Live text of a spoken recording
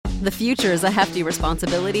The future is a hefty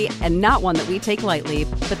responsibility and not one that we take lightly,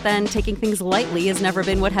 but then taking things lightly has never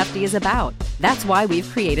been what Hefty is about. That's why we've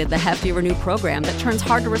created the Hefty Renew program that turns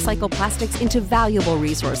hard-to-recycle plastics into valuable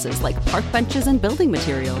resources like park benches and building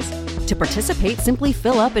materials. To participate, simply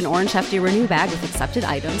fill up an orange Hefty Renew bag with accepted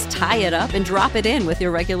items, tie it up, and drop it in with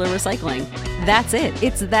your regular recycling. That's it.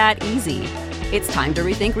 It's that easy. It's time to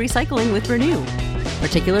rethink recycling with Renew.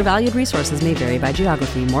 Particular valued resources may vary by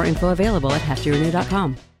geography. More info available at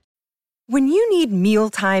heftyrenew.com. When you need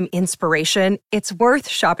mealtime inspiration, it's worth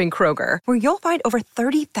shopping Kroger, where you'll find over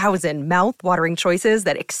 30,000 mouth-watering choices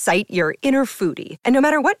that excite your inner foodie. And no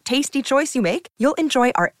matter what tasty choice you make, you'll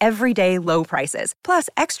enjoy our everyday low prices, plus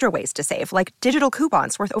extra ways to save, like digital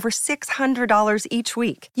coupons worth over $600 each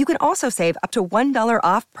week. You can also save up to $1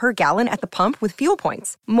 off per gallon at the pump with fuel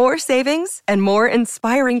points. More savings and more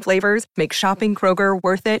inspiring flavors make shopping Kroger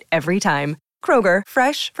worth it every time. Kroger,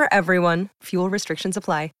 fresh for everyone. Fuel restrictions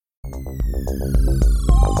apply.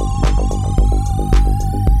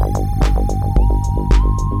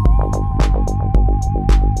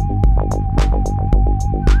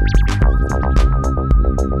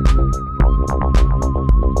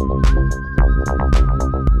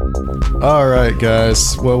 All right,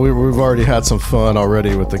 guys. Well, we've already had some fun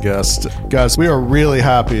already with the guest. Guys, we are really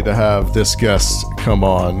happy to have this guest come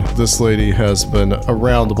on. This lady has been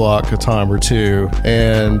around the block a time or two,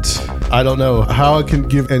 and I don't know how I can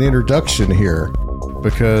give an introduction here,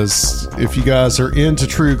 because if you guys are into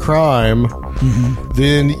true crime,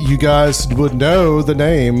 then you guys would know the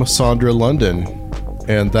name Sondra London,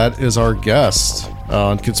 and that is our guest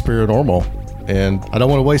on Conspiranormal. And I don't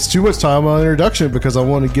want to waste too much time on introduction because I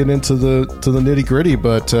want to get into the nitty gritty.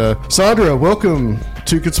 But Sondra, welcome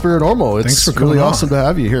to Conspiranormal. It's really awesome to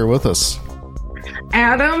have you here with us.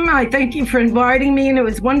 Adam, I thank you for inviting me, and it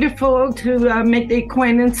was wonderful to make the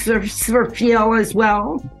acquaintance of Sir Fiel as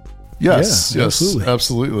well. Yes,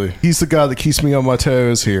 absolutely. He's the guy that keeps me on my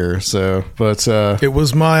toes here. So, but it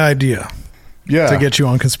was my idea, to get you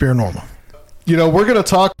on Conspiranormal. You know, we're going to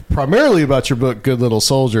talk primarily about your book, Good Little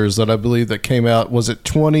Soldiers, that I believe that came out, was it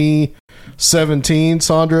 2017,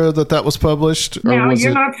 Sondra, that was published? Now,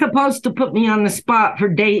 you're not supposed to put me on the spot for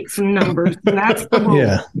dates and numbers. That's the rule.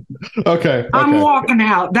 Yeah. Okay. I'm walking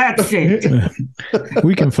out. That's it.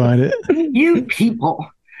 We can find it. You people.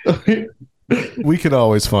 We can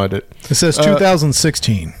always find it. It says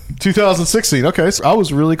 2016. 2016. Okay. So I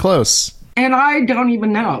was really close. And I don't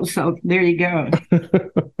even know. So there you go.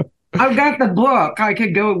 I've got the book. I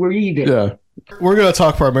could go read it. Yeah. We're going to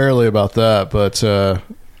talk primarily about that, but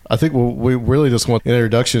I think we really just want an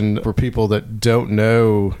introduction for people that don't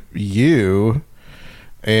know you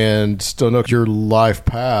and don't know your life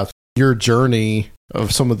path, your journey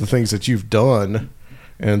of some of the things that you've done,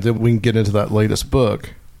 and then we can get into that latest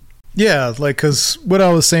book. Yeah, because what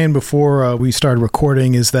I was saying before we started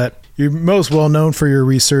recording is that you're most well known for your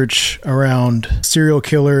research around serial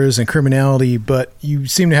killers and criminality, but you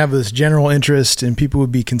seem to have this general interest in people who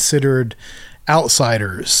would be considered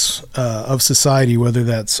outsiders of society, whether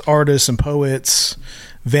that's artists and poets,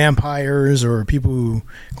 vampires, or people who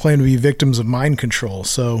claim to be victims of mind control.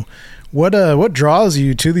 So what draws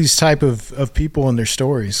you to these type of people and their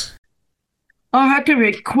stories? I'll have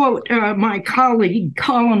to quote my colleague,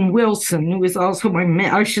 Colin Wilson, who is also my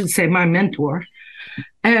mentor.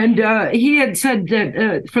 And he had said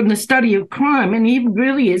that from the study of crime, and he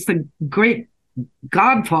really is the great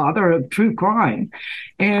godfather of true crime.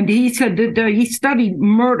 And he said that he studied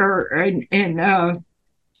murder and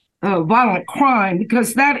violent crime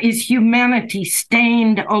because that is humanity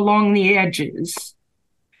stained along the edges.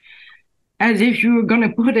 As if you were going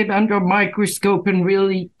to put it under a microscope and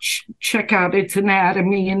really check out its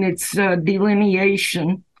anatomy and its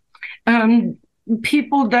delineation.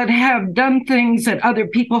 People that have done things that other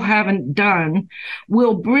people haven't done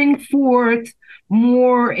will bring forth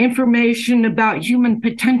more information about human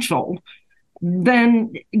potential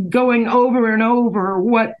than going over and over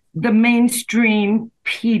what the mainstream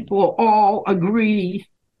people all agree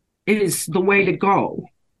is the way to go.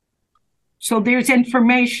 So there's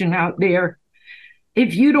information out there.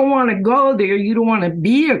 If you don't want to go there, you don't want to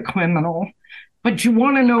be a criminal, but you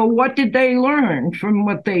want to know, what did they learn from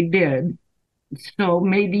what they did? So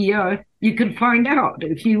maybe you could find out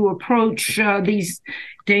if you approach these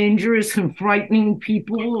dangerous and frightening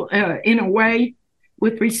people in a way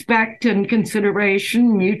with respect and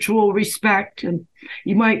consideration, mutual respect, and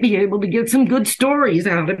you might be able to get some good stories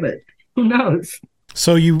out of it. Who knows?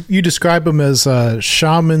 So you describe them as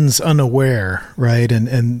shamans unaware, right?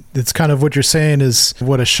 And it's kind of what you're saying is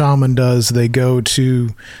what a shaman does. They go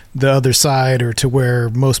to the other side or to where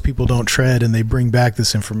most people don't tread, and they bring back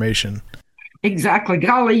this information. Exactly.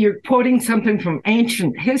 Golly, you're quoting something from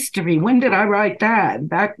ancient history. When did I write that?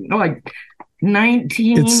 Back like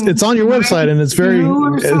 19. It's on your website, and it's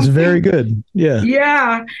very good. Yeah.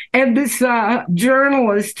 Yeah. And this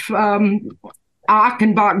journalist,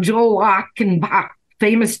 Achenbach, Joel Achenbach,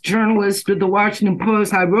 famous journalist with the Washington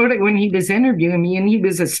Post, I wrote it when he was interviewing me, and he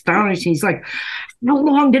was astonished. He's like, how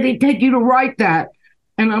long did it take you to write that?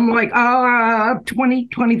 And I'm like, 20,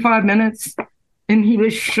 25 minutes. And he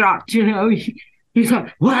was shocked, He's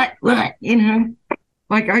like, what? Like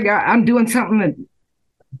I'm doing something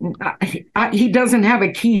that he doesn't have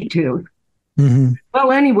a key to. Mm-hmm.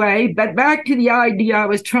 Well, anyway, but back to the idea I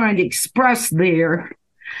was trying to express there.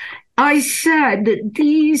 I said that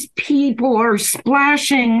these people are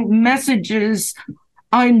splashing messages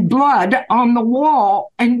in blood on the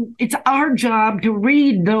wall, and it's our job to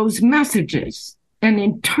read those messages and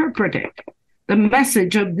interpret it. The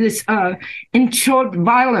message of this in short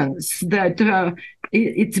violence that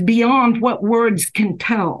it's beyond what words can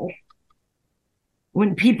tell.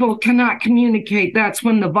 When people cannot communicate, that's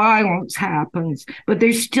when the violence happens, but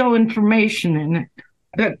there's still information in it.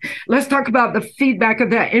 But let's talk about the feedback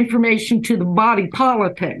of that information to the body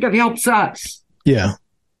politic. It helps us. Yeah.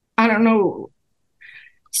 I don't know.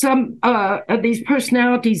 Some of these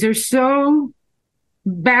personalities are so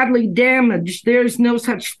badly damaged, there's no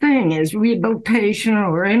such thing as rehabilitation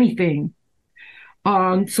or anything.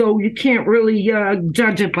 So you can't really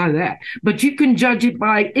judge it by that. But you can judge it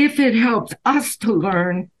by if it helps us to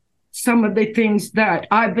learn some of the things that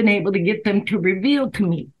I've been able to get them to reveal to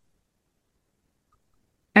me.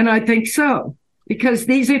 And I think so, because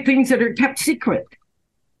these are things that are kept secret.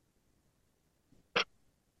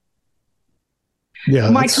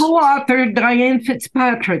 Yeah, my co-author, Diane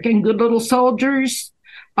Fitzpatrick, in Good Little Soldiers,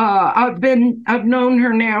 I've known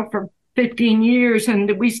her now for 15 years,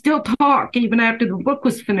 and we still talk even after the book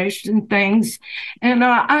was finished and things. And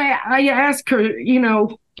I ask her,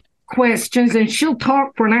 questions, and she'll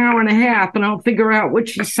talk for an hour and a half, and I'll figure out what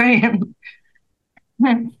she's saying.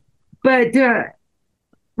 But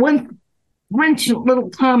one little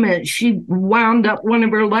comment she wound up one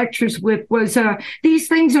of her lectures with was, these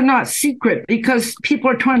things are not secret because people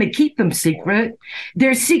are trying to keep them secret.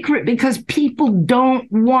 They're secret because people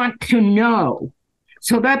don't want to know.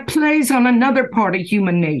 So that plays on another part of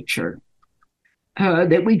human nature,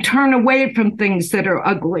 that we turn away from things that are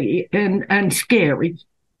ugly and scary.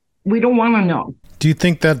 We don't want to know. Do you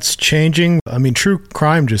think that's changing? I mean, true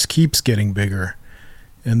crime just keeps getting bigger.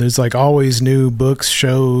 And there's like always new books,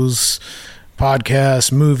 shows,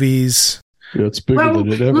 podcasts, movies. Yeah, it's bigger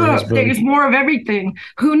than it ever has been. There's more of everything.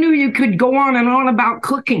 Who knew you could go on and on about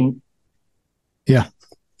cooking? Yeah.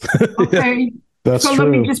 Okay. Yeah, that's so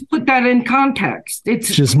true. let me just put that in context.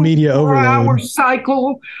 It's just media overload. 4-hour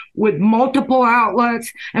cycle with multiple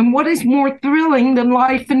outlets. And what is more thrilling than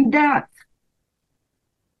life and death?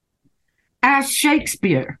 Ask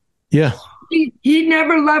Shakespeare. Yeah. He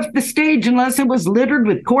never left the stage unless it was littered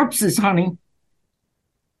with corpses, honey.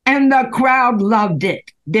 And the crowd loved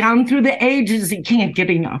it. Down through the ages, he can't get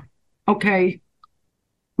enough. Okay?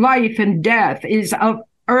 Life and death is of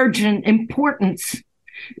urgent importance.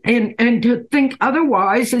 And to think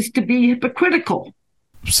otherwise is to be hypocritical.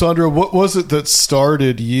 Sandra, what was it that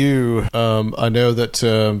started you? I know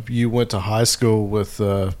that you went to high school with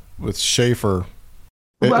Schaefer.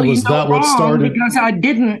 Well, was that what started? Because I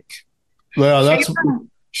didn't. Yeah,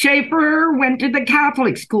 Schaefer went to the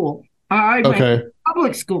Catholic school. I went to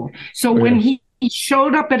public school. So when he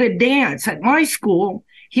showed up at a dance at my school,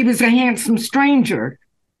 he was a handsome stranger,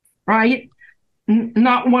 right?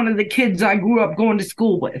 Not one of the kids I grew up going to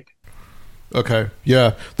school with. Okay,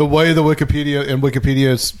 yeah. The way the Wikipedia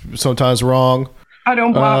is sometimes wrong. I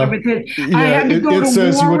don't bother with it. Yeah, I had to go it to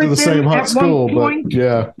says war you went to the with same it high at school, one point. but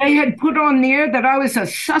yeah. They had put on there that I was a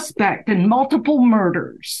suspect in multiple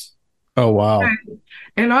murders. Oh, wow.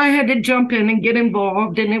 And I had to jump in and get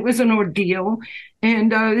involved, and it was an ordeal.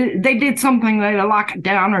 And they did something, they lock it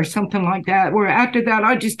down or something like that, where after that,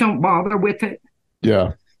 I just don't bother with it.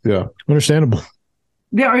 Yeah, yeah. Understandable.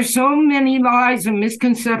 There are so many lies and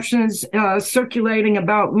misconceptions circulating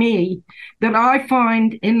about me that I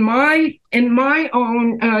find in my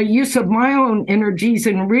own use of my own energies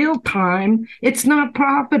in real time, it's not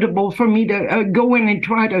profitable for me to go in and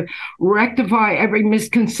try to rectify every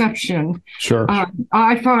misconception. Sure.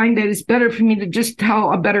 I find that it's better for me to just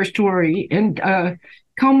tell a better story and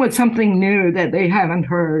come with something new that they haven't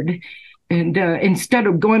heard. And instead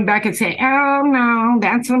of going back and saying, oh, no,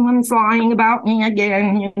 that someone's lying about me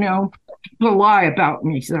again, people lie about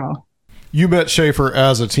me. So you met Schaefer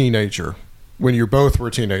as a teenager when you both were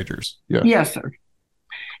teenagers. Yeah. Yes, sir.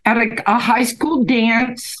 At a high school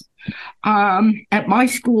dance At my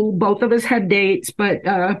school, both of us had dates, but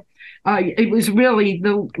it was really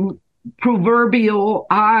the proverbial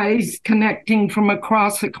eyes connecting from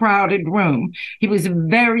across a crowded room. He was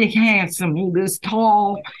very handsome. He was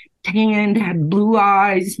tall, tanned, had blue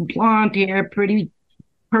eyes, blonde hair, pretty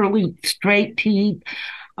curly, straight teeth,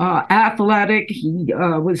 athletic. He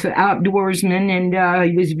was an outdoorsman, and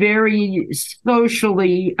he was very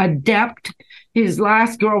socially adept. His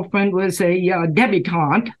last girlfriend was a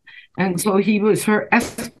debutante, and so he was her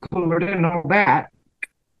escort and all that.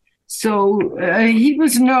 So he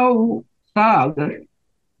was no thug.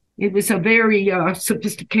 He was a very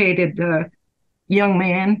sophisticated young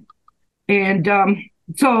man. And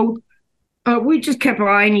so we just kept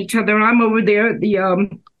eyeing each other. I'm over there at the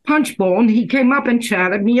punch bowl, and he came up and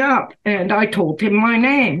chatted me up, and I told him my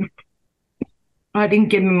name. I didn't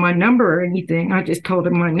give him my number or anything. I just told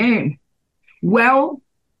him my name. Well,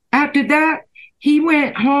 after that, he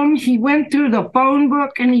went home, he went through the phone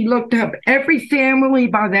book, and he looked up every family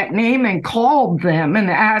by that name and called them and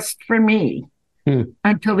asked for me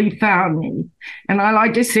until he found me. And I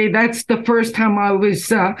like to say that's the first time I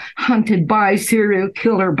was hunted by a serial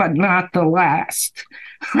killer, but not the last.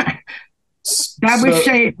 That was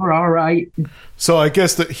Schaefer, all right. So I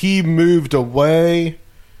guess that he moved away,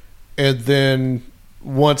 and then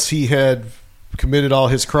once he had committed all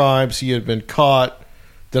his crimes, he had been caught.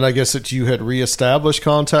 Then I guess that you had reestablished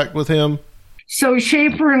contact with him. So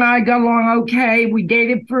Schaefer and I got along okay. We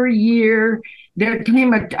dated for a year. There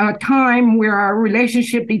came a time where our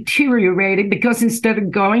relationship deteriorated because instead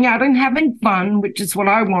of going out and having fun, which is what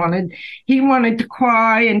I wanted, he wanted to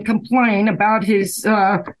cry and complain about his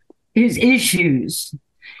issues.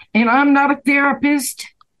 And I'm not a therapist,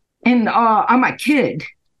 and I'm a kid.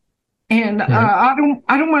 And I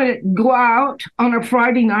don't want to go out on a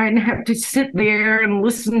Friday night and have to sit there and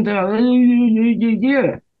listen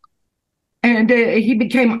to And he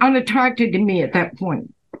became unattracted to me at that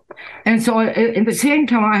point. And so at the same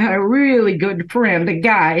time, I had a really good friend, a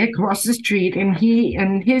guy across the street, and he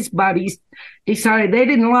and his buddies decided they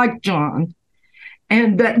didn't like John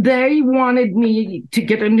and that they wanted me to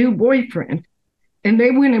get a new boyfriend. And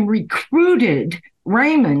they went and recruited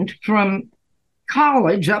Raymond from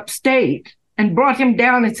college upstate and brought him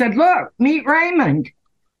down and said, look, meet Raymond.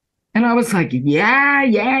 And I was like, yeah.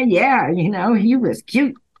 You know, he was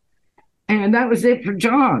cute. And that was it for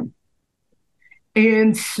John.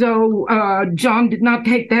 And so John did not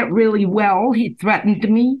take that really well. He threatened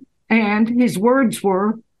me. And his words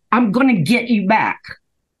were, I'm going to get you back.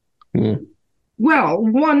 Well,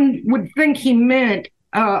 one would think he meant,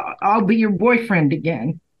 I'll be your boyfriend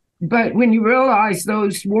again. But when you realize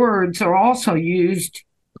those words are also used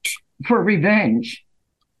for revenge,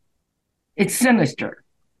 it's sinister.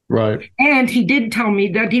 Right. And he did tell me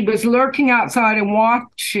that he was lurking outside and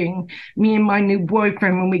watching me and my new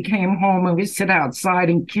boyfriend when we came home and we sit outside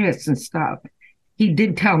and kiss and stuff. He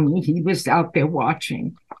did tell me he was out there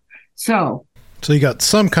watching. So you got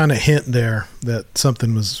some kind of hint there that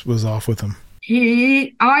something was off with him.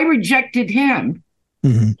 I rejected him.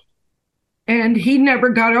 Mm-hmm. And he never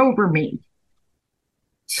got over me.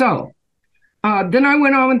 So then I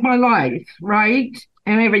went on with my life, right?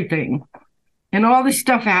 And everything. And all this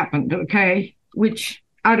stuff happened, okay? Which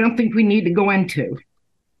I don't think we need to go into.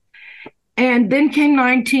 And then came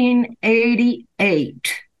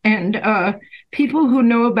 1988. And people who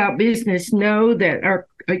know about business know that our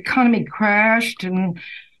economy crashed and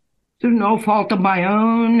through no fault of my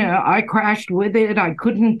own. I crashed with it. I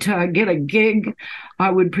couldn't get a gig. I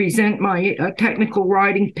would present my technical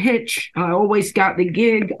writing pitch. I always got the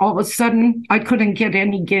gig. All of a sudden, I couldn't get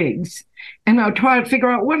any gigs. And I would try to figure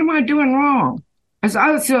out, what am I doing wrong? As I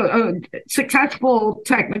was a successful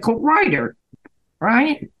technical writer,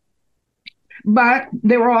 right? But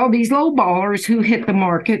there were all these lowballers who hit the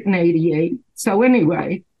market in 88. So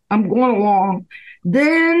anyway, I'm going along.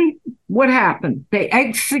 Then what happened? They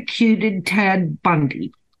executed Ted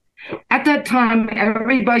Bundy. At that time,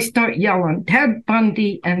 everybody started yelling, Ted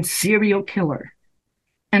Bundy and serial killer.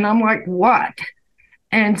 And I'm like, what?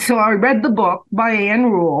 And so I read the book by Ann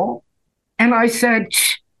Rule, and I said,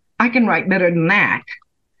 I can write better than that.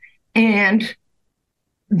 And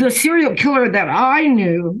the serial killer that I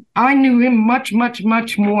knew him much, much,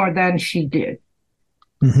 much more than she did.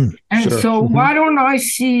 Mm-hmm. And so why don't I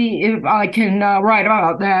see if I can write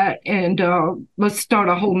about that and let's start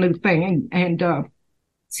a whole new thing and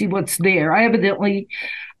see what's there. I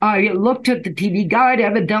looked at the TV guide.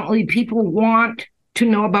 Evidently, people want to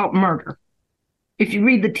know about murder. If you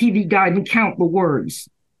read the TV guide and count the words,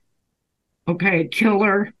 okay,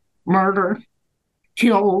 killer, murder,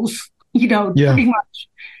 kills, pretty much.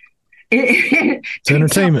 It's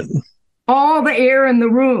entertainment. All the air in the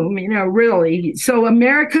room, really. So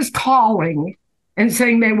America's calling and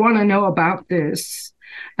saying they want to know about this.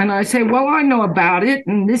 And I say, well, I know about it.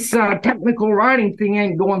 And this technical writing thing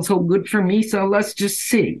ain't going so good for me. So let's just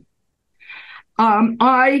see.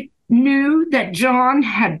 I knew that John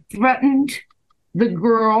had threatened the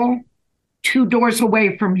girl 2 doors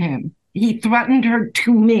away from him. He threatened her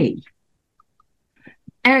to me.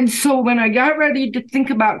 And so when I got ready to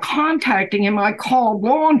think about contacting him, I called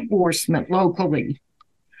law enforcement locally.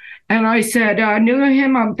 And I said, I knew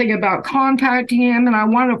him. I'm thinking about contacting him. And I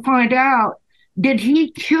want to find out, did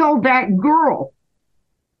he kill that girl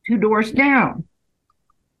 2 doors down?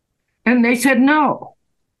 And they said, no.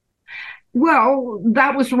 Well,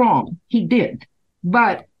 that was wrong. He did.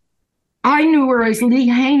 But I knew her as Lee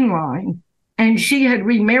Hainline. And she had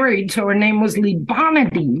remarried, so her name was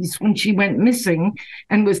Libanides when she went missing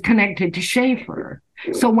and was connected to Schaefer.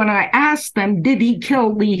 So when I asked them, did he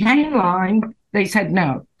kill Lee Hainline? They said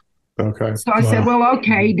no. Okay. So I said, well,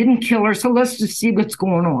 okay, he didn't kill her, so let's just see what's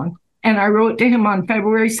going on. And I wrote to him on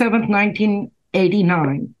February 7th,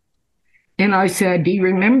 1989. And I said, do you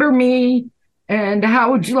remember me? And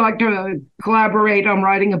how would you like to collaborate on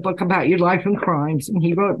writing a book about your life and crimes? And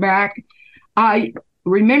he wrote back, I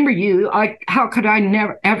remember you. How could I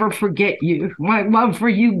never, ever forget you? My love for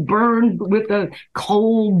you burned with a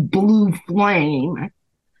cold blue flame.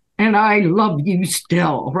 And I love you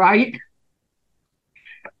still, right?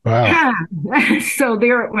 Wow. So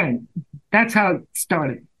there it went. That's how it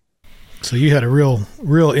started. So you had a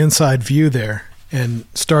real inside view there and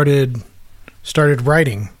started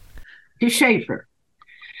writing. To Schaefer.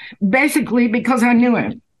 Basically because I knew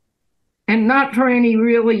him. And not for any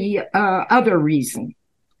really other reason.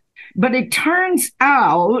 But it turns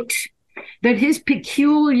out that his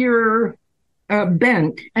peculiar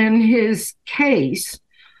bent and his case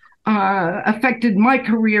affected my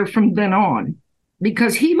career from then on.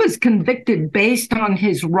 Because he was convicted based on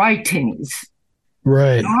his writings.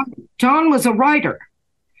 Right. John was a writer.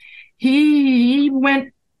 He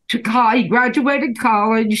went to he graduated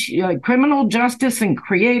college, criminal justice and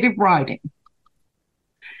creative writing.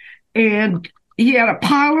 And he had a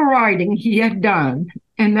pile of writing he had done,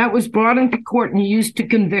 and that was brought into court and used to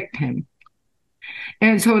convict him.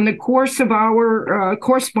 And so in the course of our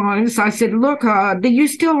correspondence, I said, look, do you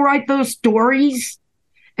still write those stories?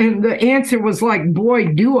 And the answer was like,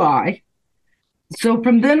 boy, do I. So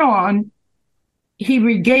from then on, he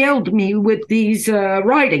regaled me with these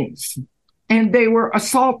writings, and they were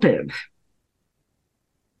assaultive.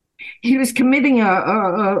 He was committing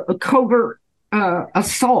a covert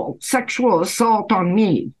assault, sexual assault on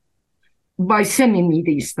me by sending me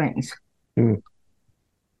these things. Mm.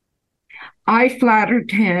 I flattered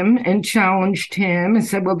him and challenged him and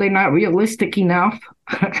said, well, they're not realistic enough.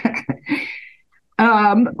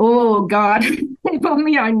 Oh, God, if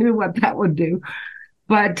only I knew what that would do.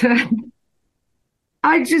 But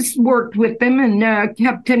I just worked with him and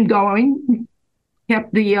kept him going,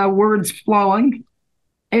 kept the words flowing.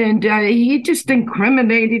 And he just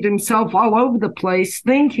incriminated himself all over the place,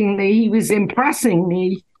 thinking that he was impressing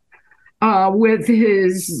me with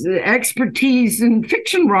his expertise in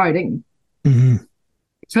fiction writing. Mm-hmm.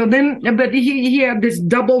 So then, but he had this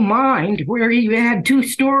double mind where he had 2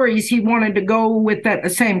 stories he wanted to go with at the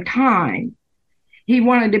same time. He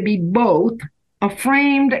wanted to be both a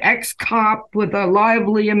framed ex-cop with a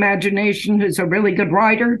lively imagination who's a really good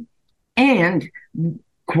writer and,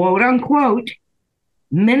 quote unquote,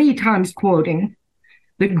 many times quoting,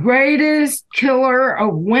 the greatest killer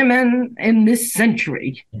of women in this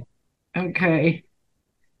century. Okay.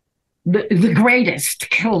 The greatest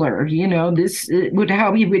killer, this would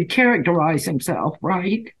how he would characterize himself,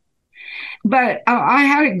 right? But I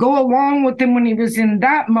had to go along with him when he was in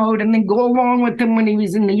that mode and then go along with him when he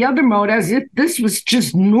was in the other mode as if this was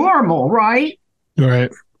just normal, right?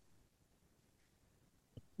 Right.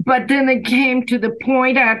 But then it came to the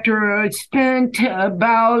point after I spent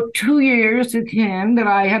about 2 years with him that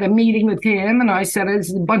I had a meeting with him and I said,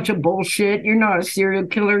 it's a bunch of bullshit. You're not a serial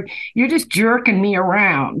killer. You're just jerking me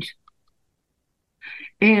around.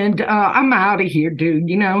 And I'm out of here, dude,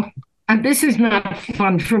 And this is not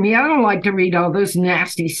fun for me. I don't like to read all those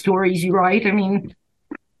nasty stories you write. I mean,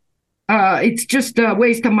 it's just a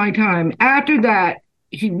waste of my time. After that,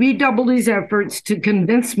 he redoubled his efforts to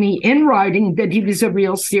convince me in writing that he was a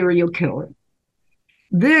real serial killer.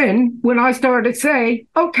 Then, when I started to say,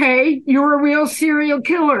 okay, you're a real serial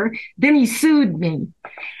killer, then he sued me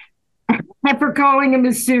for calling him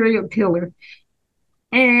a serial killer.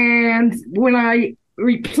 And when I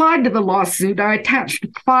replied to the lawsuit, I attached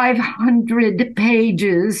 500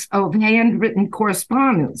 pages of handwritten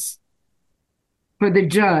correspondence for the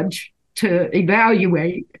judge to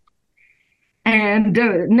evaluate. And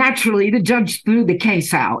naturally, the judge threw the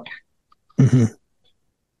case out. Mm-hmm.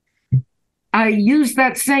 I used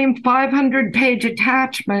that same 500-page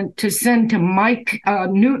attachment to send to Mike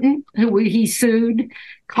Newton, who he sued,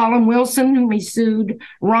 Colin Wilson, whom he sued,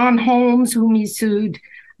 Ron Holmes, whom he sued.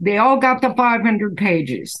 They all got the 500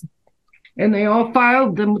 pages, and they all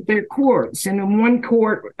filed them with their courts. And in one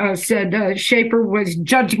court said Schaefer was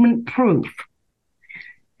judgment proof.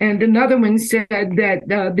 And another one said that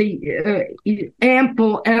the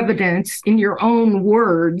ample evidence in your own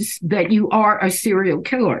words that you are a serial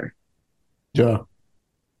killer. Yeah.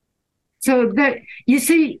 So that, you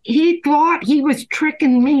see, he thought he was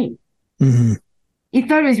tricking me. Mm-hmm. He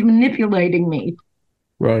thought he was manipulating me.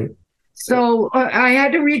 Right. So I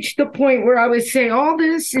had to reach the point where I would say, all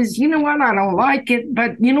this is, you know what, I don't like it,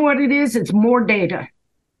 but you know what it is? It's more data.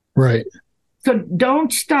 Right. So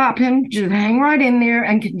don't stop him. Just hang right in there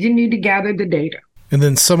and continue to gather the data. And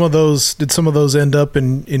then did some of those end up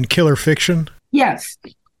in Killer Fiction? Yes.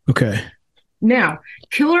 Okay. Now,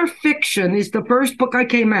 Killer Fiction is the first book I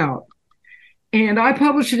came out. And I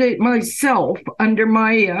published it myself under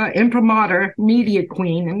my imprimatur, Media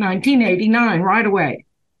Queen, in 1989, right away.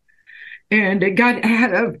 And it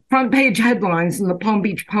had front page headlines in the Palm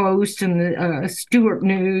Beach Post and the Stuart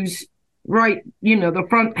News, right, the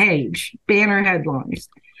front page, banner headlines.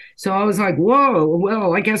 So I was like, whoa,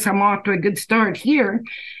 well, I guess I'm off to a good start here.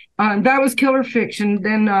 That was Killer Fiction.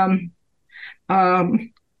 Then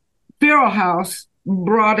Feral House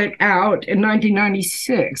brought it out in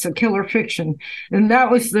 1996, a Killer Fiction. And that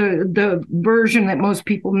was the version that most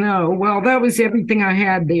people know. Well, that was everything I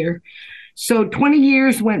had there. So 20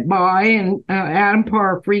 years went by, and Adam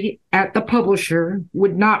Parfrey at the publisher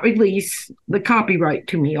would not release the copyright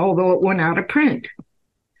to me, although it went out of print.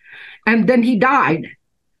 And then he died.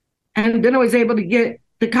 And then I was able to get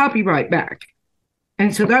the copyright back.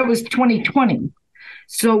 And so that was 2020.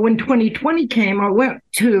 So when 2020 came, I went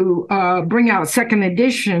to bring out second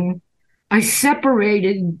edition. I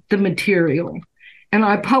separated the material, and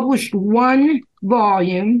I published one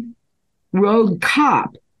volume, Rogue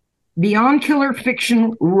Cop, Beyond Killer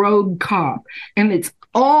Fiction, Rogue Cop. And it's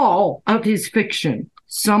all of his fiction,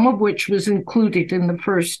 some of which was included in the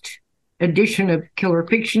first edition of Killer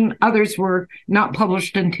Fiction. Others were not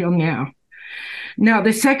published until now. Now,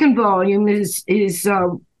 the second volume is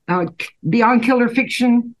Beyond Killer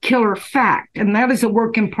Fiction, Killer Fact. And that is a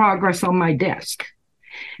work in progress on my desk.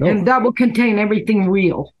 Oh. And that will contain everything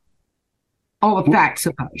real, all the facts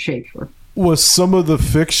about Schaefer. Was some of the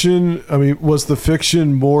fiction, was the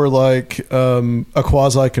fiction more like a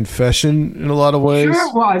quasi-confession in a lot of ways? Sure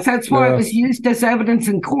it was. That's why it was used as evidence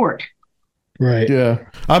in court. Right. Yeah.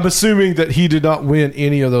 I'm assuming that he did not win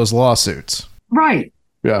any of those lawsuits. Right.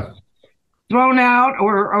 Yeah. Thrown out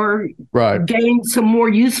or right. Gained some more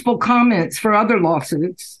useful comments for other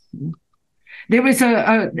lawsuits. There was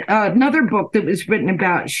another book that was written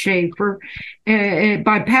about Schaefer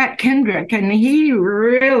by Pat Kendrick, and he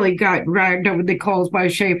really got dragged over the coals by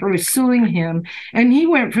Schaefer, was suing him, and he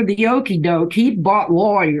went for the okie doke. He bought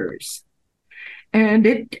lawyers, and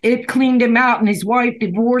it cleaned him out, and his wife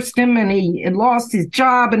divorced him, and he lost his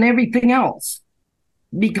job and everything else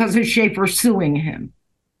because of Schaefer suing him.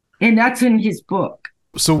 And that's in his book.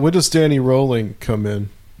 So when does Danny Rowling come in?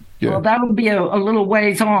 Yeah. Well, that'll be a little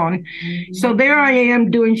ways on. Mm-hmm. So there I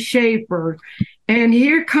am doing Schaefer. And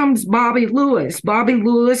here comes Bobby Lewis. Bobby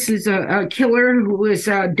Lewis is a killer who was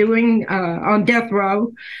doing on death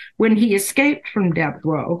row when he escaped from death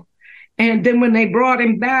row. And then when they brought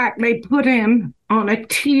him back, they put him on a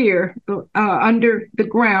tier under the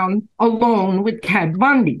ground alone with Ted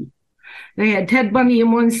Bundy. They had Ted Bundy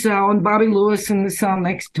in one cell and Bobby Lewis in the cell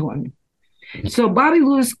next to him. So Bobby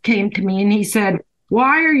Lewis came to me and he said,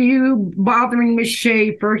 "Why are you bothering with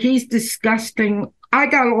Schaefer? He's disgusting. I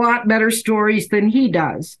got a lot better stories than he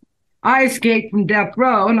does. I escaped from death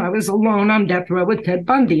row and I was alone on death row with Ted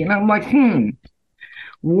Bundy." And I'm like,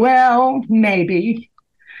 well, maybe.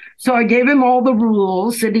 So I gave him all the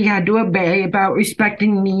rules that he had to obey about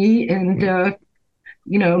respecting me and,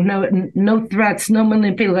 no threats, no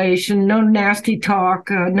manipulation, no nasty talk,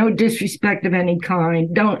 no disrespect of any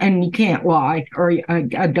kind. And you can't lie, or I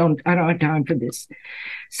don't have time for this.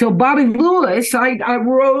 So Bobby Lewis, I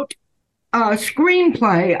wrote a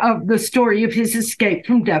screenplay of the story of his escape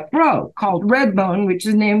from death row called Redbone, which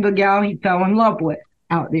is the name of the gal he fell in love with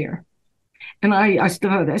out there. And I still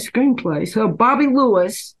have that screenplay. So Bobby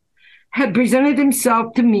Lewis had presented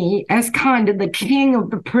himself to me as kind of the king of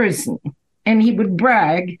the prison. And he would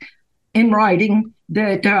brag in writing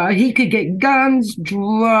that he could get guns,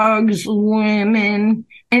 drugs, women,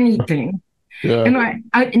 anything. Yeah. And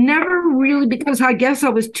I never really, because I guess I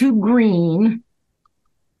was too green,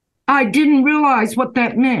 I didn't realize what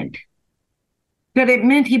that meant. That it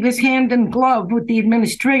meant he was hand in glove with the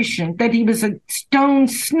administration, that he was a stone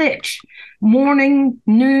snitch morning,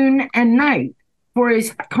 noon, and night, for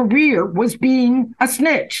his career was being a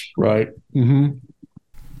snitch. Right. Mm-hmm.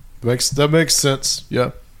 That makes sense.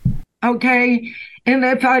 Yeah. Okay. And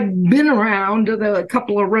if I'd been around a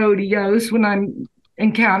couple of rodeos when I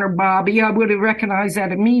encountered Bobby, I would have recognized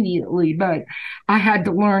that immediately, but I had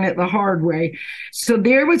to learn it the hard way. So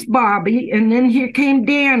there was Bobby, and then here came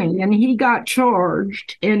Danny, and he got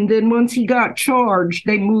charged. And then once he got charged,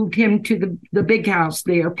 they moved him to the big house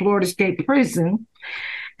there, Florida State Prison.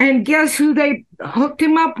 And guess who they hooked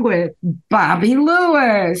him up with? Bobby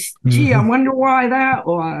Lewis. Gee, I wonder why that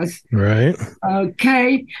was. Right.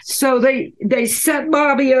 Okay. So they set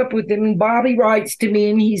Bobby up with him, and Bobby writes to me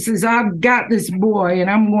and he says, I've got this boy and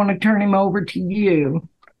I'm going to turn him over to you.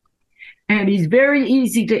 And he's very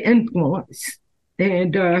easy to influence.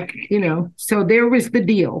 And, so there was the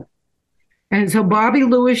deal. And so Bobby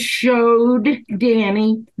Lewis showed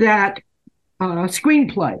Danny that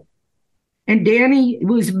screenplay. And Danny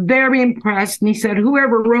was very impressed, and he said,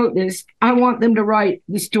 whoever wrote this, I want them to write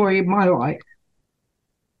the story of my life.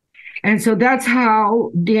 And so that's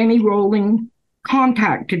how Danny Rolling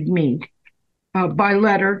contacted me by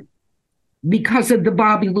letter because of the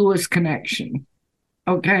Bobby Lewis connection.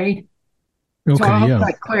 Okay? So I hope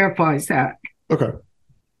that clarifies that. Okay.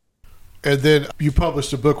 And then you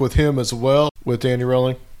published a book with him as well, with Danny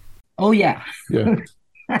Rolling? Oh, yeah. Yeah.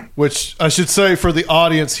 Which I should say for the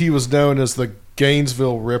audience, he was known as the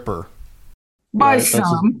Gainesville Ripper. By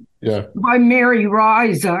some. Yeah. By Mary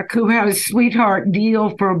Ryzak, who had a sweetheart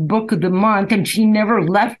deal for a book of the month, and she never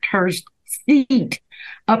left her seat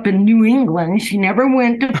up in New England. She never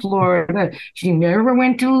went to Florida. She never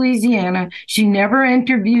went to Louisiana. She never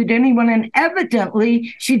interviewed anyone. And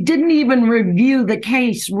evidently, she didn't even review the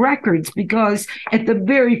case records, because at the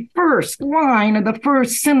very first line of the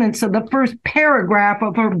first sentence of the first paragraph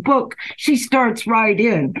of her book, she starts right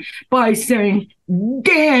in by saying,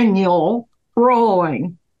 Daniel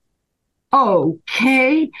Rolling.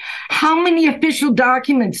 Okay. How many official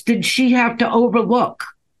documents did she have to overlook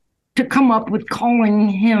to come up with calling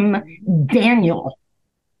him Daniel,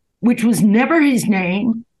 which was never his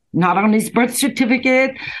name, not on his birth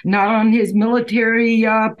certificate, not on his military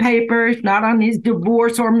papers, not on his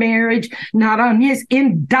divorce or marriage, not on his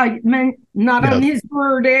indictment, not on his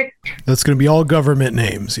verdict. That's going to be all government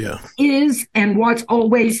names, yeah. Is and was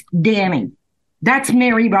always Danny. That's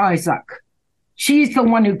Mary Ryzak. She's the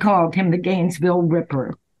one who called him the Gainesville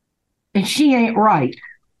Ripper. And she ain't right.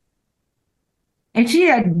 And she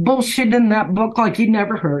had bullshit in that book like you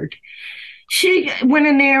never heard. She went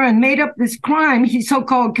in there and made up this crime he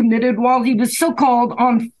so-called committed while he was so-called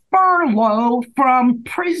on furlough from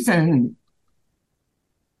prison.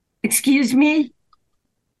 Excuse me?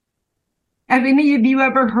 Have any of you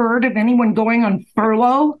ever heard of anyone going on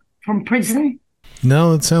furlough from prison?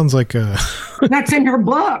 No, it sounds like a... That's in her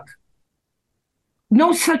book.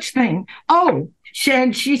 No such thing. Oh,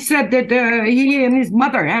 she said that he and his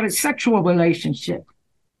mother had a sexual relationship.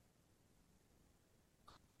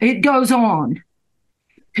 It goes on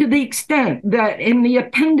to the extent that in the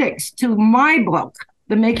appendix to my book,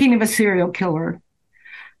 The Making of a Serial Killer,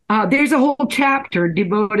 there's a whole chapter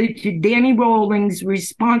devoted to Danny Rolling's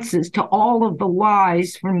responses to all of the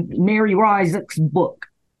lies from Mary Ryzak's book.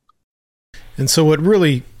 And so what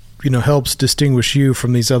really, helps distinguish you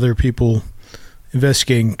from these other people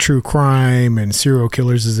investigating true crime and serial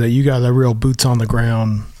killers is that you got a real boots on the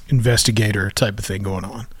ground investigator type of thing going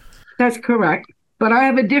on. That's correct. But I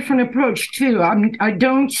have a different approach too. I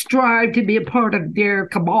don't strive to be a part of their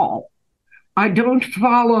cabal. I don't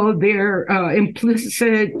follow their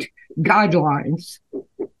implicit guidelines.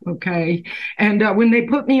 Okay. And when they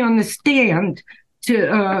put me on the stand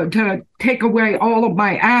to take away all of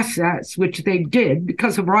my assets, which they did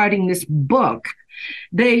because of writing this book,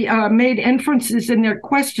 they made inferences in their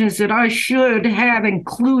questions that I should have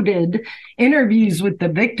included interviews with the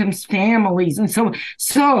victims' families. And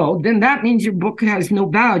so then that means your book has no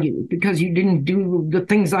value because you didn't do the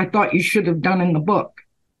things I thought you should have done in the book,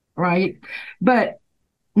 right? But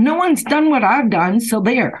no one's done what I've done, so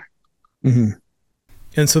there. Mm-hmm.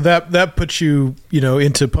 And so that puts you,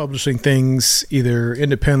 into publishing things either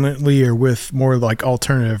independently or with more like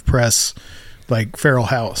alternative press, like Feral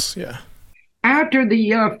House, yeah. After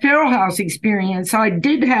the Feral House experience, I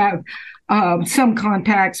did have some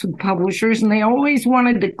contacts with publishers, and they always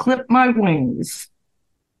wanted to clip my wings.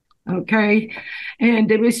 Okay.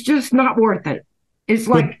 And it was just not worth it. It's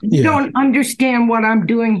like, you don't understand what I'm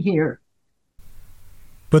doing here.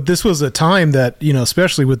 But this was a time that,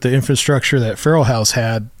 especially with the infrastructure that Feral House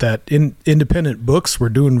had, that independent books were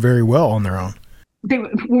doing very well on their own. They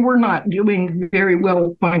were not doing very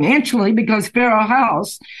well financially because Feral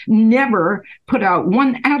House never put out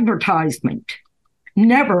one advertisement,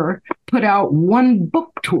 never put out one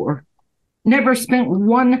book tour, never spent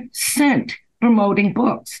 1 cent promoting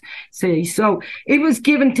books. See, so it was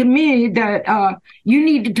given to me that you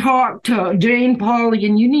need to talk to Jane Pauley,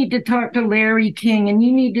 and you need to talk to Larry King, and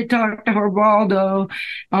you need to talk to Geraldo,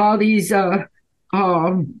 all these,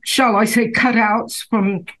 shall I say, cutouts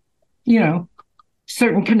from,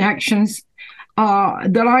 certain connections,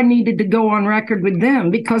 that I needed to go on record with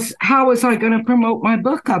them, because how was I going to promote my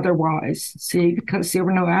book otherwise? See, because there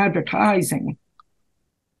were no advertising.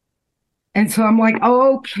 And so I'm like,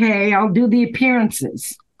 okay, I'll do the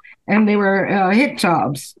appearances. And they were hit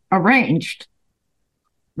jobs, arranged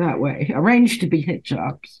that way, arranged to be hit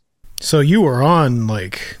jobs. So you were on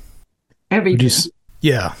like everything.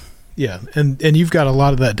 Yeah. And you've got a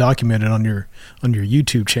lot of that documented on your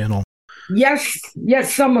YouTube channel. Yes,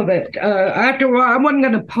 some of it. After a while, I wasn't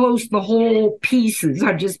going to post the whole pieces.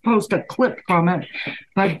 I just post a clip from it.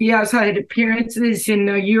 But yes, I had appearances in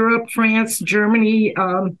Europe, France, Germany,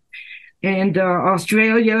 and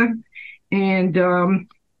Australia, and a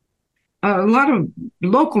lot of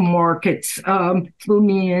local markets flew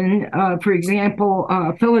me in, for example,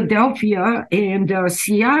 Philadelphia and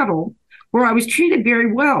Seattle, where I was treated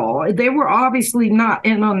very well. They were obviously not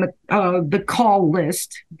in on the call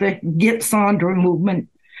list, the Get Sandra movement,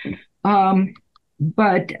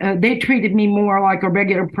 but they treated me more like a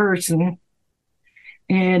regular person,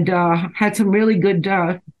 and had some really good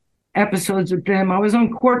episodes with them. I was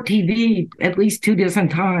on Court TV at least 2 dozen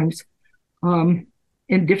times,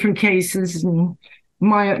 in different cases, and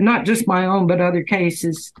not just my own, but other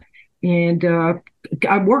cases. And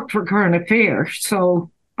I worked for Current Affairs,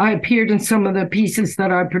 so I appeared in some of the pieces that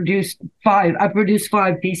I produced. I produced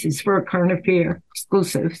 5 pieces for Current Affairs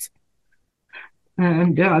exclusives.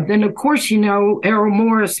 And then, of course, Errol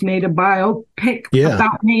Morris made a biopic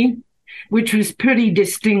about me, which was pretty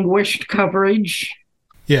distinguished coverage.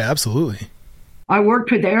 Yeah, absolutely. I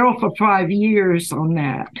worked with Errol for 5 years on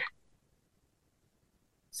that.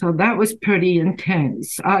 So that was pretty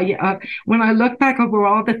intense. When I look back over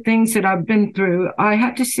all the things that I've been through, I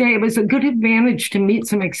have to say it was a good advantage to meet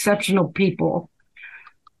some exceptional people.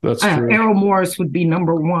 That's true. Errol Morris would be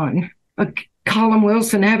number one. Colin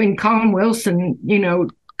Wilson, having Colin Wilson,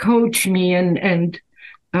 coach me and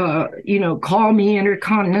call me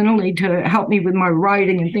intercontinentally to help me with my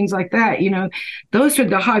writing and things like that. Those are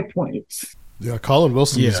the high points. Yeah, Colin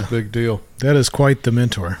Wilson is a big deal. That is quite the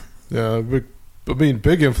mentor. Yeah,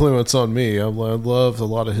 big influence on me. I love a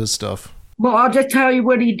lot of his stuff. Well, I'll just tell you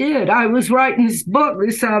what he did. I was writing this book,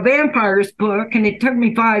 this vampires book, and it took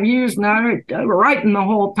me 5 years now, writing the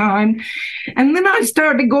whole time. And then I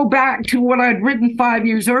started to go back to what I'd written 5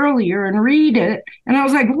 years earlier and read it. And I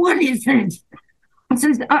was like, what is this? I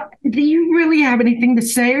says, do you really have anything to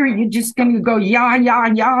say, or are you just going to go yeah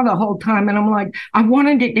the whole time? And I'm like, I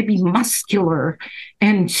wanted it to be muscular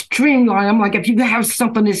and streamlined. I'm like, if you have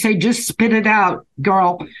something to say, just spit it out,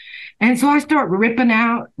 girl. And so I start ripping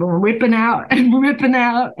out. And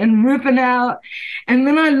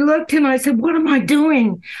then I looked and I said, what am I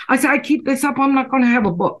doing? I said, I keep this up, I'm not going to have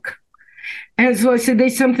a book. And so I said,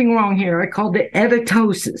 there's something wrong here. I called it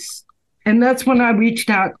editosis. And that's when I reached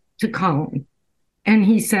out to Colin. And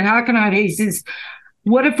he said, how can I? He says,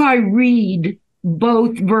 what if I read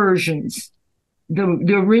both versions,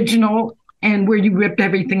 the original and where you ripped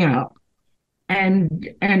everything out,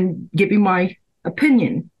 and give you my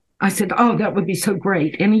opinion? I said, oh, that would be so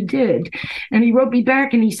great. And he did. And he wrote me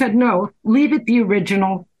back and he said, no, leave it the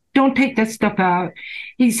original. Don't take that stuff out.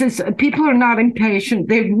 He says, people are not impatient.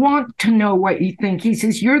 They want to know what you think. He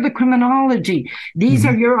says, you're the criminology. These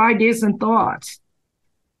are your ideas and thoughts.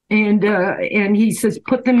 And he says,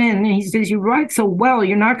 put them in. And he says, you write so well,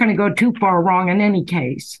 you're not going to go too far wrong in any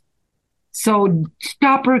case. So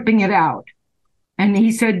stop ripping it out. And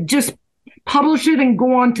he said, just publish it and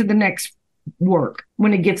go on to the next work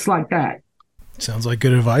when it gets like that. Sounds like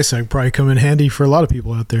good advice. That would probably come in handy for a lot of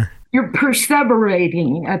people out there. You're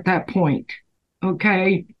perseverating at that point.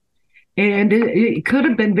 Okay. And it could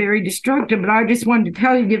have been very destructive, but I just wanted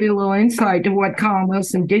to give you a little insight to what Colin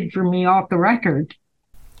Wilson did for me off the record.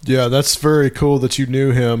 Yeah, that's very cool that you knew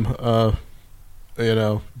him.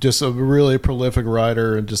 Just a really prolific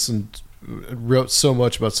writer and wrote so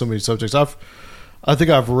much about so many subjects. I think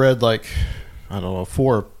I've read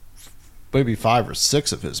 4, maybe 5 or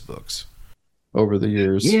 6 of his books over the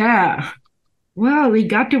years. Yeah. Well, he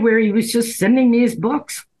got to where he was just sending me his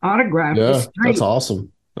books autographed. Yeah, that's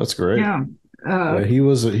awesome. That's great. Yeah. Yeah, he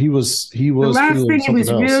was The last truly thing he was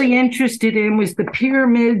something else. really interested in was the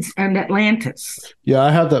pyramids and Atlantis. Yeah, I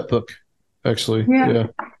have that book, actually. Yeah.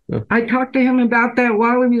 Yeah. I talked to him about that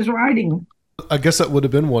while he was writing. I guess that would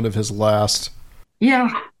have been one of his last,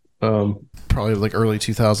 Yeah. probably like early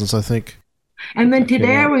 2000s, I think. And then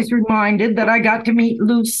today I was reminded that I got to meet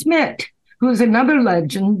Lou Smith, who's another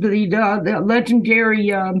legend, the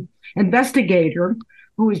legendary investigator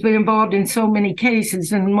who has been involved in so many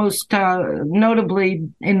cases, and most notably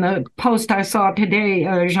in the post I saw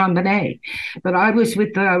today, Jean Benet. But I was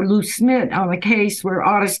with Lou Smith on a case where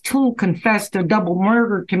Otis Toole confessed a double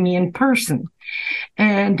murder to me in person.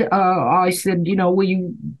 And I said, will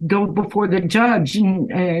you go before the judge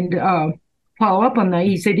and follow up on that?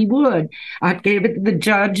 He said he would. I gave it to the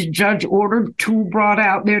judge. The judge ordered Toole brought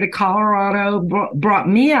out there to Colorado, brought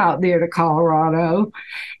me out there to Colorado,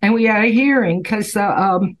 and we had a hearing because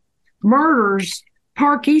murders,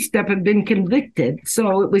 Park Eastep had been convicted.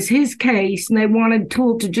 So it was his case, and they wanted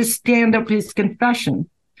Toole to just stand up his confession.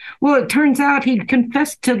 Well, it turns out he'd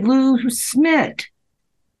confessed to Lou Smith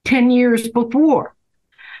 10 years before.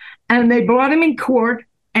 And they brought him in court,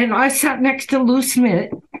 and I sat next to Lou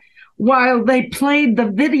Smith while they played the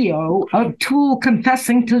video of Toole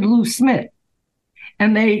confessing to Lou Smith.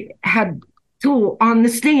 And they had Toole on the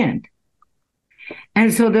stand.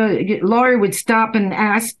 And so the lawyer would stop and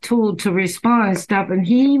ask Toole to respond and stuff. And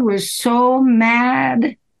he was so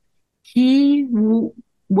mad. He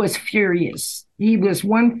was furious. He was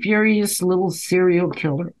one furious little serial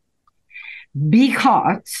killer.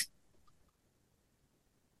 Because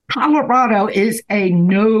Colorado is a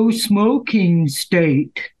no smoking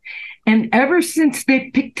state. And ever since they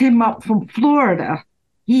picked him up from Florida,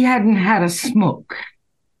 he hadn't had a smoke.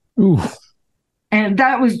 Ooh. And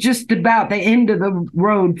that was just about the end of the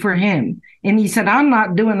road for him. And he said, I'm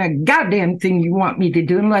not doing a goddamn thing you want me to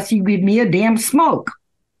do unless you give me a damn smoke.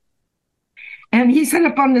 And he sat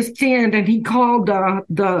up on the stand and he called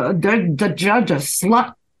the judge a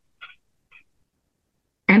slut.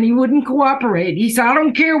 And he wouldn't cooperate. He said, I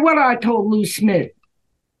don't care what I told Lou Smith.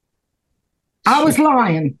 I was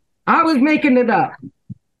lying. I was making it up.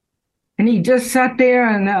 And he just sat there,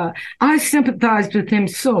 and I sympathized with him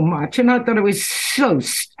so much. And I thought it was so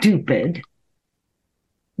stupid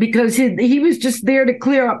because he was just there to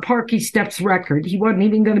clear up Park Eastep's record. He wasn't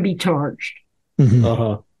even going to be charged. Mm-hmm.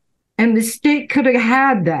 Uh-huh. And the state could have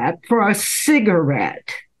had that for a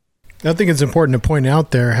cigarette. I think it's important to point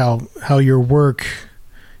out there how your work,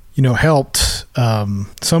 helped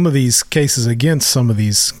some of these cases against some of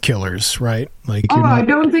these killers, right? Like, I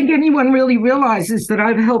don't think anyone really realizes that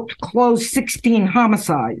I've helped close 16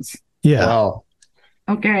 homicides. Yeah. Wow.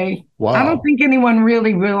 Okay. Wow. I don't think anyone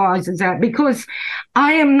really realizes that because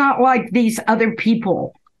I am not like these other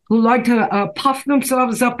people who like to puff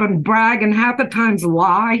themselves up and brag and half the times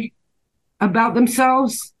lie about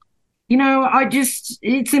themselves.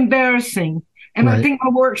 It's embarrassing. And Right. I think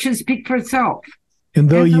my work should speak for itself. And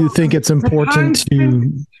though And you think it's important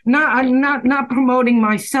to, I'm not promoting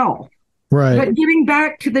myself, right? but getting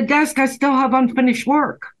back to the desk, I still have unfinished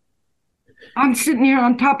work. I'm sitting here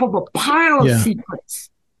on top of a pile of secrets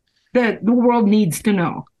that the world needs to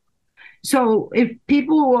know. So if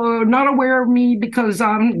people are not aware of me because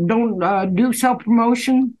I don't do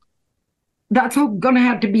self-promotion, that's going to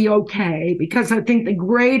have to be okay, because I think the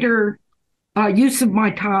greater use of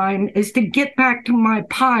my time is to get back to my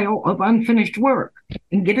pile of unfinished work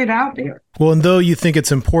and get it out there. Well, and though you think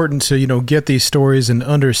it's important to, get these stories and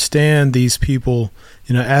understand these people,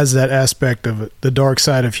 as that aspect of the dark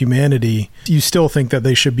side of humanity, you still think that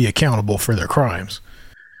they should be accountable for their crimes.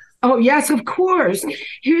 Oh, yes, of course.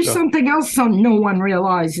 Here's something else no one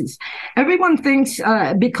realizes. Everyone thinks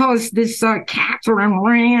because this Catherine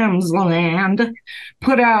Ramsland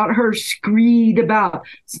put out her screed about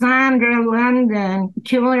Sandra London,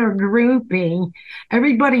 killer groupie,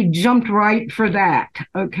 everybody jumped right for that,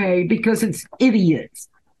 okay, because it's idiots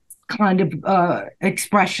kind of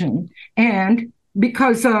expression. And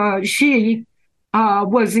because she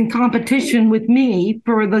was in competition with me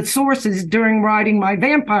for the sources during writing my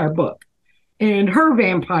vampire book and her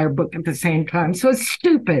vampire book at the same time. So it's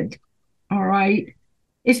stupid. All right.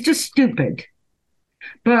 It's just stupid.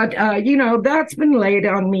 But, that's been laid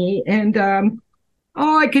on me. And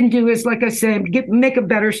all I can do is, like I said, make a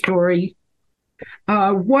better story.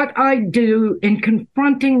 What I do in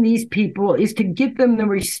confronting these people is to give them the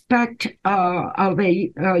respect of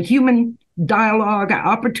a human dialogue,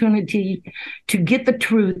 opportunity to get the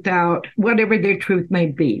truth out, whatever their truth may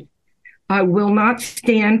be. I will not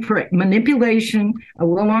stand for manipulation. I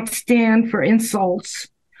will not stand for insults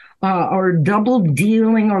or double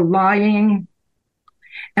dealing or lying.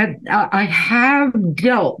 And I have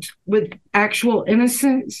dealt with actual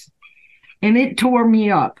innocence, and it tore me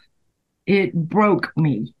up. It broke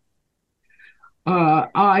me.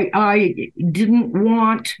 I didn't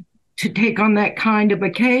want to take on that kind of a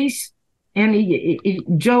case. And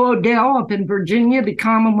Joe Odell up in Virginia, the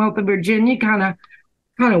Commonwealth of Virginia, kind of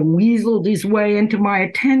weaseled his way into my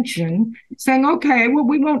attention, saying, "Okay, well,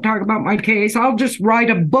 we won't talk about my case. I'll just write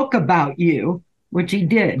a book about you," which he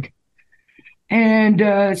did. And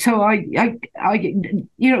so I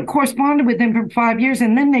corresponded with him for 5 years,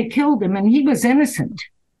 and then they killed him, and he was innocent.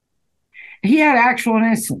 He had actual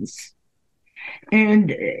innocence. And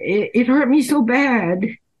it hurt me so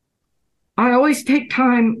bad. I always take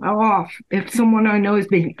time off if someone I know is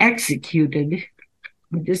being executed.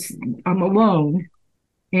 I'm alone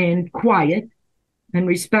and quiet and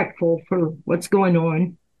respectful for what's going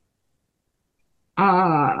on.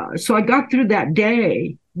 So I got through that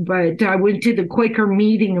day, but I went to the Quaker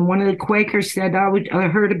meeting, and one of the Quakers said, I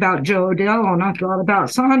heard about Joe Odell, and I thought about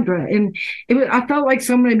Sandra. And I felt like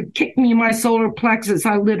somebody kicked me in my solar plexus.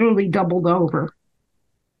 I literally doubled over.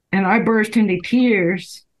 And I burst into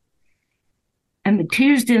tears. And the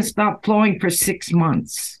tears didn't stop flowing for 6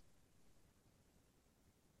 months.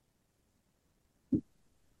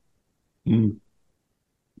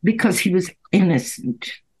 Because he was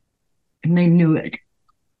innocent. And they knew it.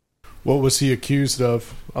 What was he accused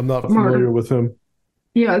of? I'm not familiar with him.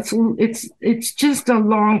 Yeah, it's just a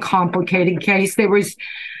long, complicated case. There was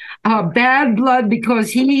bad blood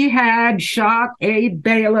because he had shot a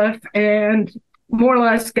bailiff and more or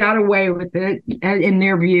less got away with it in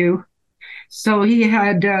their view. So he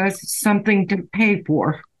had something to pay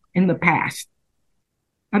for in the past.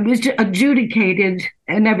 It was adjudicated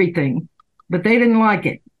and everything, but they didn't like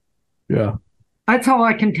it. Yeah. That's all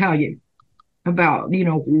I can tell you about,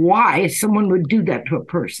 why someone would do that to a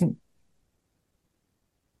person.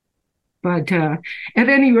 But at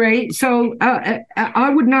any rate, so I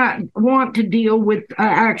would not want to deal with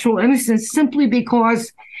actual innocence simply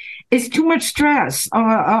because it's too much stress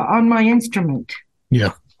on my instrument.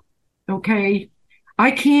 Yeah. Okay.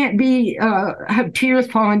 I can't have tears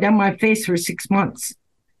falling down my face for 6 months.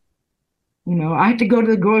 I had to go to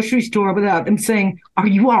the grocery store without them saying, "Are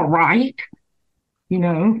you all right?"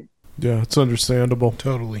 Yeah, it's understandable.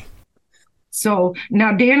 Totally. So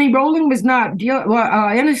now Danny Rolling was not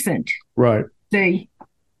innocent. Right. See?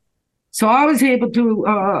 So I was able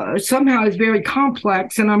to, somehow it's very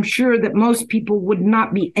complex, and I'm sure that most people would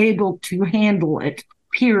not be able to handle it,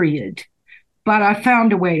 period. But I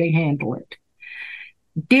found a way to handle it.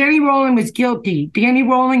 Danny Rolling was guilty. Danny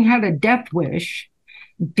Rolling had a death wish.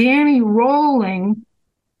 Danny Rolling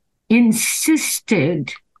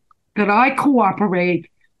insisted that I cooperate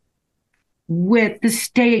with the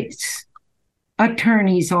state's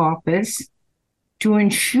attorney's office to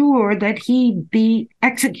ensure that he be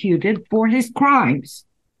executed for his crimes.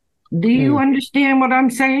 Do you understand what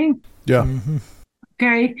I'm saying? Yeah. Mm-hmm.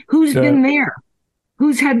 Okay. Who's been there?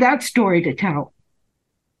 Who's had that story to tell?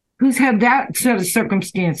 Who's had that set of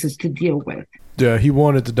circumstances to deal with? Yeah, he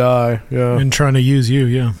wanted to die. Yeah. And trying to use you,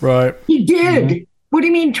 yeah. Right. He did. Mm-hmm. What do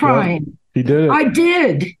you mean trying? Yeah, he did it. I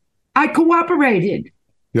did. I cooperated.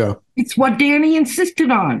 Yeah. It's what Danny insisted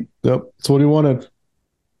on. Yep. That's what he wanted.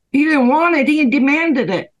 He didn't want it. He demanded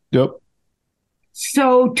it. Yep.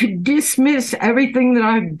 So to dismiss everything that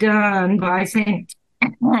I've done by saying,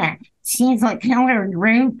 seems like Hillary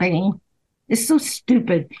Ruby, is so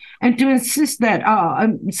stupid. And to insist that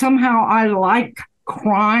somehow I like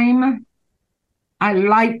crime, I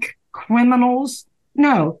like criminals.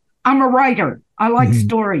 No, I'm a writer. I like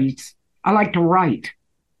stories. I like to write.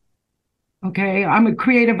 Okay, I'm a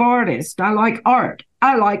creative artist. I like art.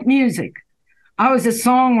 I like music. I was a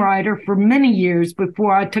songwriter for many years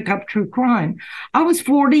before I took up true crime. I was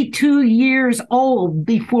 42 years old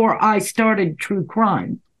before I started true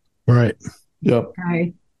crime. Right. Yep.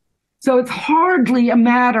 Okay. So it's hardly a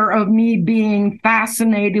matter of me being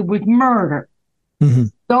fascinated with murder. Mm-hmm.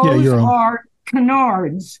 Those are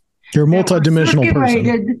canards. You're a multidimensional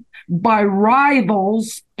person. By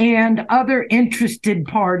rivals and other interested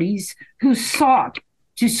parties who sought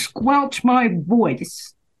to squelch my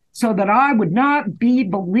voice so that I would not be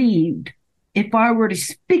believed if I were to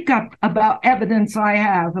speak up about evidence I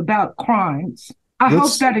have about crimes. I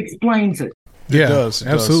hope that explains it. Yeah, it does.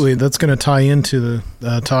 Absolutely. That's going to tie into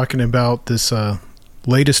the talking about this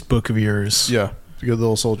latest book of yours. Yeah, Good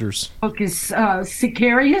Little Soldiers. Book is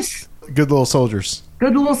Sicarius. Good Little Soldiers.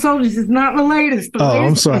 Good Little Soldiers is not the latest.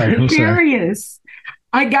 I'm sorry. Sicarius.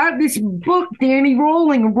 I got this book Danny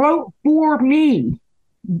Rolling wrote for me,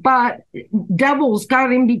 but devils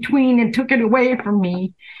got in between and took it away from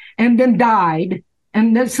me and then died.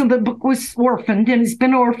 And so the book was orphaned, and it's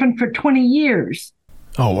been orphaned for 20 years.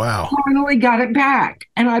 Oh, wow. Finally got it back,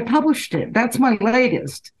 and I published it. That's my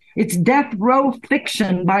latest. It's Death Row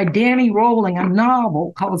Fiction by Danny Rolling, a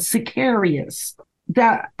novel called Sicarius,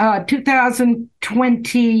 that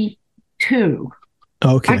 2022.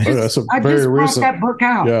 Okay. That's a I very just brought recent. that book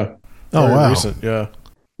out. Yeah. Oh, Very wow. recent, yeah.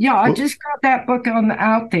 Yeah, I just got that book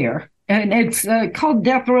out there, and it's called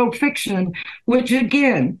Death Row Fiction, which,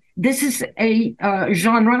 again, this is a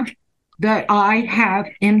genre that I have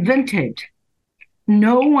invented.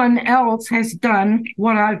 No one else has done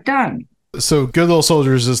what I've done. So Good Little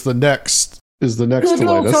Soldiers is the next Good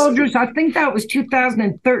Little latest. Soldiers, I think that was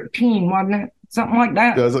 2013, wasn't it? Something like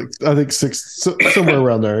that. Yeah, it's like, I think somewhere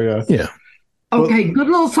around there, yeah. Yeah. Okay, Good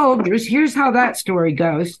Little Soldiers. Here's how that story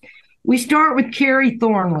goes. We start with Carrie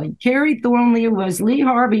Thornley. Carrie Thornley was Lee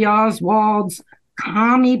Harvey Oswald's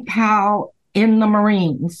commie pal in the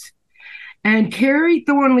Marines. And Carrie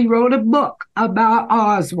Thornley wrote a book about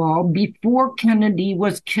Oswald before Kennedy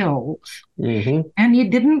was killed. Mm-hmm. And he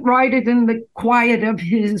didn't write it in the quiet of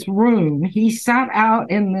his room. He sat out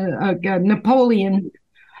in the Napoleon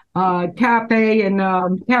Cafe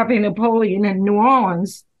and Cafe Napoleon in New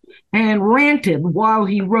Orleans and ranted while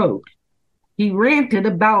he wrote. He ranted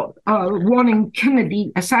about wanting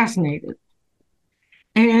Kennedy assassinated.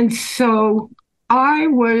 And so I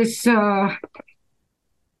was...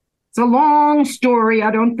 It's a long story.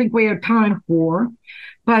 I don't think we have time for,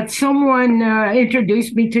 but someone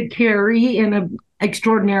introduced me to Carrie in an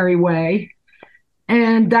extraordinary way.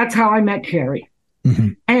 And that's how I met Carrie.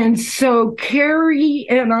 Mm-hmm. And so Carrie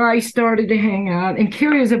and I started to hang out, and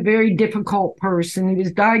Carrie is a very difficult person. He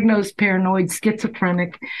was diagnosed paranoid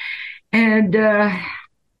schizophrenic, and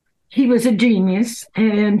he was a genius,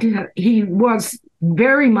 and he was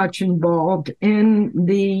very much involved in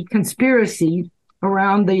the conspiracy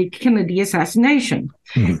around the Kennedy assassination.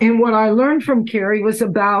 Mm-hmm. And what I learned from Carrie was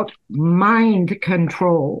about mind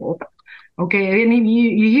control. Okay, and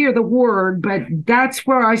you hear the word, but that's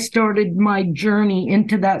where I started my journey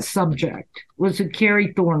into that subject, was with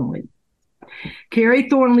Carrie Thornley. Carrie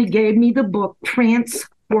Thornley gave me the book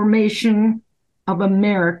Transformation of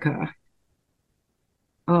America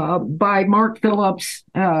by Mark Phillips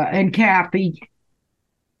and Kathy.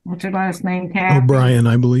 What's her last name? Kathy O'Brien,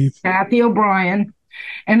 I believe. Kathy O'Brien.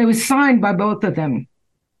 And it was signed by both of them.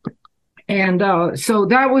 And so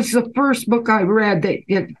that was the first book I read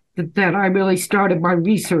that I really started my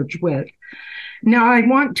research with. Now, I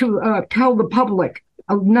want to tell the public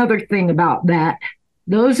another thing about that.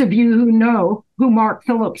 Those of you who know who Mark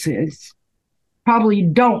Phillips is probably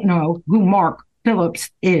don't know who Mark Phillips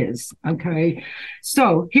is. Okay.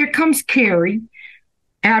 So here comes Carrie,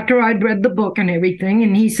 after I'd read the book and everything,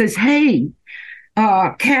 and he says, hey,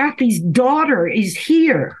 Kathy's daughter is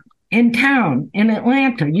here in town in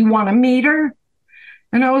Atlanta. You want to meet her?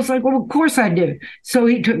 And I was like, well, of course I do. So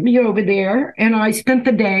he took me over there, and I spent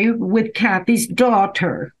the day with Kathy's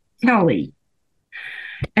daughter, Kelly.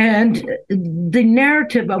 And the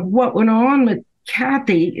narrative of what went on with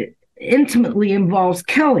Kathy intimately involves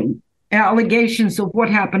Kelly, allegations of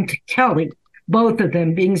what happened to Kelly. Both of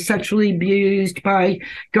them being sexually abused by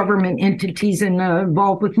government entities and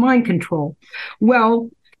involved with mind control. Well,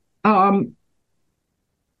 I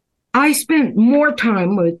spent more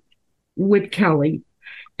time with Kelly,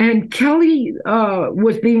 and Kelly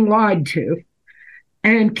was being lied to.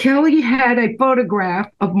 And Kelly had a photograph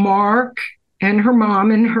of Mark and her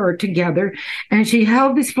mom and her together, and she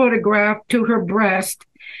held this photograph to her breast,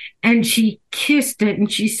 and she kissed it,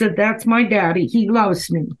 and she said, that's my daddy. He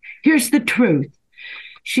loves me. Here's the truth.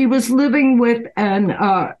 She was living with an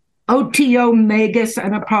OTO Magus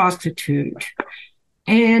and a prostitute.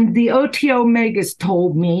 And the OTO Magus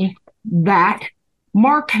told me that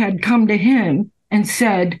Mark had come to him and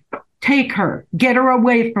said, take her, get her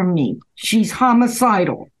away from me. She's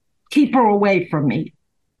homicidal. Keep her away from me.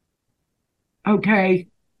 Okay.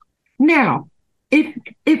 Now,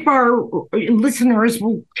 if our listeners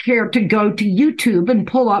will care to go to YouTube and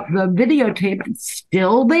pull up the videotape, it's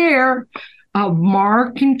still there, of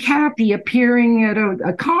Mark and Kathy appearing at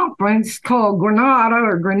a conference called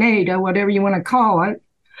Grenada, whatever you want to call it.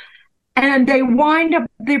 And they wind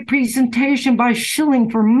up their presentation by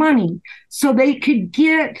shilling for money so they could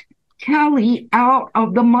get Kelly out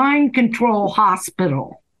of the mind control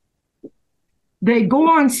hospital. They go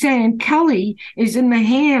on saying Kelly is in the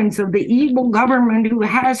hands of the evil government who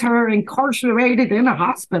has her incarcerated in a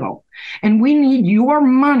hospital, and we need your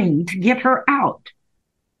money to get her out.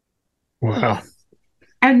 Wow.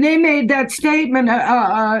 And they made that statement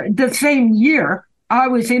the same year I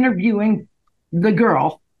was interviewing the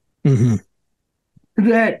girl. Mm-hmm.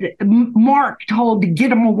 that Mark told to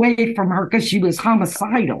get him away from her because she was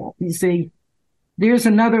homicidal. You see, there's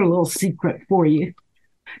another little secret for you.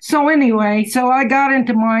 So anyway, I got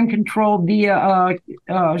into mind control via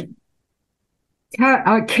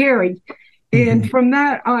Carrie. And from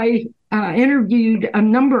that, I interviewed a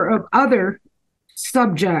number of other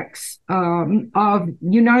subjects of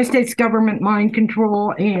United States government mind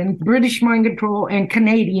control and British mind control and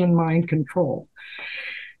Canadian mind control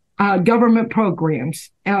government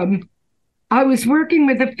programs. I was working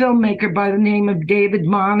with a filmmaker by the name of David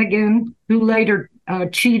Monaghan, who later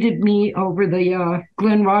cheated me over the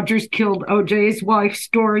Glenn Rogers killed OJ's wife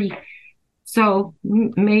story. So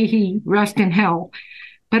may he rest in hell.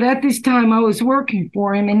 But at this time, I was working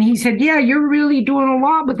for him, and he said, yeah, you're really doing a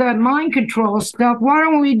lot with that mind control stuff. Why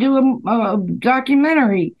don't we do a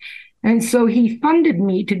documentary? And so he funded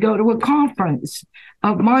me to go to a conference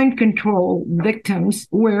of mind control victims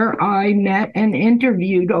where I met and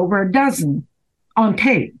interviewed over a dozen on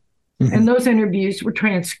tape. Mm-hmm. And those interviews were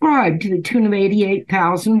transcribed to the tune of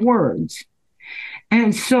 88,000 words.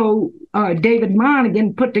 And so David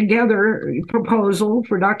Monaghan put together a proposal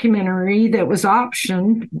for documentary that was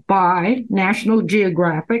optioned by National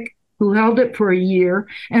Geographic, who held it for a year,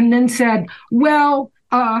 and then said, well,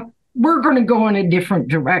 we're going to go in a different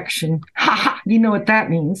direction. Ha ha, you know what that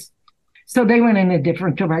means. So they went in a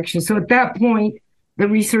different direction. So at that point, the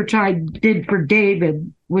research I did for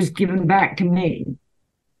David was given back to me.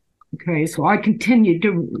 Okay, so I continued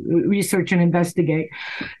to research and investigate.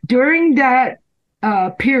 During that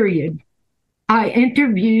period, I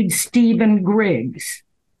interviewed Stephen Griggs,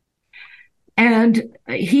 and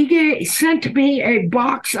he sent me a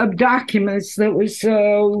box of documents that was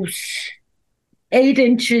 8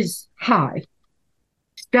 inches high,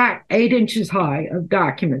 stacked 8 inches high of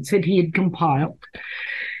documents that he had compiled.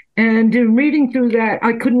 And in reading through that,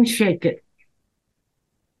 I couldn't shake it.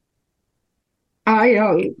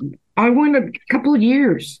 I went a couple of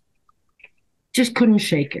years, just couldn't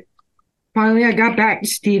shake it. Finally, I got back to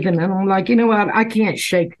Stephen, and I'm like, you know what? I can't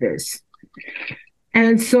shake this.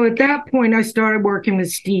 And so at that point, I started working with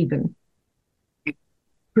Stephen.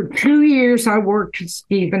 For 2 years, I worked with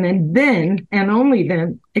Stephen, and then, and only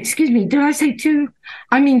then, excuse me, did I say 2?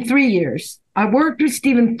 I mean 3 years. I worked with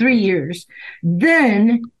Stephen 3 years.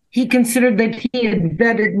 Then he considered that he had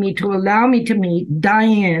vetted me to allow me to meet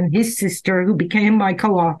Diane, his sister, who became my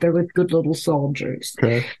co-author with Good Little Soldiers.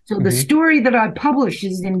 Okay. So the story that I publish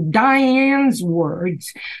is in Diane's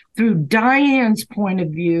words, through Diane's point of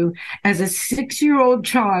view, as a 6-year-old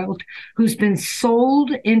child who's been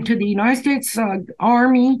sold into the United States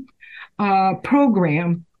Army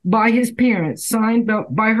program by his parents, signed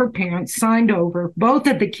up by her parents, signed over. Both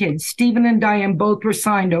of the kids, Stephen and Diane, both were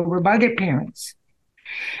signed over by their parents,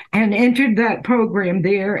 and entered that program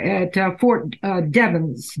there at Fort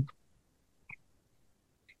Devens.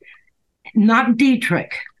 Not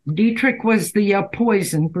Dietrich. Dietrich was the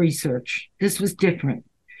poison research. This was different.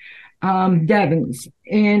 Devens.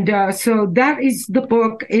 And so that is the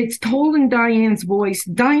book. It's told in Diane's voice.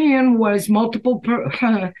 Diane was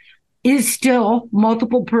is still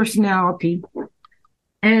multiple personality.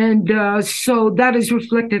 And so that is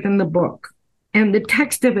reflected in the book. And the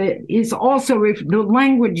text of it is also, the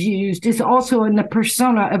language used is also in the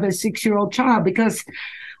persona of a 6-year-old child, because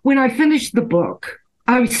when I finished the book,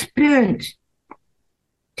 I spent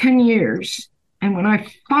 10 years. And when I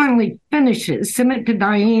finally finished it, sent it to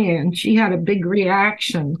Diane, she had a big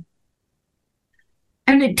reaction.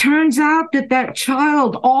 And it turns out that that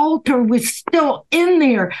child altar was still in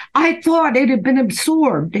there. I thought it had been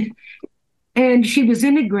absorbed and she was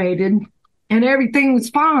integrated and everything was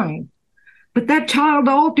fine. But that child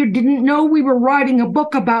altar didn't know we were writing a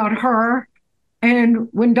book about her. And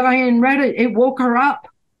when Diane read it, it woke her up.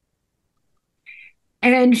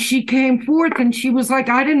 And she came forth and she was like,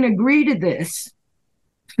 I didn't agree to this.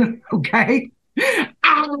 Okay.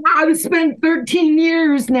 I've spent 13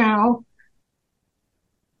 years now.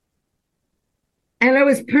 And I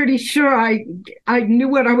was pretty sure I knew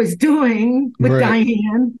what I was doing with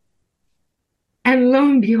Diane. And lo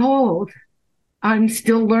and behold, I'm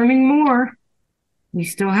still learning more. We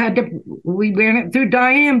ran it through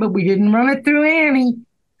Diane, but we didn't run it through Annie.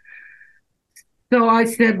 So I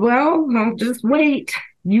said, well, I'll just wait.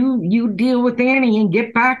 You deal with Annie and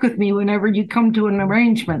get back with me whenever you come to an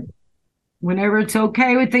arrangement. Whenever it's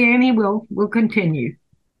okay with Annie, we'll continue.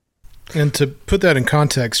 And to put that in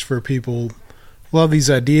context for people, a lot of these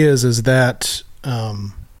ideas is that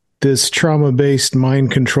this trauma-based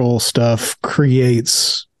mind control stuff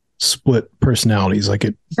creates split personalities. Like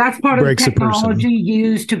that's part of the technology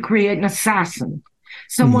used to create an assassin,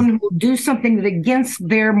 someone who will do something that against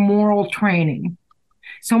their moral training.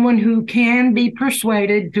 someone who can be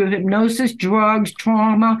persuaded through hypnosis, drugs,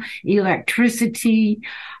 trauma, electricity,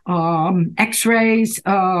 x-rays,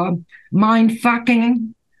 mind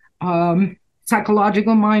fucking,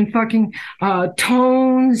 psychological mind fucking,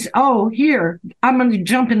 tones. Oh, here, I'm going to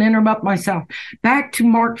jump and interrupt myself. Back to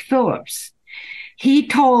Mark Phillips. He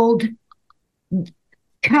told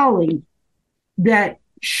Kelly that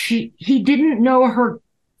he didn't know her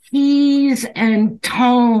keys and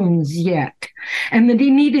tones yet, and that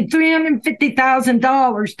he needed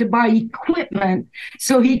 $350,000 to buy equipment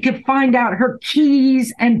so he could find out her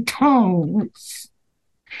keys and tones.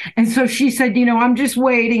 And so she said, I'm just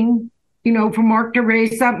waiting, for Mark to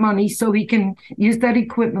raise that money so he can use that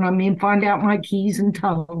equipment on me and find out my keys and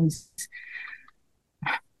tones.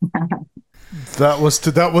 That was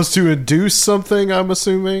to induce something, I'm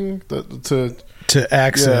assuming, to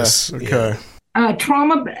access. Yeah, okay.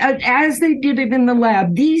 Trauma, as they did it in the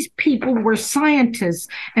lab, these people were scientists,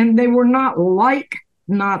 and they were not like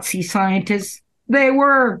Nazi scientists. They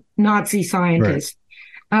were Nazi scientists.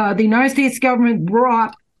 Right. The United States government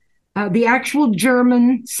brought the actual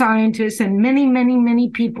German scientists, and many, many, many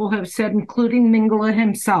people have said, including Mengele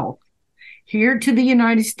himself, here to the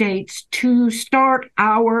United States to start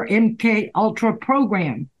our MK Ultra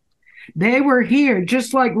program. They were here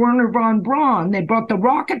just like Werner von Braun. They brought the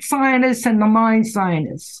rocket scientists and the mind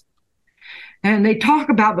scientists. And they talk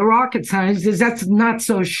about the rocket scientists as that's not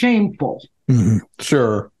so shameful. Mm-hmm.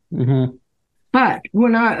 Sure. Mm-hmm. But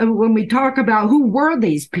when we talk about who were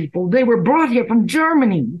these people, they were brought here from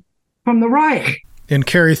Germany, from the Reich. And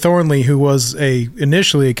Kerry Thornley, who was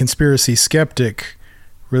initially a conspiracy skeptic,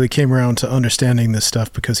 really came around to understanding this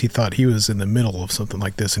stuff because he thought he was in the middle of something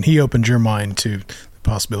like this, and he opened your mind to the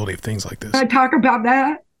possibility of things like this. Can I talk about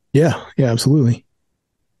that? Yeah, absolutely.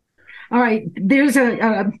 All right. There's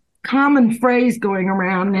a common phrase going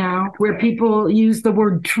around now where people use the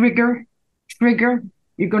word trigger.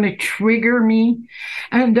 You're going to trigger me.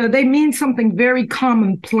 And they mean something very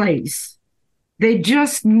commonplace. They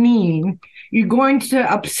just mean you're going to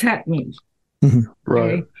upset me. Mm-hmm.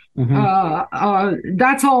 Right. Okay?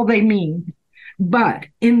 That's all they mean. But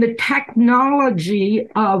in the technology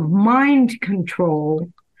of mind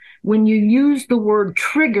control, when you use the word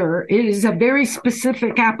trigger, it is a very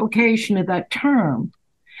specific application of that term.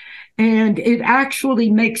 And it actually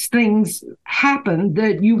makes things happen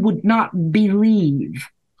that you would not believe.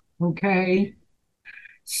 Okay?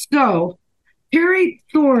 So, Kerry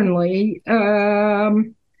Thornley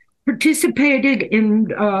participated in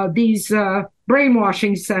these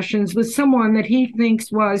brainwashing sessions with someone that he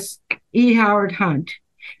thinks was E. Howard Hunt.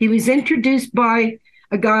 He was introduced by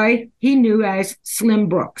a guy he knew as Slim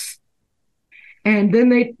Brooks. And then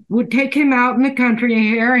they would take him out in the country in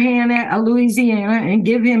Hannah, Louisiana, and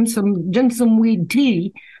give him some ginseng weed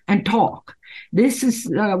tea and talk. This is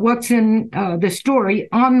what's in the story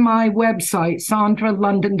on my website,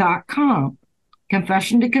 sandralondon.com.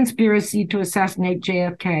 Confession to Conspiracy to Assassinate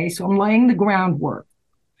JFK. So I'm laying the groundwork.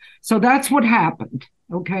 So that's what happened,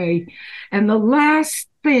 okay? And the last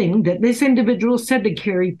thing that this individual said to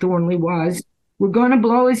Kerry Thornley was, we're going to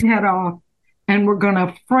blow his head off and we're going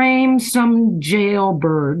to frame some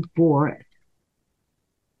jailbird for it.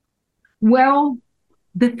 Well,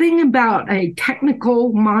 the thing about a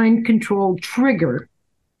technical mind control trigger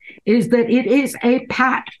is that it is a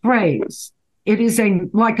pat phrase. It is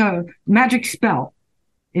like a magic spell.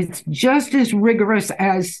 It's just as rigorous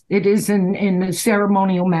as it is in the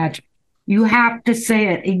ceremonial magic. You have to say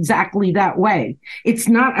it exactly that way. It's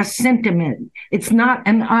not a sentiment. It's not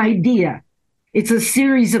an idea. It's a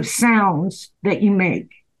series of sounds that you make.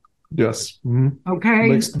 Yes. Mm-hmm. Okay?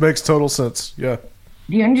 Makes total sense. Yeah.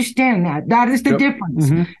 Do you understand that? That is the difference.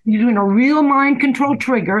 Mm-hmm. You're doing a real mind control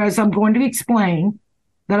trigger, as I'm going to explain,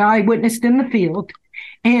 that I witnessed in the field,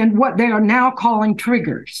 and what they are now calling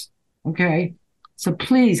triggers. Okay? So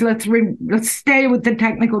please, let's stay with the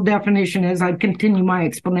technical definition as I continue my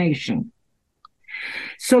explanation.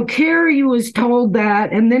 So Kerry was told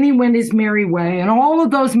that, and then he went his merry way, and all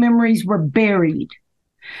of those memories were buried.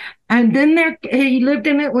 And then he lived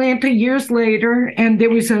in Atlanta years later, and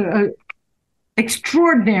there was a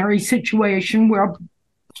extraordinary situation where a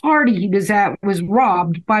party he was at was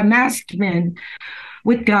robbed by masked men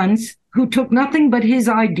with guns who took nothing but his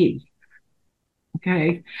ID.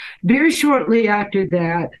 Okay. Very shortly after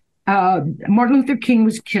that, Martin Luther King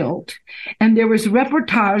was killed, and there was a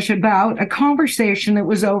reportage about a conversation that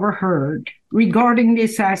was overheard regarding the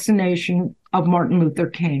assassination of Martin Luther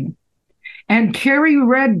King. And Kerry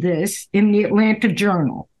read this in the Atlanta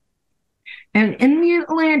Journal. And in the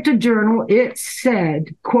Atlanta Journal, it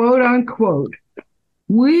said, quote unquote,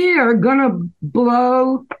 "We are going to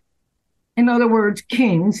blow in other words,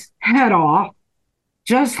 King's head off,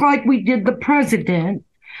 just like we did the president,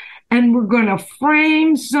 and we're going to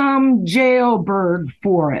frame some jailbird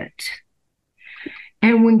for it.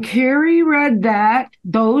 And when Carrie read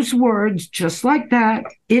those words, just like that,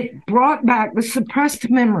 it brought back the suppressed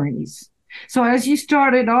memories. So as you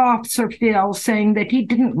started off, Sir Phil, saying that he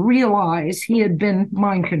didn't realize he had been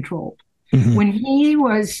mind controlled. Mm-hmm. When he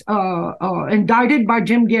was indicted by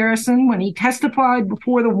Jim Garrison, when he testified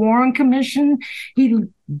before the Warren Commission, he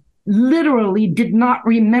literally did not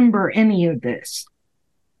remember any of this.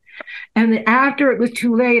 And after it was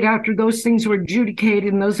too late, after those things were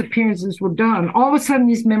adjudicated and those appearances were done, all of a sudden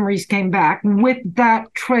these memories came back with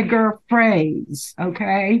that trigger phrase,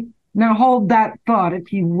 okay? Now hold that thought,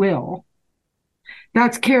 if you will.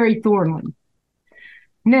 That's Carrie Thornley.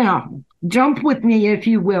 Now, jump with me, if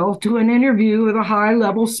you will, to an interview with a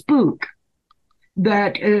high-level spook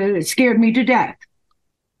that scared me to death.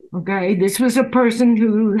 Okay, this was a person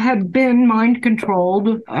who had been mind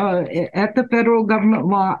controlled at the federal government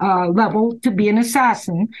level to be an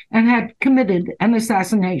assassin and had committed an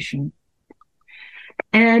assassination.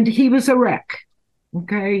 And he was a wreck.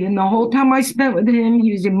 Okay, and the whole time I spent with him,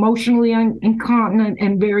 he was emotionally incontinent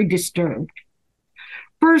and very disturbed.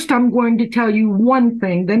 First, I'm going to tell you one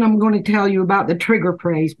thing, then I'm going to tell you about the trigger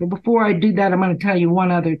phrase. But before I do that, I'm going to tell you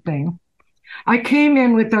one other thing. I came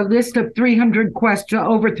in with a list of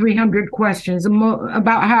over 300 questions.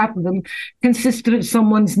 About half of them consisted of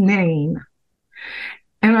someone's name.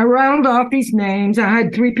 And I rattled off these names. I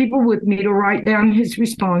had 3 people with me to write down his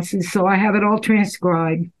responses, so I have it all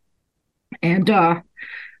transcribed. And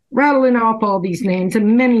rattling off all these names,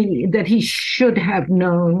 and many that he should have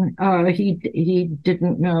known, he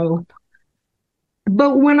didn't know.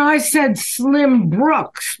 But when I said Slim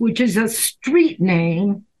Brooks, which is a street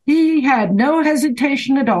name, he had no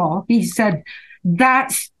hesitation at all. He said,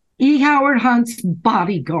 that's E. Howard Hunt's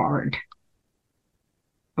bodyguard.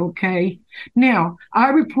 Okay. Now, I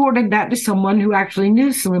reported that to someone who actually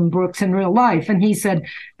knew Slim Brooks in real life, and he said,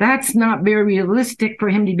 that's not very realistic for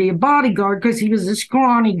him to be a bodyguard because he was a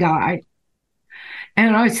scrawny guy.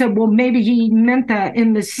 And I said, well, maybe he meant that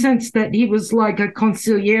in the sense that he was like a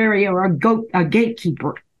consigliere or a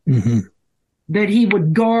gatekeeper. Mm-hmm. That he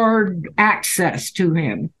would guard access to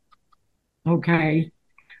him. Okay.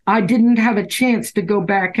 I didn't have a chance to go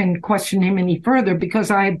back and question him any further because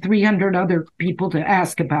I had 300 other people to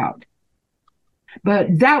ask about.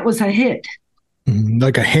 But that was a hit.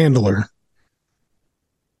 Like a handler.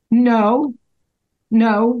 No.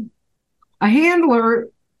 A handler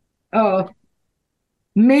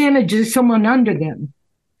manages someone under them.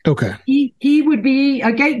 Okay. He would be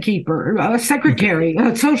a gatekeeper, a secretary,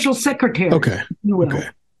 a social secretary. Okay. You will.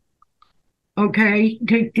 Okay.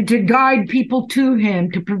 To guide people to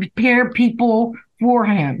him, to prepare people for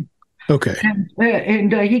him. Okay.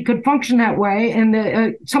 And he could function that way.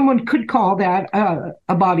 And someone could call that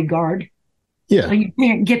a bodyguard. Yeah. You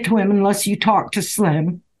can't get to him unless you talk to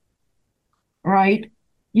Slim. Right?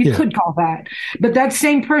 You could call that. But that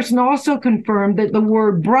same person also confirmed that the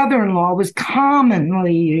word brother-in-law was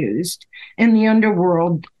commonly used in the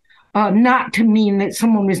underworld, not to mean that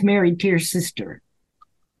someone was married to your sister.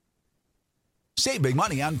 Save big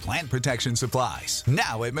money on plant protection supplies,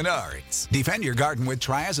 now at Menards. Defend your garden with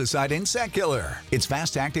Triazicide Insect Killer. Its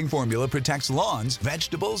fast-acting formula protects lawns,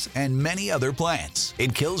 vegetables, and many other plants.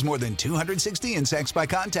 It kills more than 260 insects by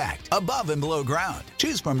contact, above and below ground.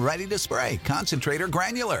 Choose from ready to spray, concentrate, or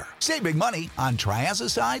granular. Save big money on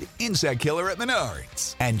Triazicide Insect Killer at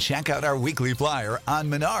Menards. And check out our weekly flyer on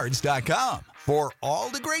Menards.com for all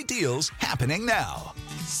the great deals happening now.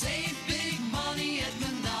 Save big money at Menards.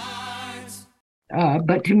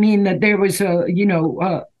 But to mean that there was a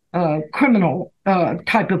criminal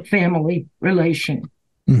type of family relation.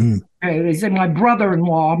 Mm-hmm. It was my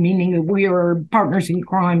brother-in-law, meaning that we are partners in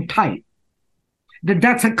crime type.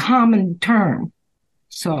 That's a common term.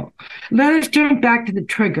 So let us jump back to the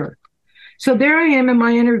trigger. So there I am in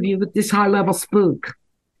my interview with this high-level spook.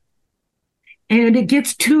 And it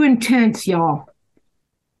gets too intense, y'all.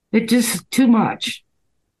 It's just too much.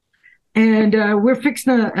 And we're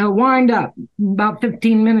fixing to wind up about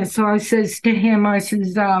 15 minutes. So I says to him,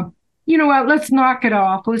 you know what, let's knock it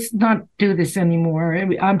off. Let's not do this anymore.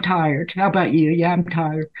 I'm tired. How about you? Yeah, I'm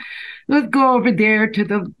tired. Let's go over there to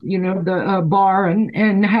the bar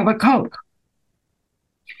and have a Coke.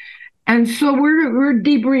 And so we're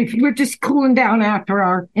debriefing. We're just cooling down after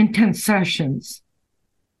our intense sessions.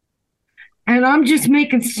 And I'm just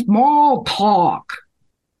making small talk.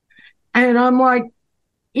 And I'm like,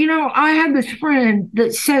 I have this friend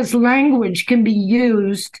that says language can be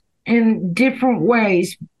used in different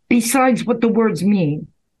ways besides what the words mean.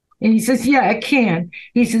 And he says, yeah, it can.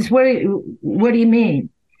 He says, what do you mean?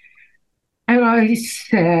 And I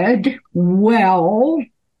said, well,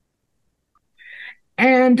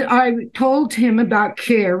 and I told him about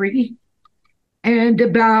Carrie and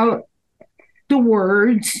about the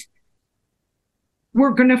words,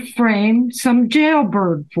 we're going to frame some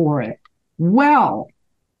jailbird for it. Well,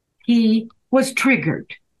 he was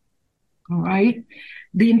triggered. All right.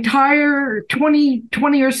 The entire 20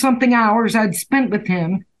 or something hours I'd spent with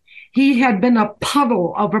him, he had been a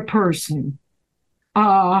puddle of a person,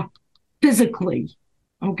 physically,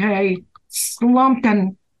 okay, slumped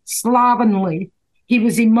and slovenly. He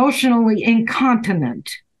was emotionally incontinent.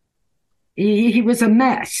 He was a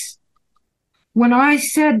mess. When I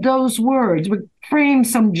said those words, we framed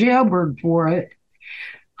some jailbird for it,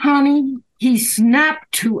 honey, he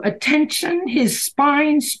snapped to attention, his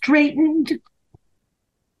spine straightened,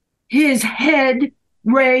 his head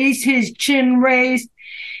raised, his chin raised.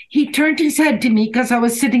 He turned his head to me because I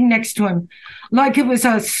was sitting next to him like it was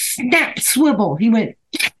a snap swivel. He went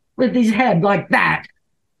with his head like that,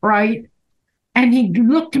 right? And he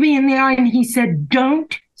looked me in the eye and he said,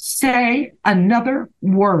 don't say another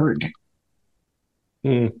word.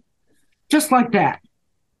 Just like that.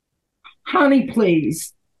 Honey,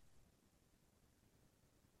 please.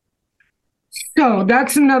 So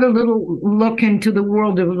that's another little look into the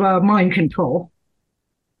world of mind control.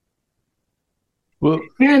 Well,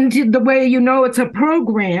 and the way you know it's a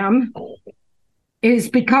program is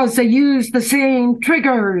because they use the same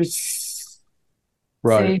triggers.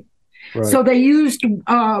 right. See? Right. So they used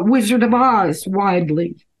Wizard of Oz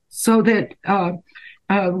widely so that,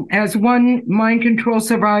 as one mind control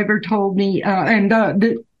survivor told me,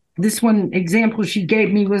 this one example she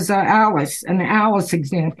gave me was Alice, an Alice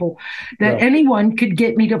example, that anyone could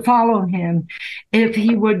get me to follow him if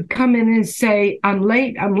he would come in and say, I'm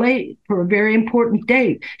late for a very important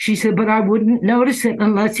date. She said, but I wouldn't notice it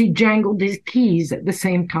unless he jangled his keys at the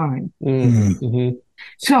same time. Mm-hmm.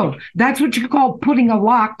 So that's what you call putting a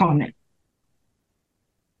lock on it.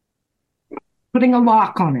 Putting a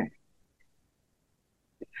lock on it.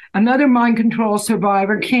 Another mind control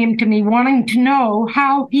survivor came to me wanting to know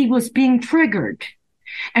how he was being triggered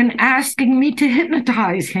and asking me to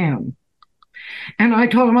hypnotize him. And I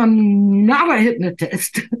told him, I'm not a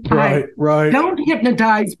hypnotist. Right. I don't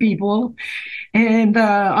hypnotize people, and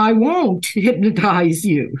I won't hypnotize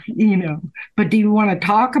you, But do you want to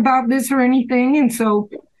talk about this or anything? And so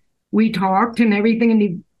we talked and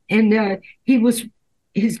everything, and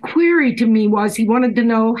his query to me was he wanted to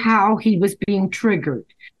know how he was being triggered.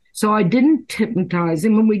 So I didn't hypnotize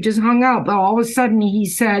him and we just hung out. But all of a sudden he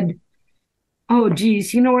said, oh,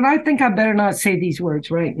 geez, you know what? I think I better not say these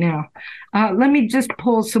words right now. Let me just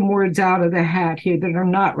pull some words out of the hat here that are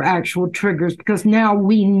not actual triggers, because now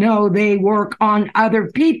we know they work on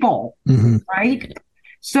other people, right?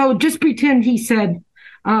 So just pretend he said,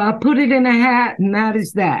 put it in a hat and that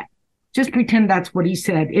is that. Just pretend that's what he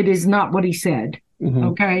said. It is not what he said.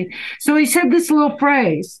 Okay. So he said this little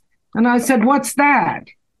phrase and I said, what's that?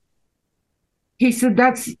 He said,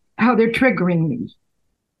 that's how they're triggering me.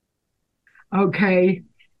 Okay.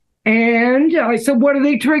 And I said, what are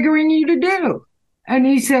they triggering you to do? And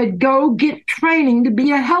he said, go get training to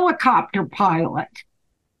be a helicopter pilot.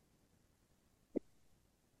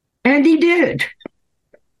 And he did.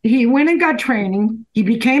 He went and got training. He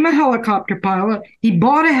became a helicopter pilot. He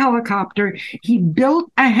bought a helicopter. He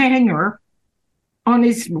built a hangar on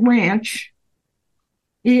his ranch.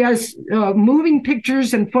 He has moving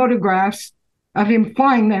pictures and photographs of him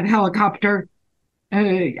flying that helicopter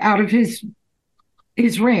out of his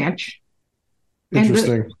ranch.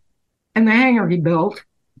 Interesting. And the hangar he built.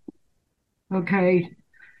 Okay.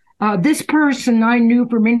 This person I knew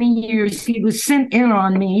for many years. He was sent in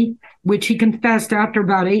on me, which he confessed after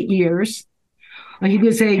about 8 years. He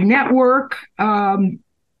was a network cameraman,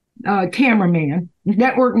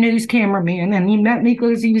 network news cameraman, and he met me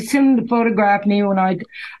because he was sending to photograph me when I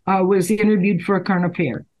was interviewed for a current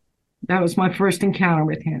affair. That was my first encounter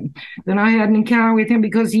with him. Then I had an encounter with him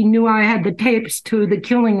because he knew I had the tapes to the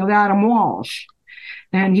killing of Adam Walsh.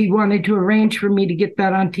 And he wanted to arrange for me to get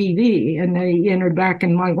that on TV, and they entered back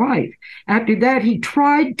in my life. After that, he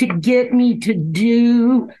tried to get me to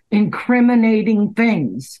do incriminating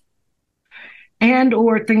things and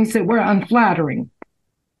or things that were unflattering.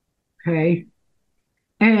 Okay.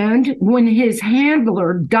 And when his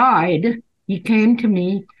handler died, he came to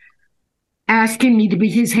me asking me to be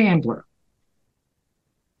his handler.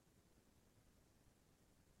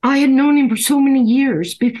 I had known him for so many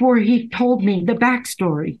years before he told me the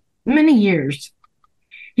backstory. Many years.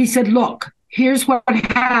 He said, look, here's what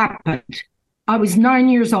happened. I was 9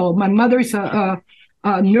 years old. My mother's a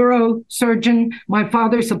neurosurgeon. My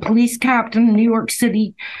father's a police captain in New York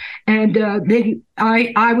City, and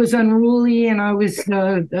I was unruly and I was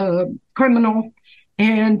criminal,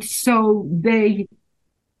 and so they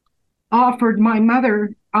offered my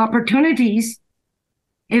mother opportunities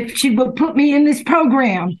if she would put me in this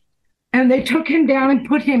program, and they took him down and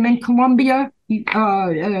put him in Columbia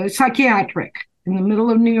Psychiatric in the middle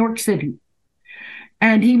of New York City,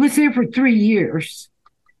 and he was there for 3 years.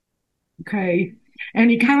 Okay.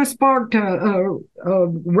 And he kind of sparked a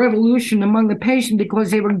revolution among the patient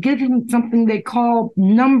because they were given something they call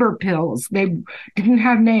number pills. They didn't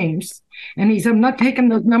have names. And he said, I'm not taking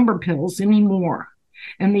those number pills anymore.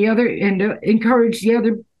 And encouraged the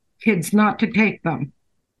other kids not to take them.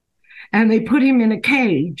 And they put him in a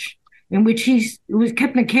cage in which he was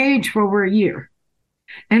kept in a cage for over a year.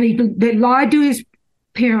 And they lied to his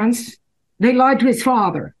parents. They lied to his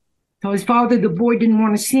father. So his father, the boy didn't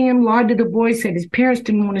want to see him, lied to the boy, said his parents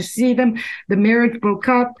didn't want to see them. The marriage broke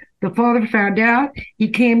up. The father found out. He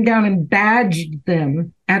came down and badged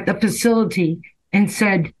them at the facility and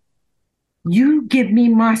said, you give me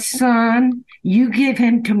my son, you give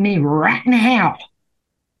him to me right now.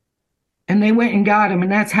 And they went and got him,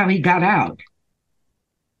 and that's how he got out.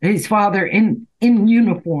 His father in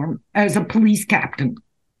uniform as a police captain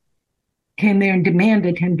came there and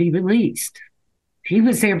demanded him be released. He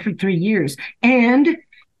was there for 3 years. And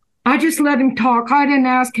I just let him talk. I didn't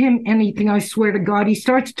ask him anything, I swear to God. He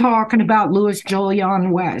starts talking about Louis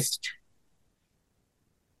Jolyon West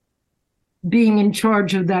being in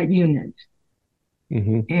charge of that unit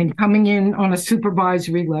and coming in on a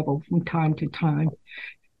supervisory level from time to time.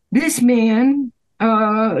 This man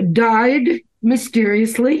died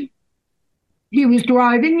mysteriously. He was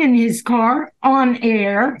driving in his car on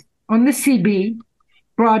air on the CB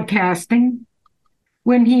broadcasting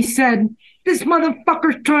when he said, this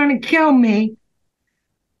motherfucker's trying to kill me,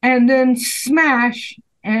 and then smash,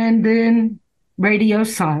 and then radio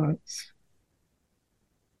silence.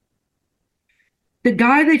 The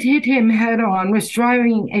guy that hit him head on was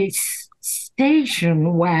driving a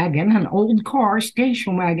station wagon, an old car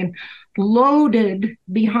station wagon, loaded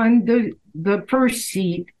behind the first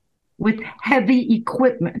seat with heavy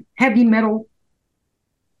equipment, heavy metal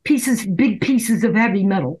pieces, big pieces of heavy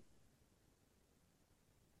metal.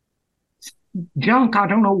 Junk, I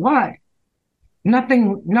don't know what.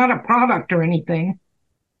 Nothing, not a product or anything.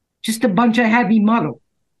 Just a bunch of heavy metal.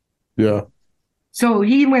 Yeah. So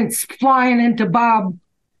he went flying into Bob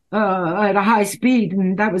at a high speed,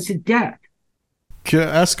 and that was his death. Can I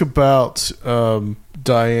ask about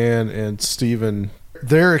Diane and Stephen,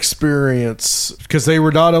 their experience, because they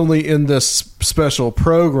were not only in this special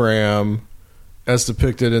program as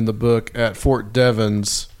depicted in the book at Fort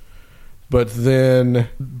Devens, but then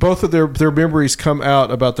both of their memories come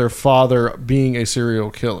out about their father being a serial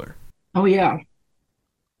killer. Oh, yeah.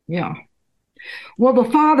 Yeah. Well, the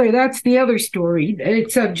father, that's the other story.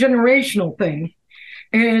 It's a generational thing.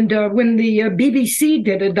 And when the BBC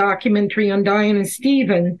did a documentary on Diane and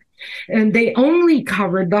Stephen, and they only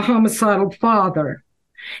covered the homicidal father.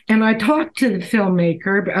 And I talked to the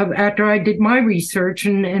filmmaker after I did my research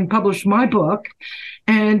and published my book.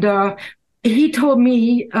 And he told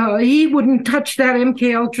me he wouldn't touch that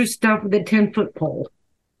MK Ultra stuff with a 10-foot pole.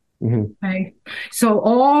 Okay. So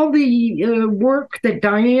all the work that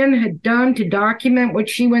Diane had done to document what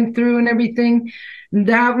she went through and everything,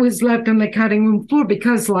 that was left on the cutting room floor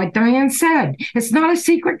because, like Diane said, it's not a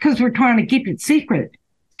secret because we're trying to keep it secret.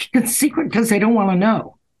 It's secret because they don't want to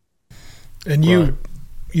know. And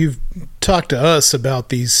you've talked to us about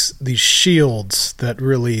these shields that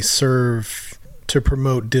really serve to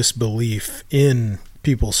promote disbelief in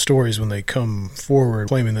people's stories when they come forward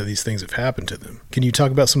claiming that these things have happened to them. Can you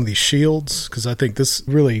talk about some of these shields? Because I think this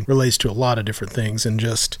really relates to a lot of different things and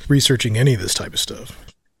just researching any of this type of stuff.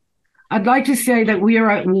 I'd like to say that we are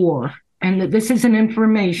at war and that this is an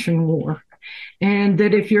information war. And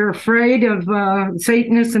that if you're afraid of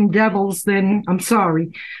Satanists and devils, then I'm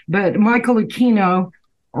sorry. But Michael Aquino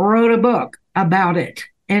wrote a book about it.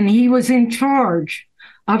 And he was in charge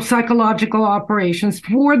of psychological operations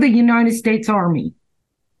for the United States Army.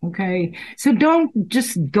 Okay, so don't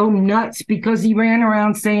just go nuts because he ran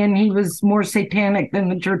around saying he was more satanic than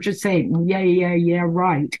the Church of Satan. Yeah,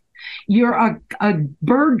 right. You're a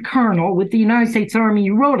bird colonel with the United States Army.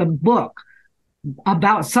 You wrote a book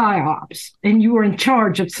about PSYOPs, and you were in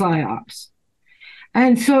charge of PSYOPs.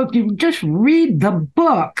 And so if you just read the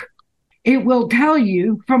book, it will tell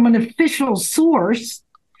you from an official source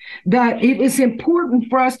that it is important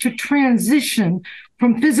for us to transition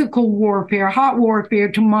from physical warfare, hot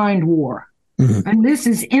warfare, to mind war. And this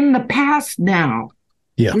is in the past now.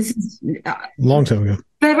 Yeah. This is Long time ago.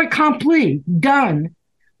 fait accompli, done.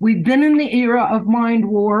 We've been in the era of mind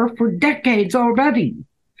war for decades already.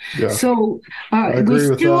 Yeah. So I we agree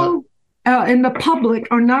with still, in the public,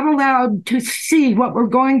 are not allowed to see what we're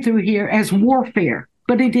going through here as warfare,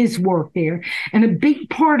 but it is warfare. And a big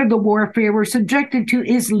part of the warfare we're subjected to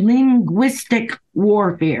is linguistic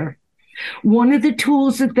warfare. One of the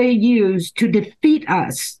tools that they use to defeat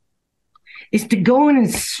us is to go in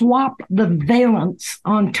and swap the valence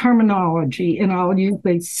on terminology. And I'll use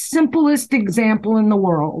the simplest example in the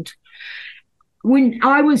world. When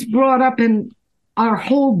I was brought up in our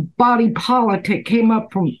whole body politic came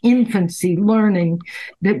up from infancy, learning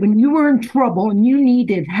that when you were in trouble and you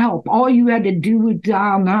needed help, all you had to do was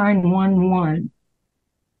dial 911.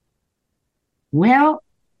 Well,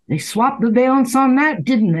 they swapped the valence on that,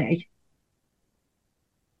 didn't they?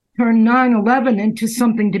 Turn 9/11 into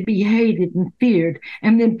something to be hated and feared,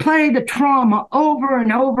 and then play the trauma over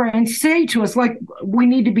and over and say to us, like we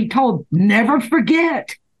need to be told, never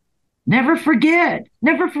forget, never forget,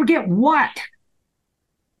 never forget what?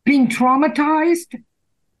 Being traumatized?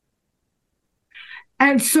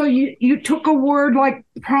 And so you took a word like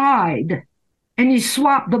pride and you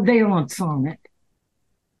swapped the valence on it.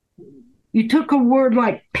 You took a word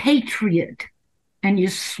like patriot and you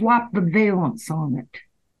swapped the valence on it.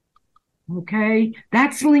 Okay,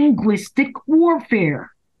 that's linguistic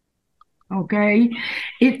warfare. Okay,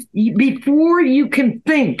 before you can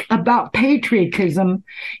think about patriotism,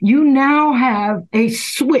 you now have a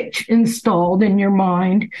switch installed in your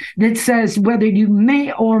mind that says whether you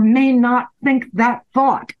may or may not think that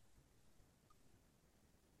thought.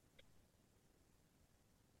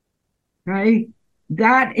 Right?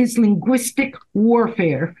 That is linguistic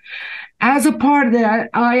warfare. As a part of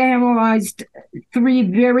that, I analyzed 3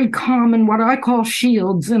 very common, what I call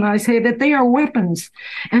shields, and I say that they are weapons,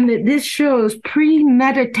 and that this shows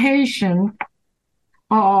premeditation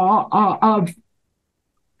of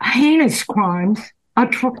heinous crimes,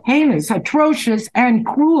 atrocious, and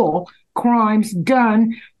cruel crimes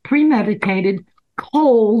done, premeditated,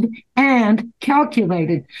 cold, and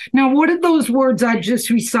calculated. Now, what did those words I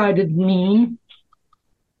just recited mean?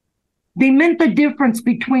 They meant the difference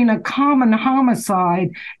between a common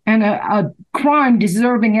homicide and a crime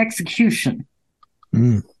deserving execution.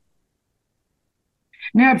 Mm.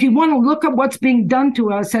 Now, if you want to look at what's being done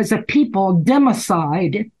to us as a people,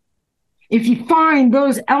 democide, if you find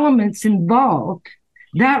those elements involved,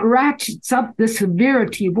 that ratchets up the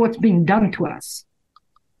severity of what's being done to us.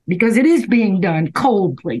 Because it is being done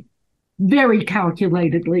coldly, very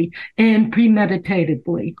calculatedly, and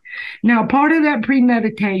premeditatedly. Now, part of that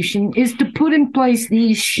premeditation is to put in place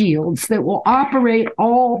these shields that will operate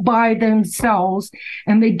all by themselves,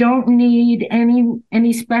 and they don't need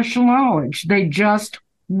any special knowledge. They just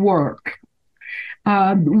work.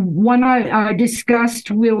 One I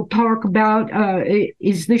discussed, we'll talk about,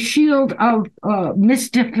 is the shield of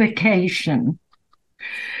mystification.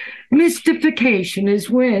 Mystification is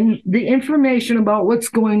when the information about what's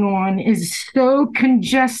going on is so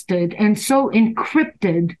congested and so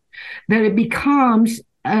encrypted that it becomes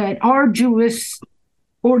an arduous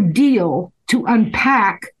ordeal to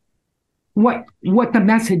unpack what the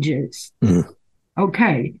message is. Mm.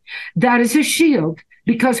 Okay, that is a shield,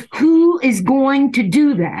 because who is going to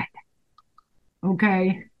do that?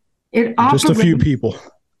 Okay, just a few people.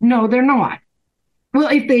 No, they're not. Well,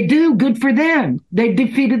 if they do, good for them. They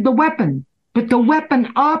defeated the weapon. But the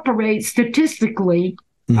weapon operates statistically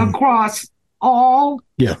across all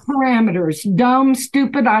parameters. Dumb,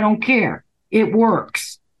 stupid, I don't care. It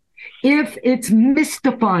works. If it's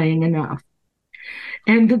mystifying enough.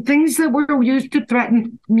 And the things that were used to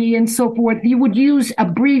threaten me and so forth, you would use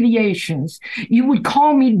abbreviations. You would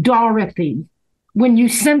call me Dorothy when you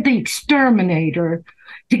sent the exterminator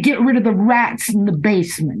to get rid of the rats in the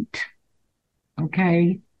basement.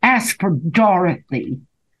 Okay, ask for Dorothy.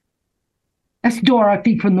 That's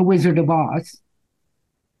Dorothy from The Wizard of Oz.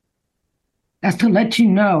 That's to let you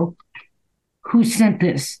know who sent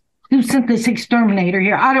this. Who sent this exterminator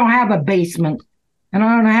here? I don't have a basement, and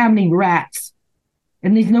I don't have any rats.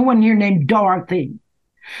 And there's no one here named Dorothy.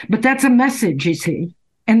 But that's a message, you see,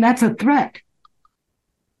 and that's a threat.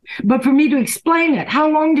 But for me to explain it, how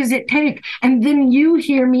long does it take? And then you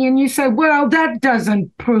hear me and you say, well, that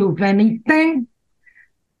doesn't prove anything.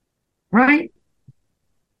 Right?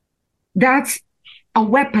 That's a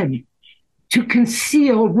weapon to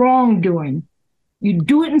conceal wrongdoing. You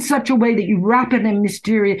do it in such a way that you wrap it in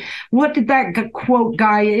mysterious. What did that quote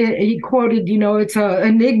guy, he quoted, it's an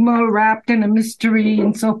enigma wrapped in a mystery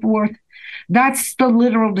and so forth. That's the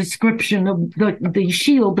literal description of the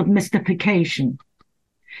shield of mystification.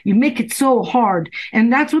 You make it so hard.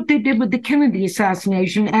 And that's what they did with the Kennedy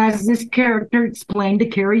assassination, as this character explained to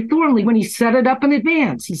Kerry Thornley when he set it up in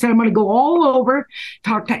advance. He said, I'm going to go all over,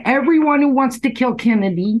 talk to everyone who wants to kill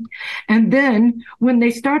Kennedy. And then when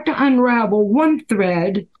they start to unravel one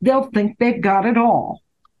thread, they'll think they've got it all.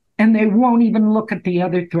 And they won't even look at the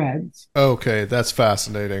other threads. Okay, that's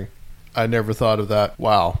fascinating. I never thought of that.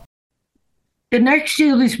 Wow. The next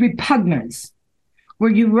shield is repugnance,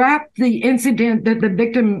 where you wrap the incident that the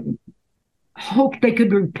victim hoped they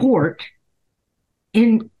could report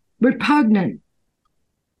in repugnant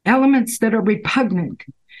elements that are repugnant,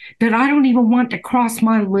 that I don't even want to cross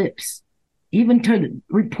my lips, even to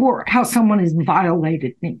report how someone has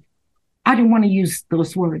violated me. I don't want to use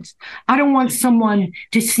those words. I don't want someone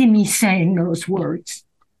to see me saying those words.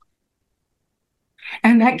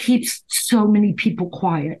 And that keeps so many people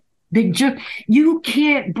quiet. You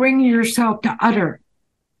can't bring yourself to utter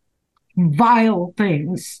vile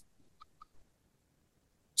things.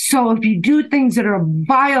 So if you do things that are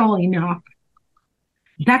vile enough,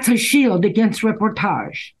 that's a shield against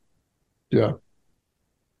reportage. Yeah.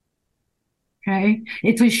 Okay.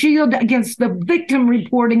 It's a shield against the victim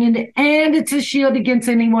reporting it, and it's a shield against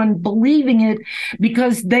anyone believing it,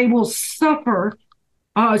 because they will suffer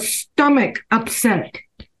a stomach upset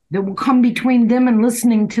that will come between them and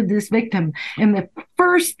listening to this victim. And the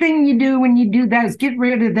first thing you do when you do that is get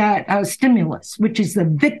rid of that stimulus, which is the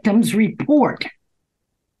victim's report.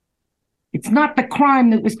 It's not the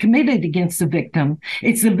crime that was committed against the victim.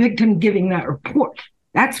 It's the victim giving that report.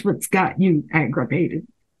 That's what's got you aggravated.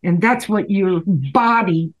 And that's what your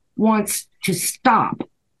body wants to stop.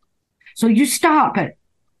 So you stop it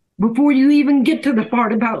before you even get to the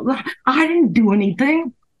part about, I didn't do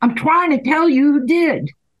anything. I'm trying to tell you who did.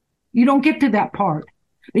 You don't get to that part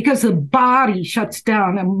because the body shuts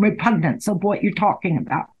down in repugnance of what you're talking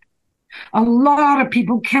about. A lot of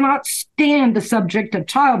people cannot stand the subject of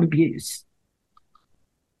child abuse.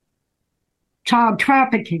 Child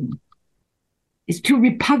trafficking is too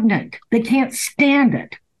repugnant. They can't stand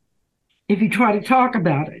it. If you try to talk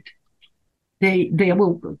about it, they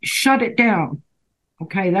will shut it down.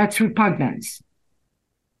 Okay, that's repugnance.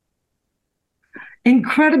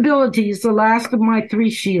 Incredibility is the last of my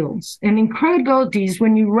three shields. And incredibility is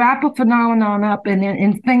when you wrap a phenomenon up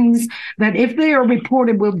in things that, if they are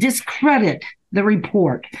reported, will discredit the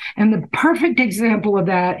report. And the perfect example of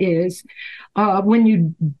that is when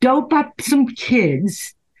you dope up some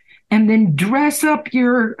kids and then dress up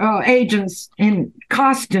your agents in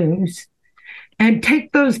costumes and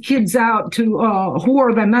take those kids out to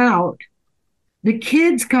whore them out. The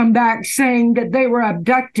kids come back saying that they were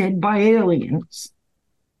abducted by aliens.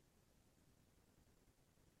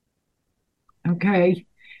 Okay.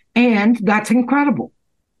 And that's incredible.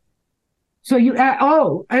 So you,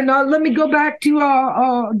 let me go back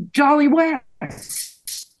to Jolly West.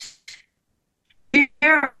 There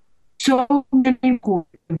are so many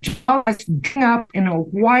Jolly's up in a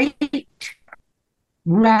white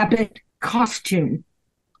rabbit costume.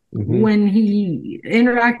 Mm-hmm. When he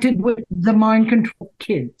interacted with the mind control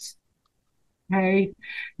kids. Okay,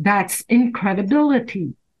 that's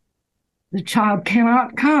incredibility. The child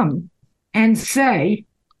cannot come and say,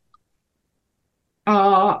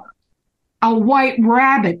 a white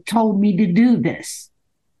rabbit told me to do this,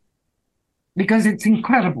 because it's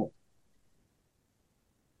incredible.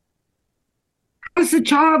 How does the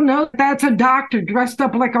child know that's a doctor dressed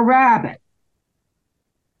up like a rabbit?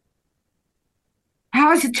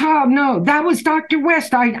 How does a child know? That was Dr.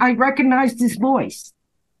 West. I recognized his voice.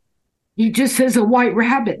 He just says a white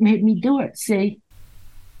rabbit made me do it, see?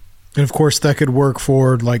 And of course, that could work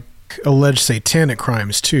for like alleged satanic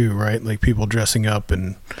crimes too, right? Like people dressing up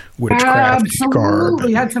in witchcraft garb.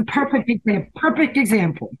 Absolutely. That's a perfect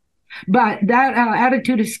example. But that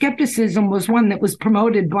attitude of skepticism was one that was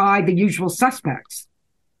promoted by the usual suspects.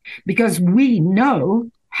 Because we know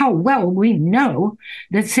how well we know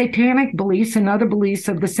that satanic beliefs and other beliefs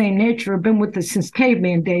of the same nature have been with us since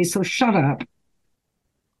caveman days, so shut up.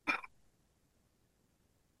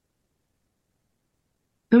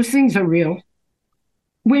 Those things are real.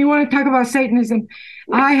 When you want to talk about Satanism,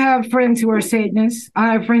 I have friends who are Satanists.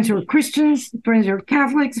 I have friends who are Christians, friends who are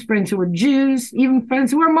Catholics, friends who are Jews, even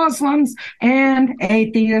friends who are Muslims and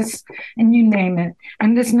atheists, and you name it.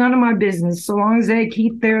 And it's none of my business. So long as they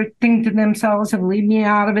keep their thing to themselves and leave me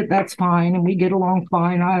out of it, that's fine. And we get along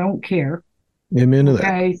fine. I don't care. Amen to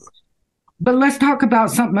that. But let's talk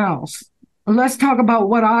about something else. Let's talk about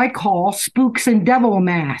what I call spooks and devil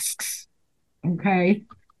masks. Okay?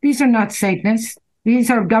 These are not Satanists.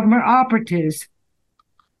 These are government operatives,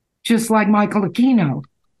 just like Michael Aquino,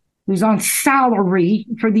 who's on salary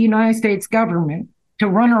for the United States government to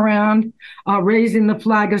run around raising the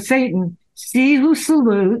flag of Satan. See who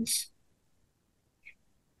salutes,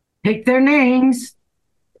 take their names,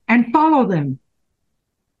 and follow them.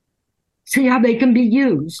 See how they can be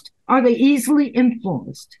used. Are they easily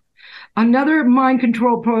influenced? Another mind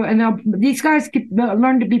control and now these guys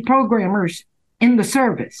learn to be programmers in the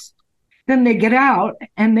service. Then they get out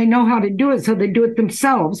and they know how to do it, so they do it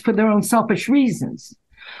themselves for their own selfish reasons.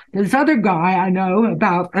 This other guy I know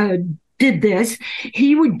about did this.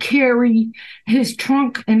 He would carry his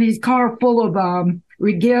trunk in his car full of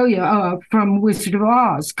regalia from Wizard of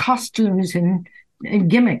Oz, costumes and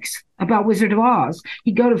gimmicks about Wizard of Oz.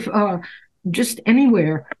 He'd go to just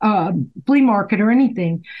anywhere, flea market or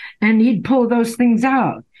anything, and he'd pull those things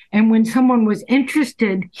out. And when someone was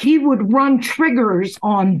interested, he would run triggers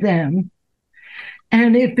on them.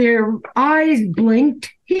 And if their eyes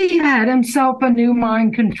blinked, he had himself a new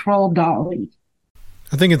mind control dolly.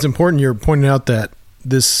 I think it's important you're pointing out that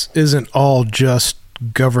this isn't all just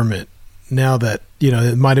government. Now that,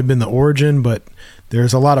 it might have been the origin, but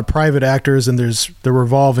there's a lot of private actors, and there's the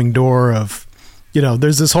revolving door of,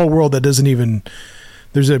 there's this whole world that doesn't even,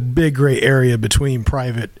 there's a big gray area between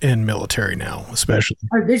private and military now, especially.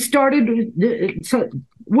 They started, so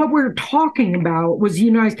what we're talking about was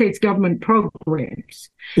United States government programs.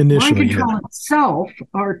 Initially, mind control itself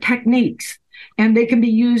are techniques, and they can be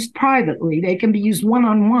used privately. They can be used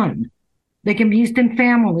one-on-one. They can be used in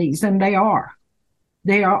families, and they are.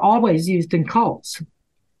 They are always used in cults.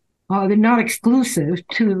 They're not exclusive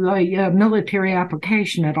to the military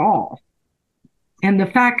application at all. And the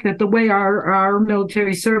fact that the way our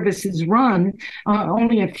military service is run,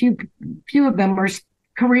 only a few of them are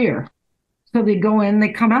career. So they go in, they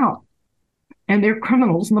come out. And they're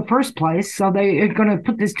criminals in the first place, so they are going to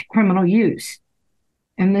put this to criminal use.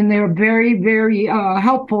 And then they're very, very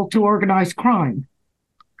helpful to organized crime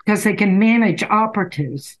because they can manage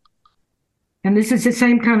operatives. And this is the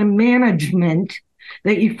same kind of management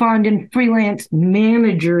that you find in freelance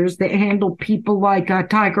managers that handle people like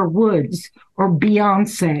Tiger Woods or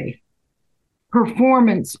Beyonce.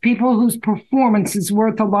 Performance, people whose performance is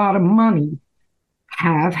worth a lot of money,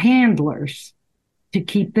 have handlers to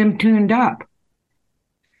keep them tuned up.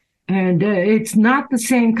 And it's not the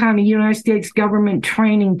same kind of United States government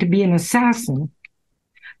training to be an assassin,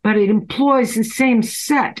 but it employs the same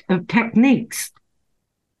set of techniques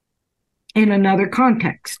in another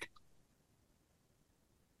context.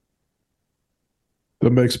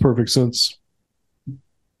 That makes perfect sense.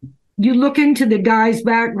 You look into the guy's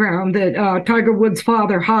background that Tiger Woods'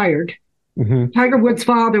 father hired. Mm-hmm. Tiger Woods'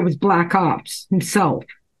 father was Black Ops himself,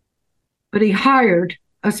 but he hired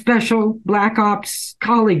a special Black Ops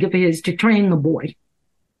colleague of his to train the boy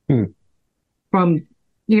from,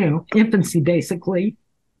 infancy, basically,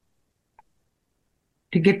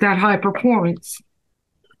 to get that high performance.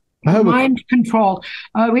 Mind control.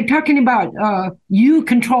 We're talking about you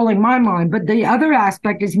controlling my mind, but the other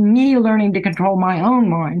aspect is me learning to control my own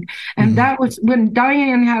mind. And that was when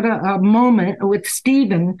Diane had a moment with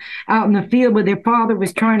Stephen out in the field where their father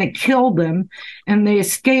was trying to kill them, and they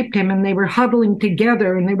escaped him, and they were huddling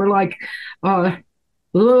together, and they were like, and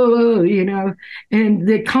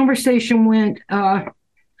the conversation went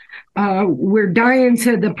where Diane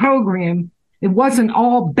said the program, it wasn't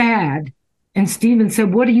all bad. And Stephen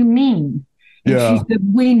said, "What do you mean?" And she said,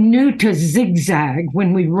 "We knew to zigzag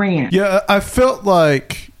when we ran." Yeah, I felt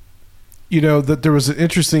like, that there was an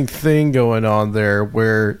interesting thing going on there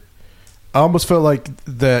where I almost felt like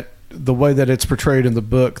that the way that it's portrayed in the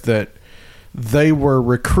book, that they were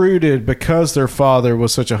recruited because their father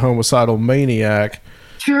was such a homicidal maniac.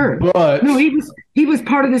 Sure. But no, he was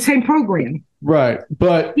part of the same program. Right.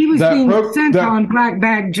 But he was being sent on black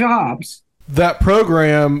bag jobs. That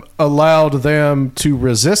program allowed them to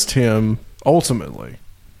resist him ultimately.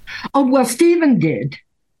 Oh, well, Stephen did.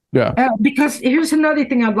 Yeah. Because here's another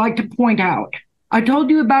thing I'd like to point out. I told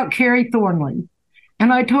you about Carrie Thornley,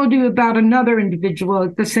 and I told you about another individual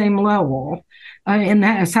at the same level in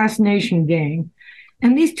that assassination gang.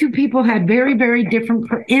 And these two people had very, very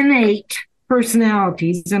different innate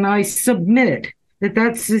personalities, and I submit that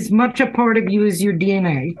that's as much a part of you as your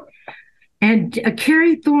DNA. And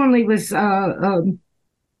Carrie Thornley was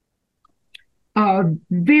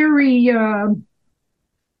very,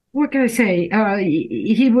 what can I say?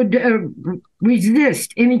 He would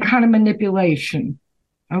resist any kind of manipulation.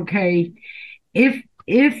 Okay,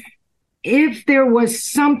 if there was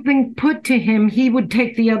something put to him, he would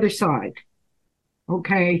take the other side.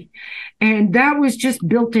 Okay, and that was just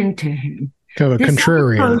built into him. Kind of a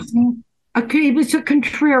contrarian. He was a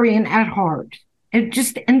contrarian at heart. and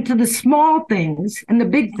just into the small things and the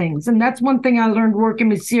big things. And that's one thing I learned working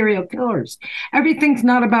with serial killers. Everything's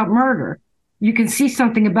not about murder. You can see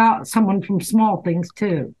something about someone from small things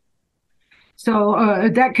too. So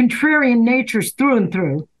that contrarian nature's through and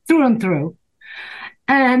through, through and through.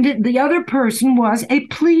 And the other person was a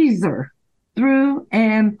pleaser through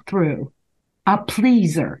and through, a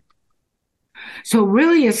pleaser. So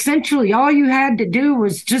really, essentially, all you had to do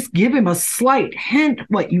was just give him a slight hint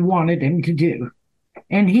what you wanted him to do,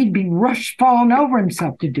 and he'd be falling over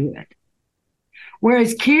himself to do it.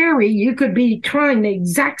 Whereas Carrie, you could be trying the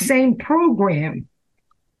exact same program,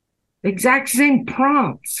 exact same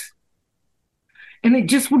prompts, and it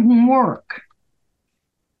just wouldn't work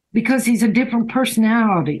because he's a different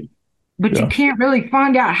personality. But you can't really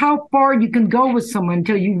find out how far you can go with someone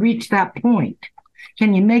until you reach that point.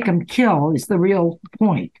 Can you make them kill is the real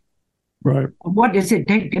point. Right. What does it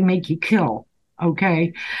take to make you kill?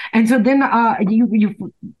 Okay. And so then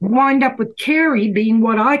you wind up with Carrie being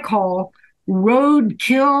what I call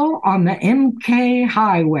roadkill on the MK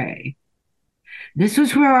highway. This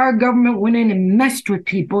was where our government went in and messed with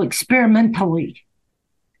people experimentally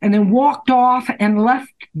and then walked off and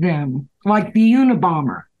left them like the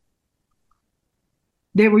Unabomber.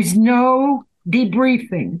 There was no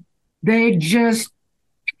debriefing. They just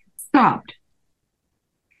stopped.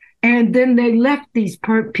 And then they left these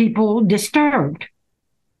people disturbed.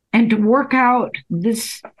 And to work out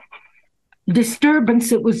this disturbance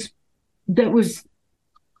that was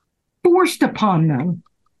forced upon them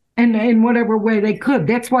in whatever way they could.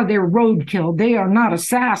 That's why they're roadkill. They are not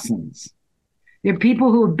assassins. They're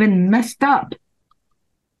people who have been messed up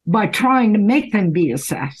by trying to make them be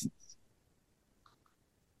assassins.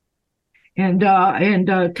 And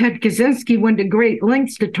Ted Kaczynski went to great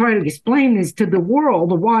lengths to try to explain this to the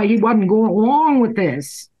world, why he wasn't going along with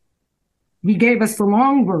this. He gave us the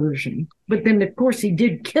long version, but then, of course, he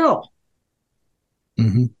did kill.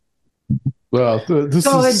 Mm-hmm. Well,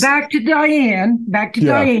 back to Diane.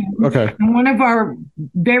 Diane. Okay. In one of our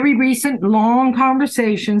very recent long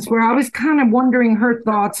conversations where I was kind of wondering her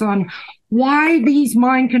thoughts on why these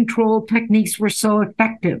mind control techniques were so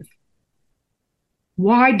effective.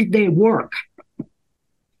 Why did they work?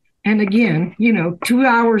 And again, 2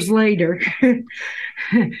 hours later,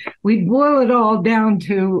 we boil it all down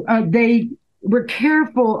to they were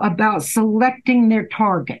careful about selecting their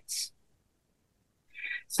targets.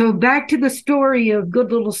 So back to the story of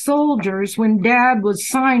Good Little Soldiers, when Dad was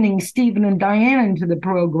signing Stephen and Diane into the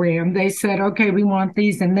program, they said, okay, we want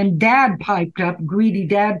these. And then Dad piped up, greedy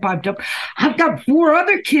Dad piped up, I've got 4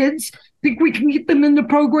 other kids. Think we can get them in the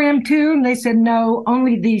program too? And they said, no,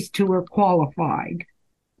 only these 2 are qualified.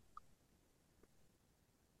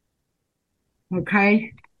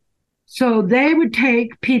 Okay. So they would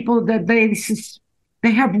take people that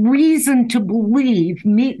they have reason to believe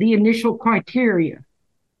meet the initial criteria.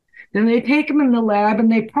 Then they take them in the lab and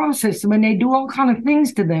they process them and they do all kinds of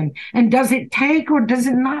things to them. And does it take or does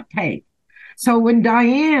it not take? So when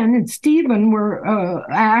Diane and Stephen were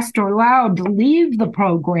asked or allowed to leave the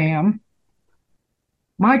program,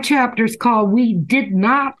 my chapter is called We Did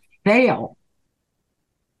Not Fail.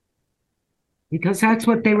 Because that's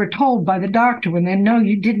what they were told by the doctor when they know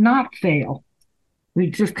you did not fail.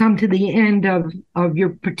 We've just come to the end of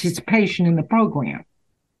your participation in the program.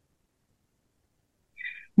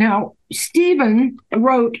 Now, Stephen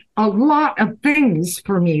wrote a lot of things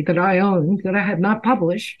for me that I owned that I had not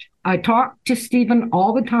published. I talked to Stephen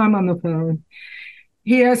all the time on the phone.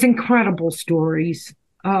 He has incredible stories,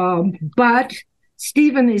 but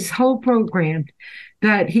Stephen is so programmed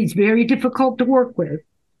that he's very difficult to work with.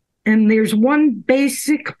 And there's one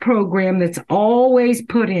basic program that's always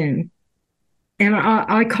put in, and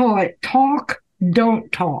I call it talk,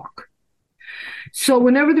 don't talk. So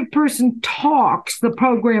whenever the person talks, the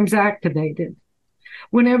program's activated.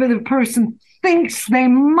 Whenever the person thinks they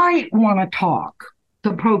might want to talk,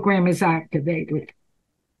 the program is activated.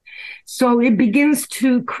 So it begins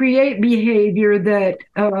to create behavior that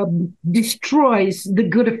destroys the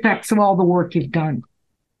good effects of all the work you've done.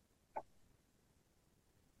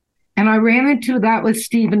 And I ran into that with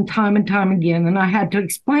Stephen time and time again, and I had to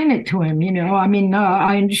explain it to him.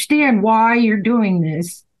 I understand why you're doing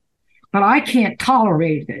this, but I can't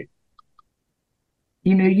tolerate it.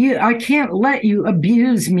 I can't let you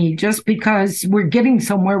abuse me just because we're getting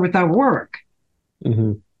somewhere with our work.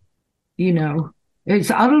 Mm-hmm.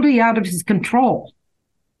 It's utterly out of his control.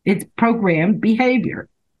 It's programmed behavior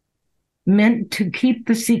meant to keep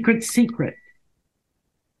the secret secret.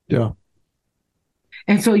 Yeah.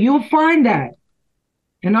 And so you'll find that.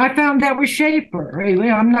 And I found that with Schaefer.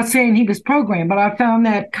 I'm not saying he was programmed, but I found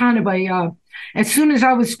that kind of As soon as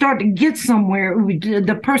I would start to get somewhere,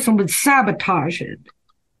 the person would sabotage it.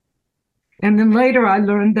 And then later I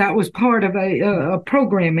learned that was part of a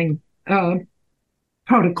programming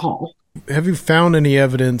protocol. Have you found any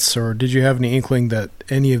evidence, or did you have any inkling that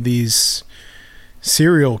any of these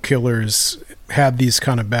serial killers had these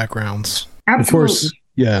kind of backgrounds? Absolutely. Of course,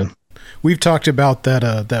 yeah. We've talked about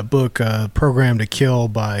that book, Program to Kill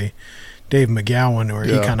by Dave McGowan, where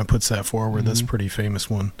he kind of puts that forward. That's a pretty famous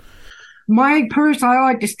one. I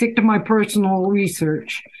like to stick to my personal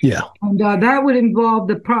research. Yeah. And that would involve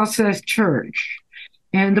the Process Church.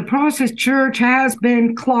 And the Process Church has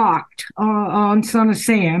been clocked on Son of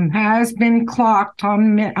Sam, has been clocked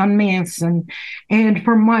on Manson. And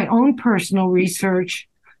from my own personal research,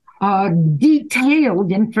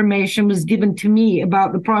 detailed information was given to me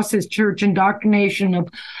about the Process Church indoctrination of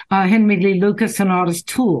Henry Lee Lucas and Otis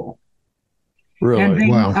Toole. Really? And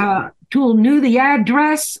Wow. Toole knew the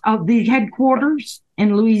address of the headquarters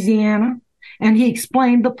in Louisiana, and he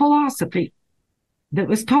explained the philosophy that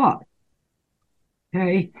was taught.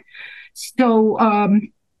 Okay. So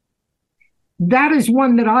that is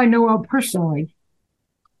one that I know of personally.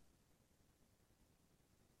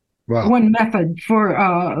 Wow. One method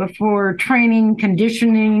for training,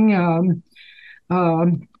 conditioning,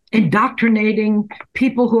 indoctrinating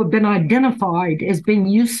people who have been identified as being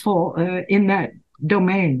useful in that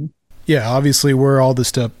domain. Yeah, obviously where all this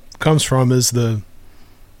stuff comes from is the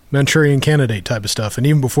Manchurian Candidate type of stuff. And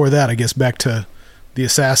even before that, I guess back to the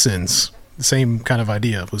Assassins, the same kind of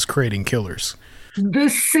idea was creating killers. The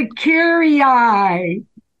Sicariae.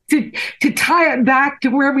 To tie it back to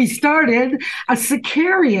where we started, a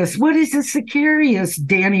Sicarius. What is a Sicarius,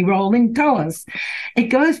 Danny Rolling? Tell us. It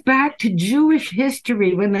goes back to Jewish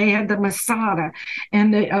history when they had the Masada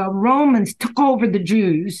and the Romans took over the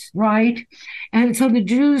Jews, right? And so the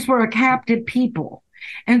Jews were a captive people.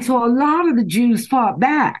 And so a lot of the Jews fought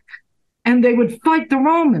back and they would fight the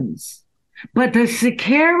Romans. But the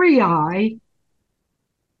Sicariae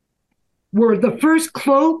were the first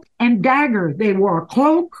cloak and dagger. They wore a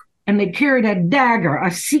cloak and they carried a dagger, a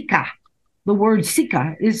sika. The word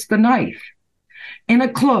sika is the knife, in a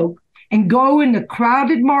cloak, and go in the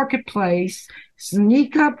crowded marketplace,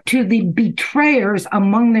 sneak up to the betrayers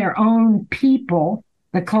among their own people,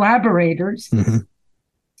 the collaborators,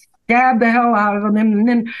 stab the hell out of them, and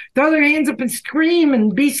then throw their hands up and scream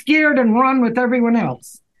and be scared and run with everyone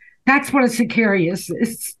else. That's what a Sicarius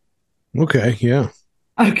is. Okay, yeah.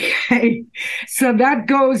 Okay, so that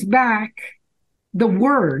goes back. The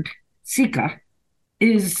word Sika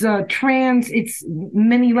is it's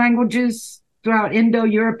many languages throughout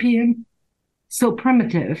Indo-European, so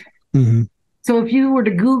primitive. Mm-hmm. So if you were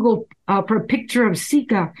to Google for a picture of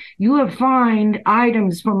Sika, you will find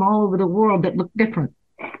items from all over the world that look different,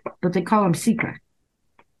 but they call them Sika.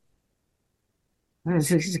 That's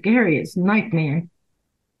scary. It's knife man.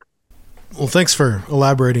 Well, thanks for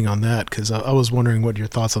elaborating on that, because I was wondering what your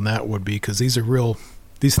thoughts on that would be, because these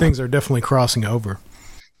things are definitely crossing over.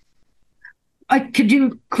 Could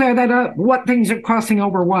you clear that up? What things are crossing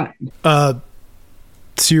over what?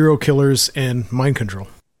 Serial killers and mind control.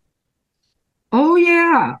 Oh,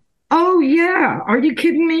 yeah. Oh, yeah. Are you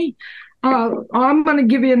kidding me? I'm going to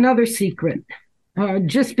give you another secret,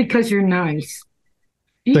 just because you're nice.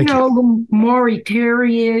 Do you know who Maury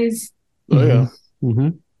Terry is? Oh, yeah. Mm-hmm.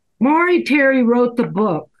 Maury Terry wrote the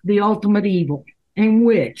book, The Ultimate Evil, in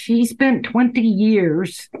which he spent 20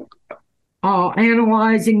 years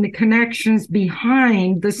analyzing the connections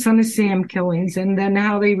behind the Son of Sam killings and then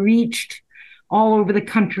how they reached all over the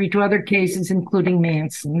country to other cases, including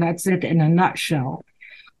Manson. That's it in a nutshell.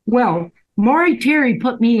 Well, Maury Terry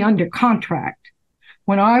put me under contract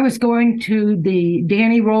when I was going to the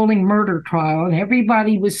Danny Rolling murder trial, and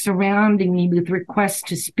everybody was surrounding me with requests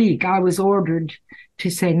to speak. I was ordered to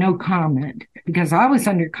say no comment because I was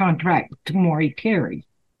under contract to Maury Terry.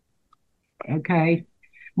 Okay.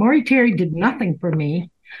 Maury Terry did nothing for me,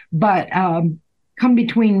 but come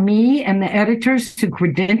between me and the editors who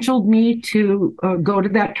credentialed me to go to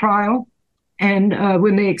that trial. And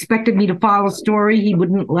when they expected me to file a story, he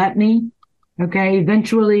wouldn't let me. Okay.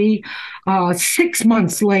 Eventually, 6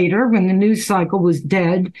 months later, when the news cycle was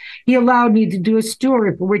dead, he allowed me to do a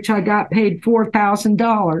story for which I got paid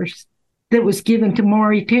 $4,000 that was given to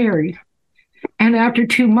Maury Terry. And after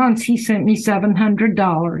 2 months, he sent me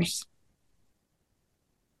 $700.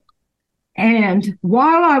 And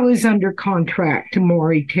while I was under contract to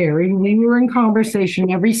Maury Terry, we were in conversation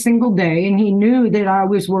every single day, and he knew that I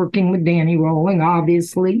was working with Danny Rolling,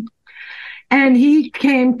 obviously. And he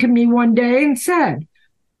came to me one day and said,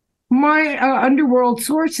 my underworld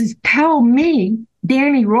sources tell me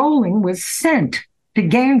Danny Rolling was sent to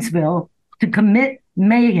Gainesville to commit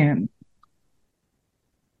mayhem.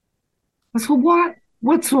 So what?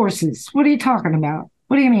 What sources? What are you talking about?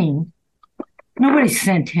 What do you mean? Nobody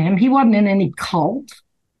sent him. He wasn't in any cult.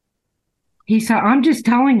 He said, I'm just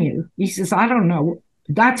telling you. He says, I don't know.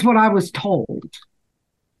 That's what I was told.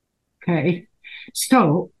 Okay.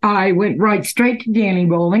 So I went right straight to Danny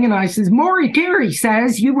Rolling and I says, Maury Terry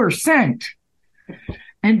says you were sent.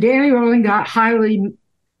 And Danny Rolling got highly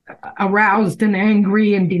aroused and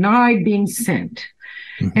angry and denied being sent.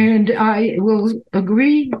 Mm-hmm. And I will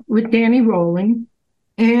agree with Danny Rolling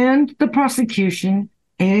and the prosecution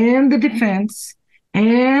and the defense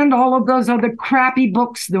and all of those other crappy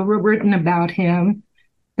books that were written about him,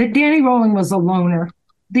 that Danny Rolling was a loner.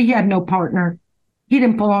 He had no partner. He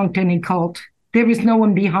didn't belong to any cult. There was no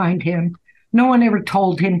one behind him. No one ever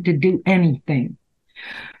told him to do anything.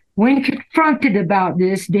 When confronted about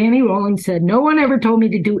this, Danny Rolling said, no one ever told me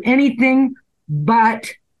to do anything but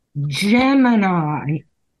Gemini.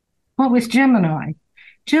 What was Gemini?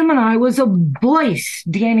 Gemini was a voice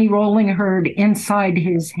Danny Rolling heard inside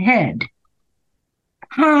his head.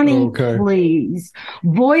 Honey, please.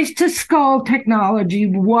 Voice-to-skull technology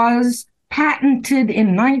was patented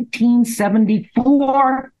in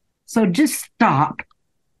 1974. So just stop.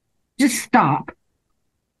 Just stop.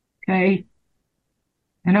 Okay?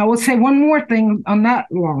 And I will say one more thing on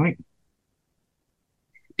that line.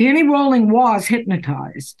 Danny Rolling was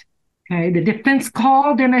hypnotized. Okay? The defense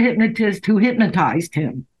called in a hypnotist who hypnotized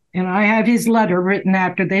him. And I have his letter written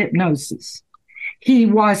after the hypnosis. He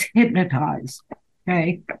was hypnotized.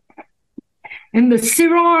 Okay. In the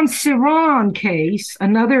Ciron case,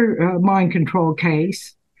 another mind control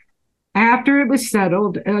case, after it was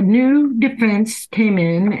settled, a new defense came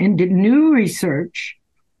in and did new research.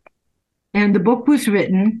 And the book was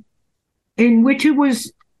written in which it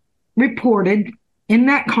was reported in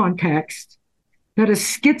that context that a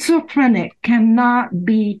schizophrenic cannot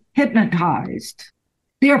be hypnotized.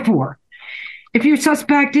 Therefore, if your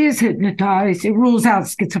suspect is hypnotized, it rules out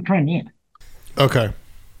schizophrenia. Okay.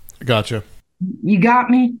 Gotcha. You got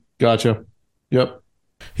me? Gotcha. Yep.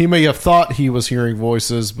 He may have thought he was hearing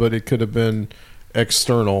voices, but it could have been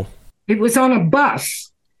external. It was on a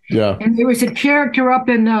bus. Yeah. And there was a character up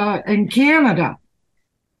in Canada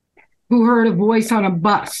who heard a voice on a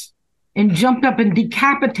bus and jumped up and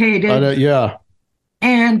decapitated yeah.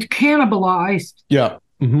 and cannibalized yeah.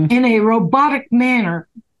 Mm-hmm. in a robotic manner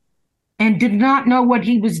and did not know what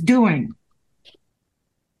he was doing.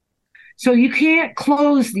 So you can't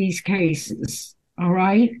close these cases, all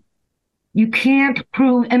right? You can't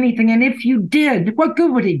prove anything. And if you did, what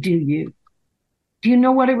good would it do you? Do you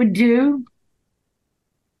know what it would do?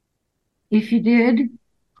 If you did,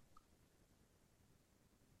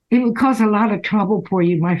 it would cause a lot of trouble for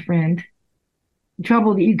you, my friend.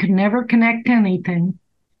 Trouble that you could never connect to anything.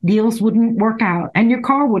 Deals wouldn't work out, and your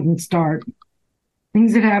car wouldn't start.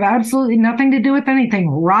 Things that have absolutely nothing to do with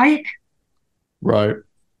anything, right? Right.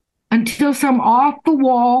 Until some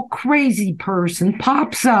off-the-wall crazy person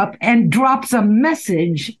pops up and drops a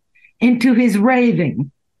message into his raving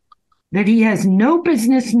that he has no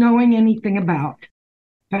business knowing anything about.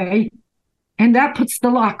 Okay? And that puts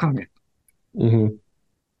the lock on it. Mm-hmm.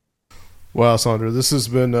 Wow, Sandra, this has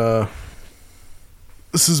been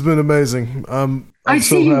amazing. I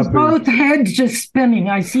see you both heads just spinning.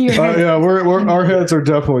 I see your heads. Yeah, our heads are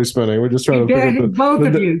definitely spinning. We're just trying to figure out both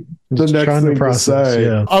of you. The next thing to say.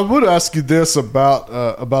 Yeah. I would ask you this about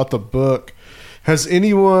the book. Has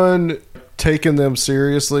anyone taken them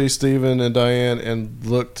seriously, Stephen and Diane, and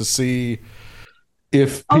looked to see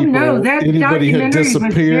if anybody had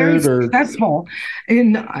disappeared was very successful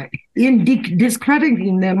in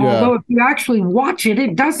discrediting them. Yeah. Although if you actually watch it,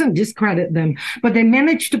 it doesn't discredit them. But they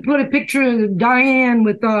managed to put a picture of Diane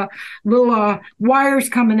with little wires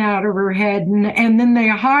coming out of her head, and then they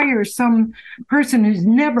hire some person who's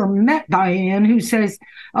never met Diane who says,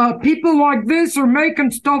 people like this are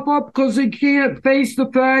making stuff up because they can't face the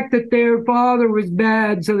fact that their father was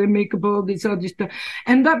bad, so they make up all this other stuff.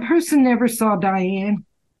 And that person never saw Diane,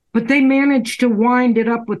 but they managed to wind it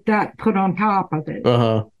up with that put on top of it.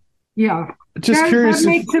 Uh-huh. Yeah. Just curious. That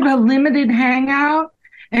makes it a limited hangout,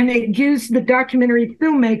 and it gives the documentary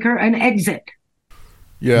filmmaker an exit.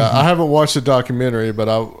 Yeah, I haven't watched the documentary, but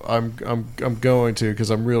I'm going to because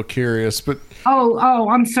I'm real curious. But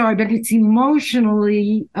I'm sorry, but it's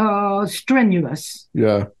emotionally strenuous.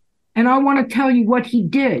 Yeah. And I want to tell you what he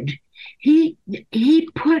did. He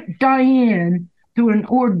put Diane through an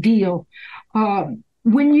ordeal.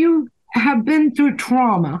 When you have been through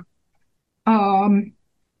trauma,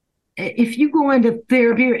 if you go into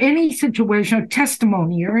therapy or any situation, or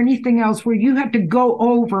testimony or anything else where you have to go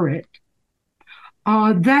over it,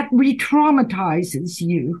 that re-traumatizes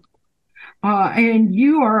you. And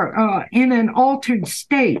you are in an altered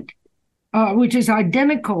state, which is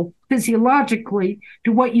identical physiologically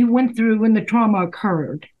to what you went through when the trauma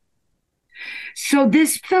occurred. So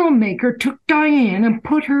this filmmaker took Diane and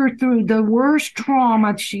put her through the worst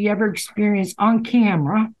trauma she ever experienced on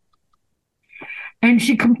camera. And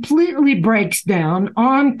she completely breaks down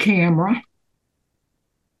on camera.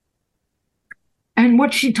 And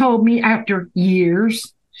what she told me after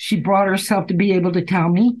years, she brought herself to be able to tell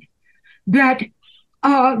me that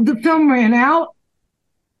the film ran out.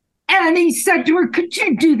 And he said to her, "Could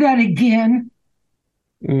you do that again?"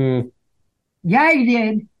 Yeah, he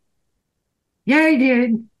did. Yeah, he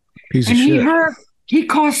did. Piece of And shit. he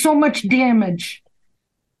caused so much damage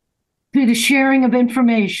through the sharing of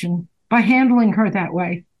information by handling her that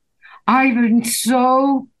way. I've been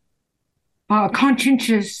so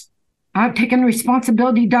conscientious. I've taken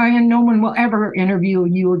responsibility, Diane. No one will ever interview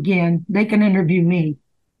you again. They can interview me.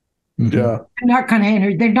 Yeah. They're not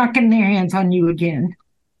getting their hands on you again.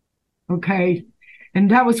 Okay?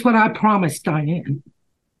 And that was what I promised Diane.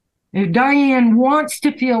 If Diane wants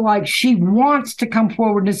to feel like she wants to come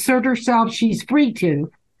forward and assert herself, she's free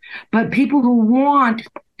to. But people who want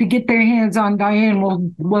to get their hands on Diane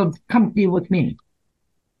will come deal with me.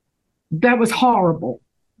 That was horrible.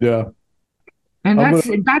 Yeah. And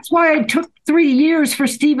that's why it took 3 years for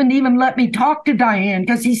Stephen to even let me talk to Diane,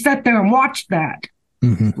 because he sat there and watched that.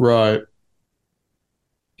 Right.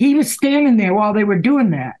 He was standing there while they were doing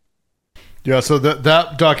that. Yeah, so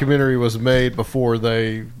that documentary was made before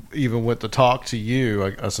they even went to talk to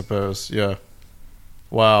you, I suppose. Yeah.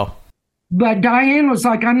 Wow. But Diane was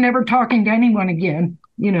like, "I'm never talking to anyone again."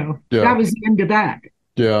 Yeah. That was the end of that.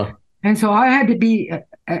 Yeah. And so I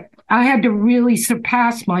had to really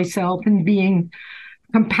surpass myself in being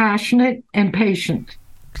compassionate and patient.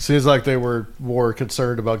 Seems like they were more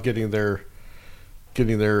concerned about getting their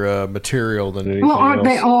material than anything Well, aren't else.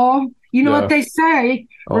 they all? You know Yeah. what they say?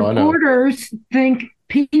 Oh, I know. Reporters think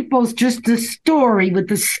people's just a story with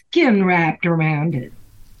the skin wrapped around it.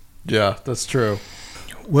 Yeah, that's true.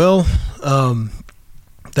 Well,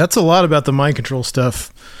 that's a lot about the mind control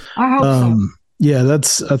stuff. I hope so. Yeah,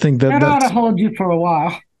 I think That ought to that's hold you for a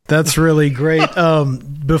while. That's really great.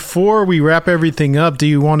 Before we wrap everything up, do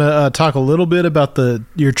you want to talk a little bit about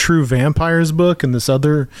your True Vampires book and this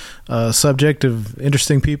other subject of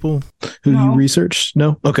interesting people who No. you researched?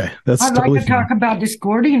 No? Okay. That's I'd totally like to fine. talk about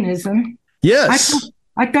Discordianism. Yes.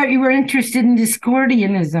 I thought you were interested in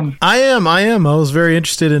Discordianism. I am. I was very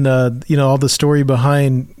interested in all the story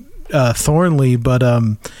behind Thornley, but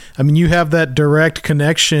I mean, you have that direct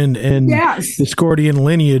connection and Yes. Discordian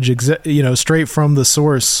lineage, straight from the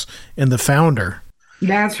source and the founder.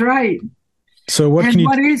 That's right. So what And can you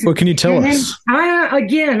what is it? what can you tell And then us?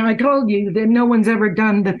 I told you that no one's ever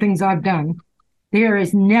done the things I've done. There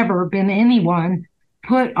has never been anyone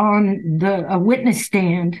put on a witness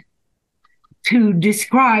stand to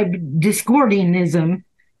describe Discordianism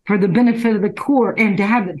for the benefit of the court and to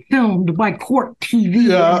have it filmed by court TV.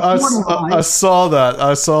 Yeah, I immortalized. saw that.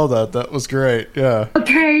 I saw that. That was great. Yeah.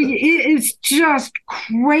 Okay, it's just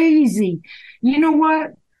crazy. You know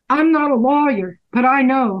what? I'm not a lawyer, but I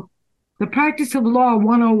know the practice of law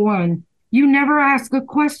 101. You never ask a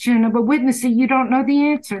question of a witness that you don't know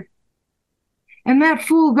the answer. And that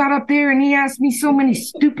fool got up there and he asked me so many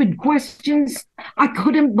stupid questions. I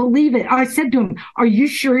couldn't believe it. I said to him, "Are you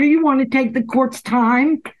sure you want to take the court's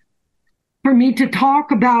time for me to talk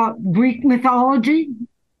about Greek mythology?"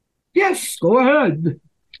 "Yes, go ahead."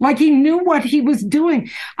 Like he knew what he was doing.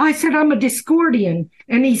 I said, "I'm a Discordian."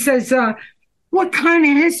 And he says, "What kind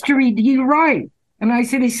of history do you write?" And I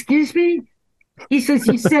said, "Excuse me?" He says,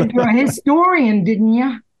 "You said you're a historian, didn't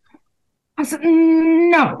you?" I said,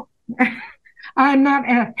 "No, I'm not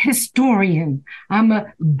a historian. I'm a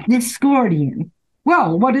Discordian."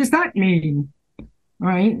 "Well, what does that mean?"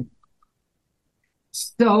 Right?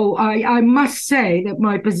 So I must say that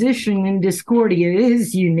my position in Discordia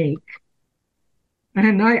is unique.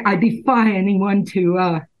 And I defy anyone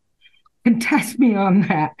to contest me on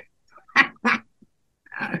that.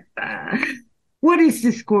 What is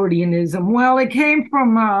Discordianism? Well, it came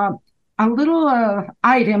from a little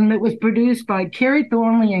item that was produced by Kerry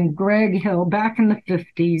Thornley and Greg Hill back in the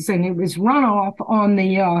 50s, and it was run off on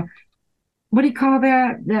the, what do you call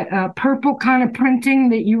that? That purple kind of printing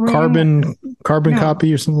that you run. Carbon No.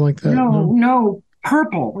 copy or something like that? No,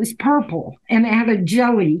 purple. It's purple, and it had a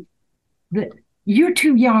jelly. You're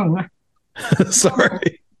too young.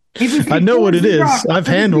 Sorry. It was I know what it is. Xerox. I've It was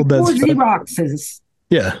handled that before stuff. Xeroxes.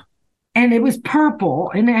 Yeah. And it was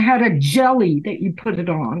purple, and it had a jelly that you put it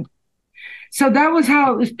on. So that was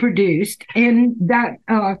how it was produced. And that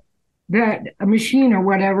machine or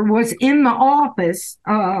whatever was in the office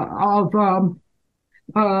of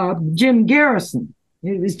Jim Garrison.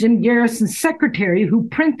 It was Jim Garrison's secretary who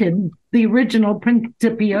printed the original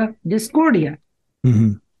Principia Discordia.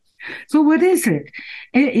 Mm-hmm. So what is it?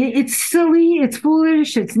 It's silly, it's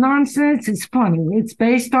foolish, it's nonsense, it's funny. It's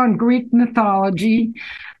based on Greek mythology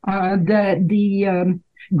that the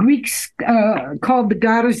Greeks called the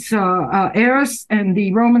goddess Eris, and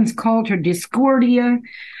the Romans called her Discordia.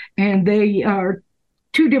 And they are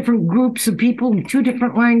two different groups of people in two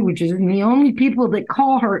different languages. And the only people that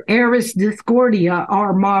call her Eris Discordia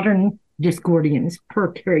are modern Discordians,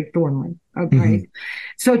 per Carrie Thornley. Okay. Mm-hmm.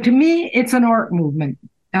 So to me, it's an art movement,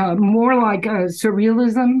 more like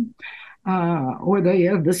surrealism or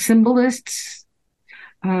the symbolists.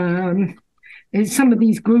 And some of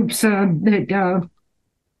these groups that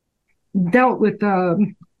dealt with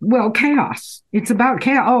chaos. It's about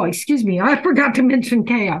chaos. Oh, excuse me. I forgot to mention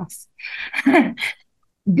chaos.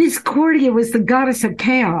 Discordia was the goddess of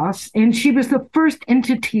chaos, and she was the first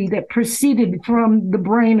entity that proceeded from the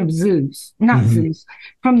brain of Zeus, not Zeus,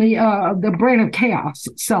 from the brain of chaos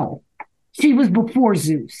itself. She was before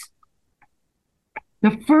Zeus.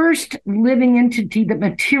 The first living entity that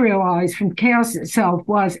materialized from chaos itself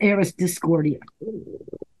was Eris Discordia,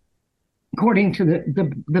 according to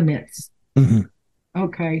the myths. Mm-hmm.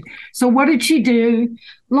 Okay, so what did she do?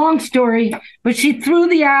 Long story, but she threw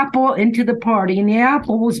the apple into the party, and the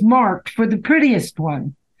apple was marked for the prettiest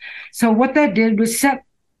one. So what that did was set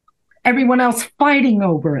everyone else fighting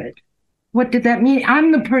over it. What did that mean?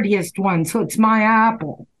 I'm the prettiest one, so it's my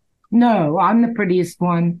apple. No, I'm the prettiest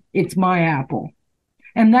one. It's my apple.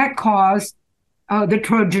 And that caused the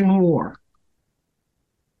Trojan War.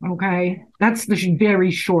 Okay, that's the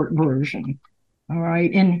very short version. All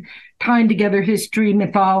right, and tying together history,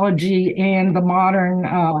 mythology, and the modern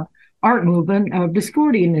art movement of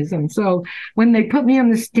Discordianism. So when they put me on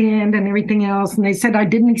the stand and everything else, and they said I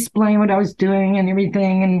didn't explain what I was doing and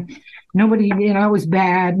everything, and nobody, I was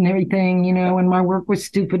bad and everything, and my work was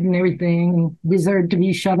stupid and everything, and deserved to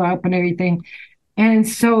be shut up and everything. And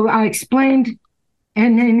so I explained,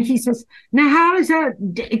 and then he says, now how does that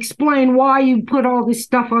explain why you put all this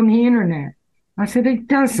stuff on the internet? I said, it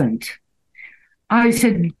doesn't. I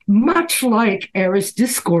said, much like Eris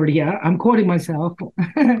Discordia, I'm quoting myself,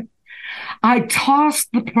 I tossed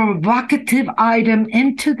the provocative item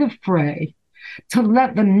into the fray to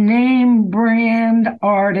let the name brand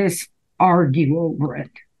artists argue over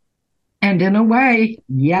it. And in a way,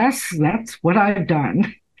 yes, that's what I've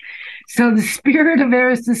done. So the spirit of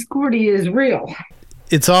Eris Discordia is real.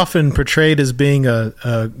 It's often portrayed as being a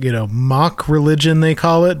mock religion, they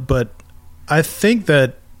call it, but I think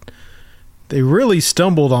that they really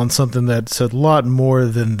stumbled on something that's a lot more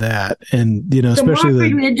than that. And, especially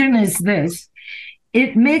the religion is this.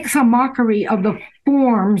 It makes a mockery of the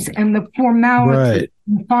forms and the formality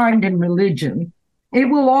you find in religion. It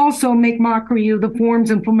will also make mockery of the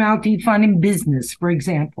forms and formality you find in business, for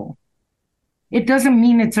example. It doesn't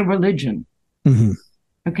mean it's a religion. Mm-hmm.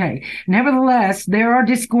 Okay. Nevertheless, there are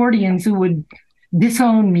Discordians who would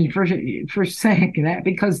disown me for saying that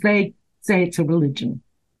because they say it's a religion.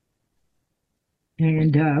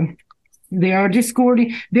 And there are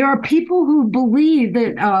There are people who believe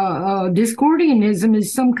that Discordianism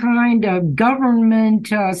is some kind of government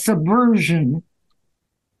subversion,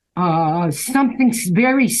 something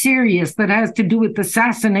very serious that has to do with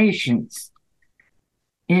assassinations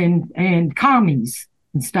and commies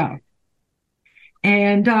and stuff.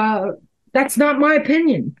 And that's not my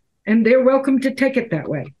opinion, and they're welcome to take it that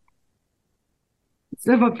way.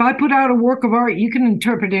 So if I put out a work of art, you can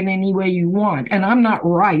interpret it any way you want, and I'm not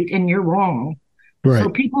right and you're wrong. Right. So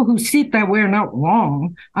people who see it that way are not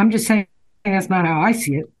wrong. I'm just saying that's not how I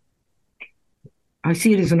see it. I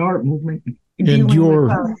see it as an art movement. And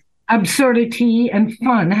your absurdity and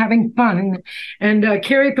fun, having fun. And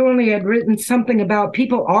Carrie Thornley had written something about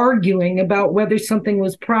people arguing about whether something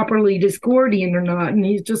was properly Discordian or not. And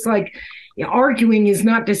he's just like, arguing is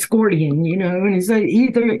not Discordian, and it's like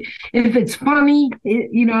either if it's funny,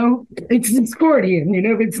 it's Discordian,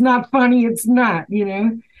 if it's not funny, it's not,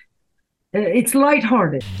 it's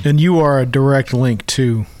lighthearted. And you are a direct link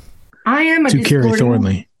to Carrie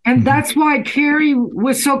Thornley. And that's why Carrie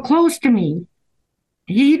was so close to me.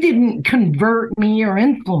 He didn't convert me or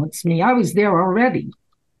influence me. I was there already.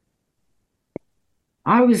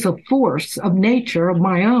 I was a force of nature of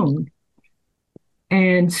my own.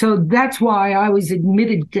 And so that's why I was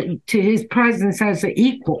admitted to his presence as an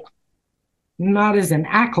equal, not as an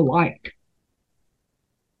acolyte.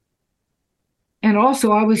 And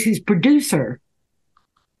also I was his producer.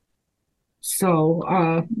 So,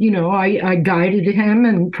 I guided him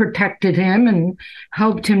and protected him and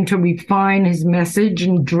helped him to refine his message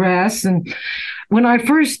and dress. And when I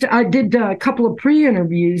did a couple of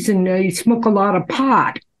pre-interviews, and he smoked a lot of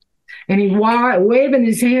pot, and he waving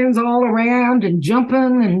his hands all around and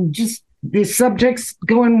jumping, and just the subject's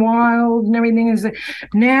going wild and everything.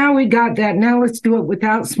 Now we got that. Now let's do it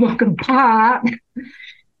without smoking pot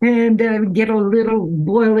and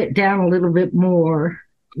boil it down a little bit more.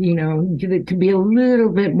 Get it to be a little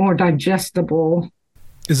bit more digestible.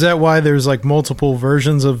 Is that why there's like multiple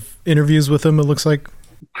versions of interviews with him, it looks like?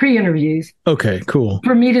 Pre-interviews. Okay, cool.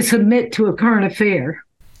 For me to submit to A Current Affair.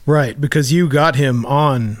 Right, because you got him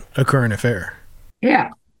on A Current Affair.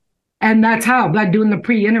 Yeah. And that's how, by doing the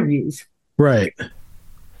pre-interviews. Right.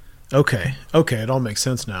 Okay, it all makes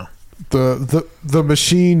sense now. The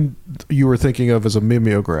machine you were thinking of is a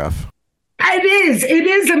mimeograph. It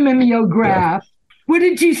is a mimeograph. Yeah. What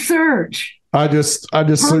did you search? I just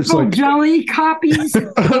searched like jelly copies.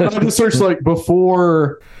 I just searched like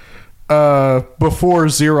before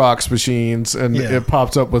Xerox machines, and it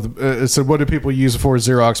popped up with it said, "What do people use for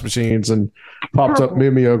Xerox machines?" and popped up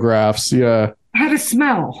mimeographs. Yeah, had a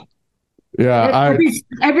smell. Yeah,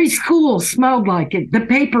 every school smelled like it. The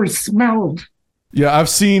papers smelled. Yeah, I've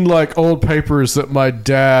seen like old papers that my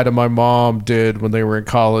dad and my mom did when they were in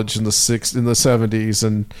college in the 70s,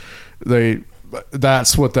 and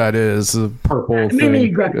that's what that is, the purple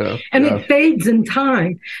thing. Yeah, and it fades in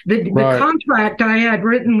time. The contract I had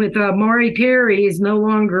written with Maury Carey is no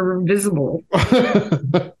longer visible.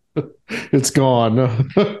 It's gone.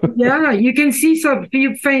 Yeah, you can see some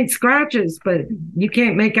few faint scratches, but you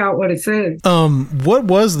can't make out what it says. What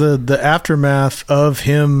was the aftermath of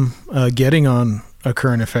him getting on A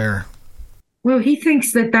Current Affair? Well, he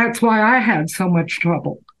thinks that's why I had so much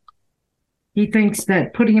trouble. He thinks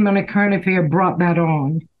that putting him on A Current Affair brought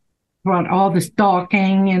all the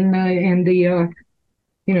stalking and the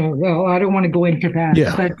well, I don't want to go into that,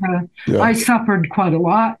 but I suffered quite a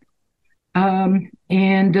lot.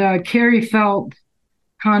 And Carrie felt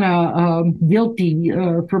kind of guilty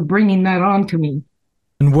for bringing that on to me.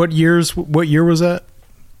 And what year was that?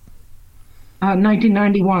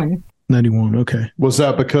 1991. 91, okay. Was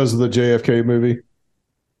that because of the JFK movie?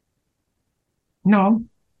 No.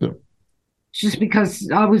 It's just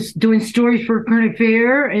because I was doing stories for Current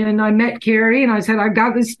Affair, and I met Carrie, and I said, I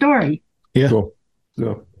got this story. Yeah. Cool.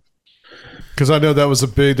 Yeah. Because I know there was a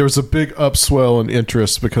big upswell in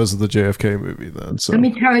interest because of the JFK movie then. So let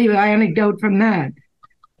me tell you an anecdote from that.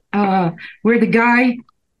 Where the guy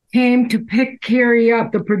came to pick Carrie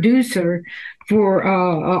up, the producer for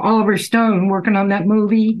Oliver Stone working on that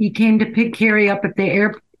movie, he came to pick Carrie up at the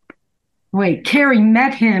airport. Wait, Carrie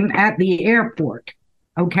met him at the airport.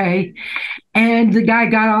 Okay. And the guy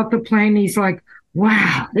got off the plane. He's like,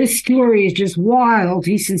 wow, this story is just wild.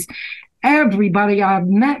 He says, everybody I've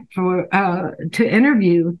met to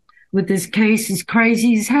interview with this case is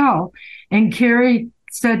crazy as hell. And Carrie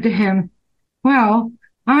said to him, well,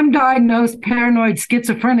 I'm diagnosed paranoid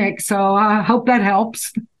schizophrenic, so I hope that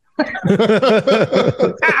helps.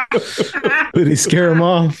 Did he scare him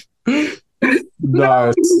off?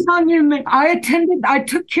 Nice. I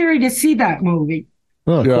took Carrie to see that movie.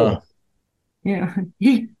 Oh, yeah. Cool. Yeah.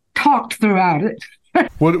 He talked throughout it.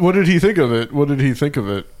 What did he think of it?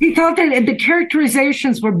 He thought that the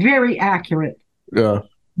characterizations were very accurate. Yeah.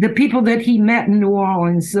 The people that he met in New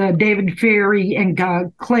Orleans, David Ferry and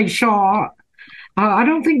Clay Shaw. I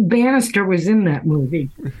don't think Bannister was in that movie.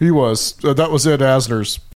 He was. That was Ed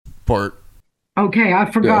Asner's part. Okay, I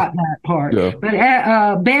forgot that part. Yeah. But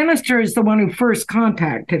Bannister is the one who first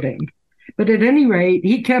contacted him. But at any rate,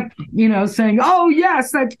 he kept, saying, oh,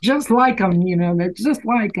 yes, that's just like him. That's just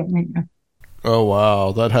like him. Oh,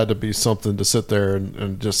 wow. That had to be something to sit there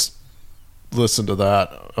and just listen to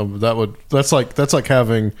that. That's like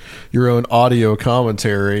having your own audio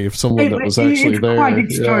commentary of someone that was actually there. It's quite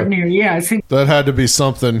extraordinary, yes. That had to be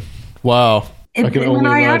something. Wow. I can only imagine.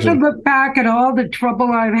 I have to look back at all the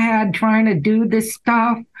trouble I've had trying to do this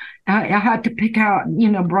stuff, I had to pick out,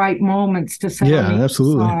 bright moments to say. Yeah,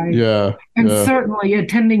 absolutely. Side. Yeah. And certainly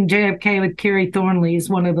attending JFK with Carrie Thornley is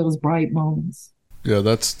one of those bright moments. Yeah,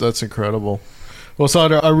 that's incredible. Well,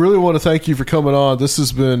 Sandra, I really want to thank you for coming on. This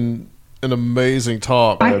has been an amazing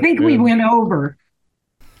talk. I think we went over.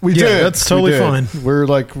 We did. That's totally fine. We're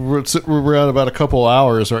around about a couple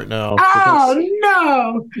hours right now. Oh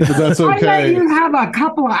no! But that's okay. I let you have a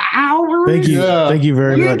couple of hours. Thank you. Yeah. Thank you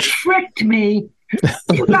very much. You tricked me.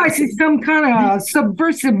 You guys are some kind of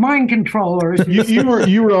subversive mind controllers. You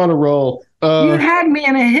were on a roll. You had me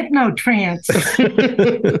in a hypnotrance.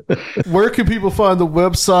 Where can people find the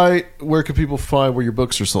website? Where can people find where your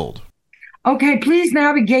books are sold? Okay, please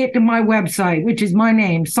navigate to my website, which is my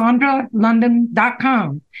name,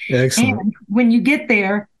 sandralondon.com. Excellent. And when you get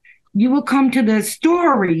there, you will come to the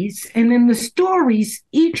stories. And in the stories,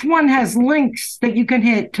 each one has links that you can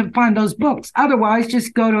hit to find those books. Otherwise,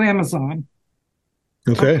 just go to Amazon.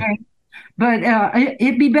 Okay. But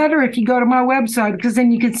it'd be better if you go to my website because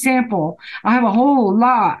then you can sample. I have a whole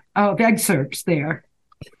lot of excerpts there.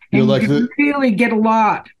 And you can really get a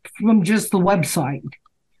lot from just the website.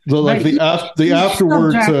 The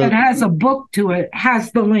afterward that has a book to it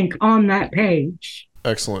has the link on that page.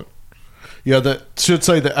 Excellent. Yeah, that should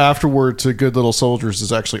say the afterword to Good Little Soldiers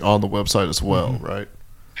is actually on the website as well, right?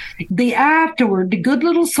 The afterword, the Good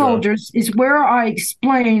Little Soldiers, is where I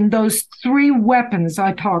explain those 3 weapons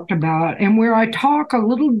I talked about and where I talk a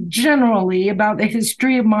little generally about the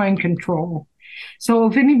history of mind control. So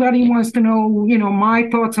if anybody wants to know, my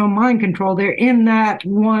thoughts on mind control, they're in that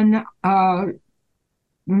one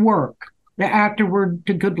work, the afterword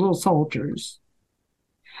to Good Little Soldiers.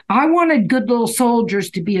 I wanted Good Little Soldiers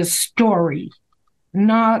to be a story,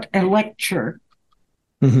 not a lecture.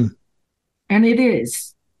 Mm-hmm. And it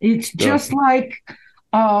is. It's just like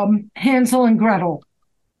Hansel and Gretel,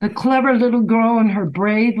 the clever little girl and her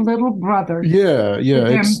brave little brother. Yeah.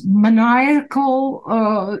 Their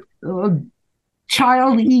maniacal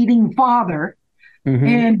child-eating father,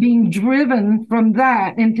 and being driven from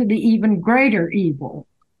that into the even greater evil.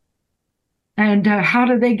 And how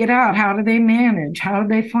do they get out? How do they manage? How do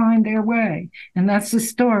they find their way? And that's the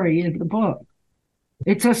story of the book.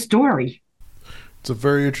 It's a story. It's a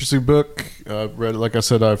very interesting book. I read it, like I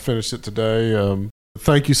said, I finished it today.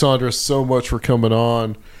 Thank you, Sandra, so much for coming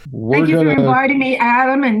on. Thank you for inviting me,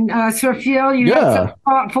 Adam and Sir Phil. You had some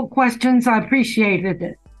thoughtful questions. I appreciated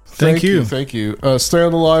it. Thank you. Stay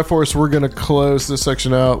on the line for us. We're going to close this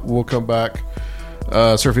section out. We'll come back.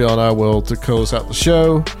 Sir Phil and I will to close out the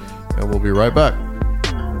show. And we'll be right back.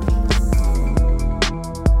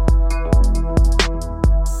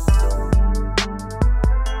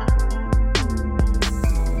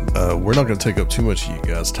 We're not going to take up too much of you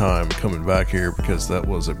guys' time coming back here because that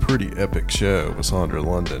was a pretty epic show with Sandra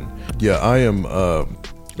London. Yeah, I am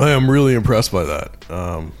really impressed by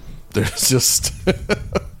that. There's just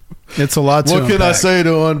it's a lot to what unpack. can I say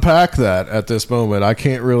to unpack that at this moment? I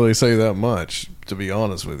can't really say that much, to be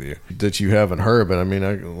honest with you, that you haven't heard. But I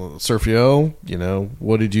mean, Sir Phil,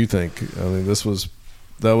 what did you think? I mean,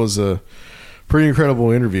 that was a pretty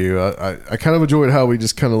incredible interview. I kind of enjoyed how we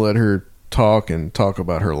just kind of let her talk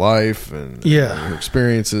about her life and her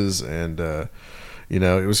experiences, and it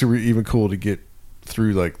was even cool to get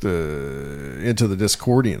through into the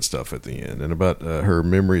Discordian stuff at the end and about her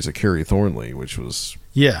memories of Carrie Thornley, which was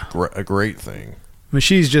a great thing. I mean,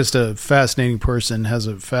 she's just a fascinating person, has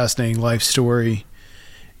a fascinating life story,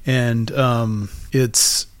 and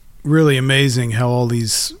it's really amazing how all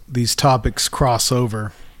these topics cross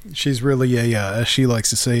over. She's really as she likes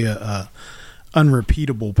to say, a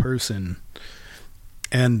unrepeatable person,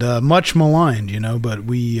 and much maligned, but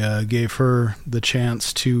we gave her the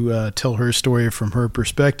chance to tell her story from her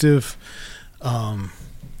perspective.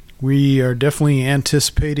 We are definitely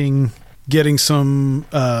anticipating getting some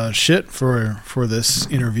shit for this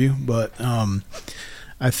interview, but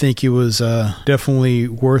I think it was definitely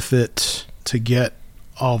worth it to get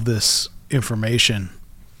all this information.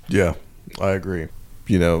 Yeah, I agree.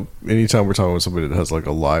 Anytime we're talking with somebody that has like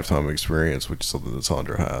a lifetime experience, which is something that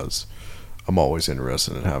Sandra has, I'm always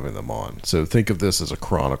interested in having them on. So think of this as a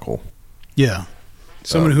chronicle. Yeah.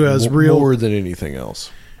 Someone who has more than anything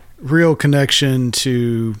else. Real connection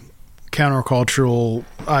to countercultural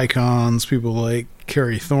icons, people like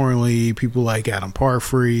Carrie Thornley, people like Adam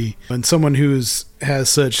Parfrey, and someone who has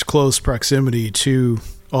such close proximity to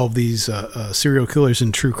all of these serial killers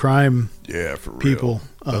and true crime for real. People.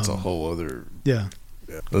 That's a whole other... Yeah.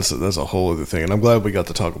 That's a whole other thing, and I'm glad we got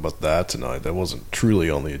to talk about that tonight. That wasn't truly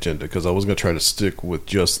on the agenda because I was going to try to stick with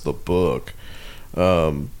just the book,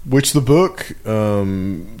 which the book,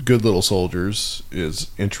 Good Little Soldiers,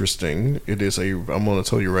 is interesting. It is I'm going to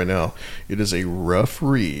tell you right now, it is a rough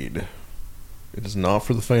read. It is not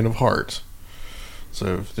for the faint of heart.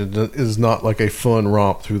 So it is not like a fun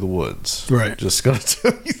romp through the woods. Right. Just going to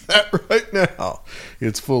tell you that right now.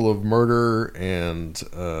 It's full of murder and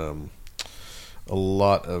a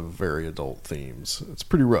lot of very adult themes. It's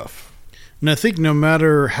pretty rough. And I think no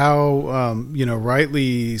matter how,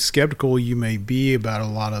 rightly skeptical you may be about a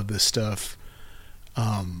lot of this stuff,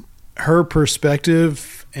 her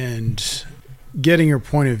perspective and getting her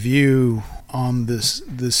point of view on this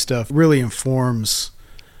stuff really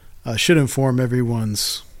should inform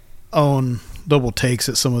everyone's own double takes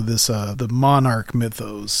at some of this, the monarch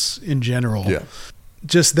mythos in general. Yeah.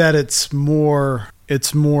 just that it's more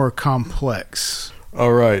complex.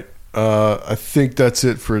 All right. I think that's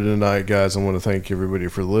it for tonight, guys. I want to thank everybody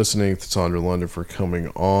for listening. Sandra London for coming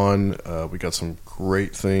on. We got some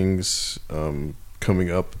great things coming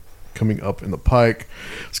up in the pike.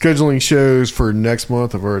 Scheduling shows for next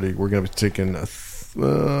month. We're going to be taking I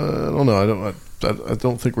don't know. I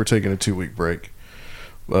don't think we're taking a 2-week break.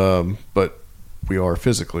 But we are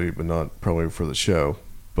physically, but not probably for the show.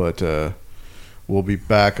 But we'll be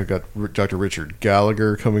back. I got Dr. Richard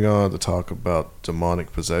Gallagher coming on to talk about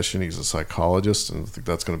demonic possession. He's a psychologist, and I think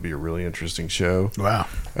that's going to be a really interesting show. Wow.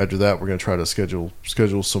 After that, we're going to try to schedule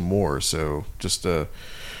some more. So just if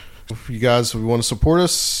you guys want to support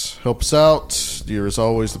us, help us out, there is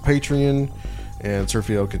always the Patreon, and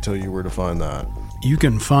Sergio can tell you where to find that. You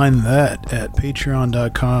can find that at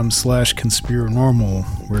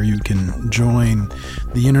patreon.com/conspiranormal, where you can join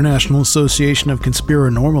the International Association of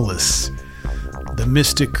Conspiranormalists, the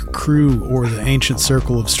Mystic Crew, or the Ancient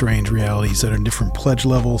Circle of Strange Realities that are different pledge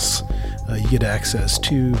levels. You get access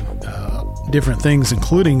to different things,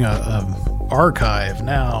 including an archive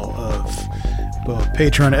now of both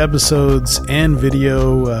Patreon episodes and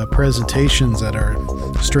video presentations at our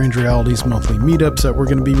Strange Realities monthly meetups that we're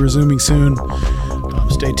going to be resuming soon.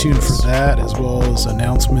 Stay tuned for that, as well as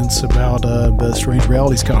announcements about the Strange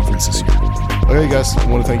Realities Conference this year. Okay, guys, I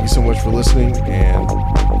want to thank you so much for listening, and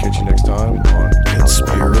catch you next time on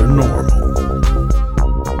Conspiranormal.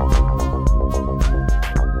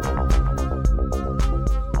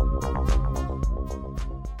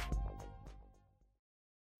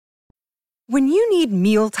 When you need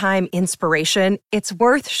mealtime inspiration, it's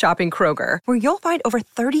worth shopping Kroger, where you'll find over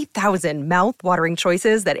 30,000 mouth-watering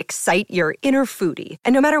choices that excite your inner foodie.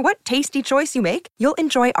 And no matter what tasty choice you make, you'll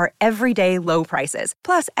enjoy our everyday low prices,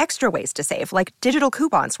 plus extra ways to save, like digital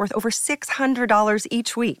coupons worth over $600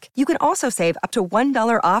 each week. You can also save up to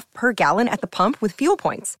 $1 off per gallon at the pump with fuel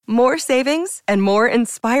points. More savings and more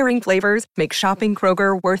inspiring flavors make shopping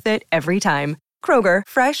Kroger worth it every time. Kroger,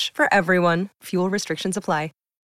 fresh for everyone. Fuel restrictions apply.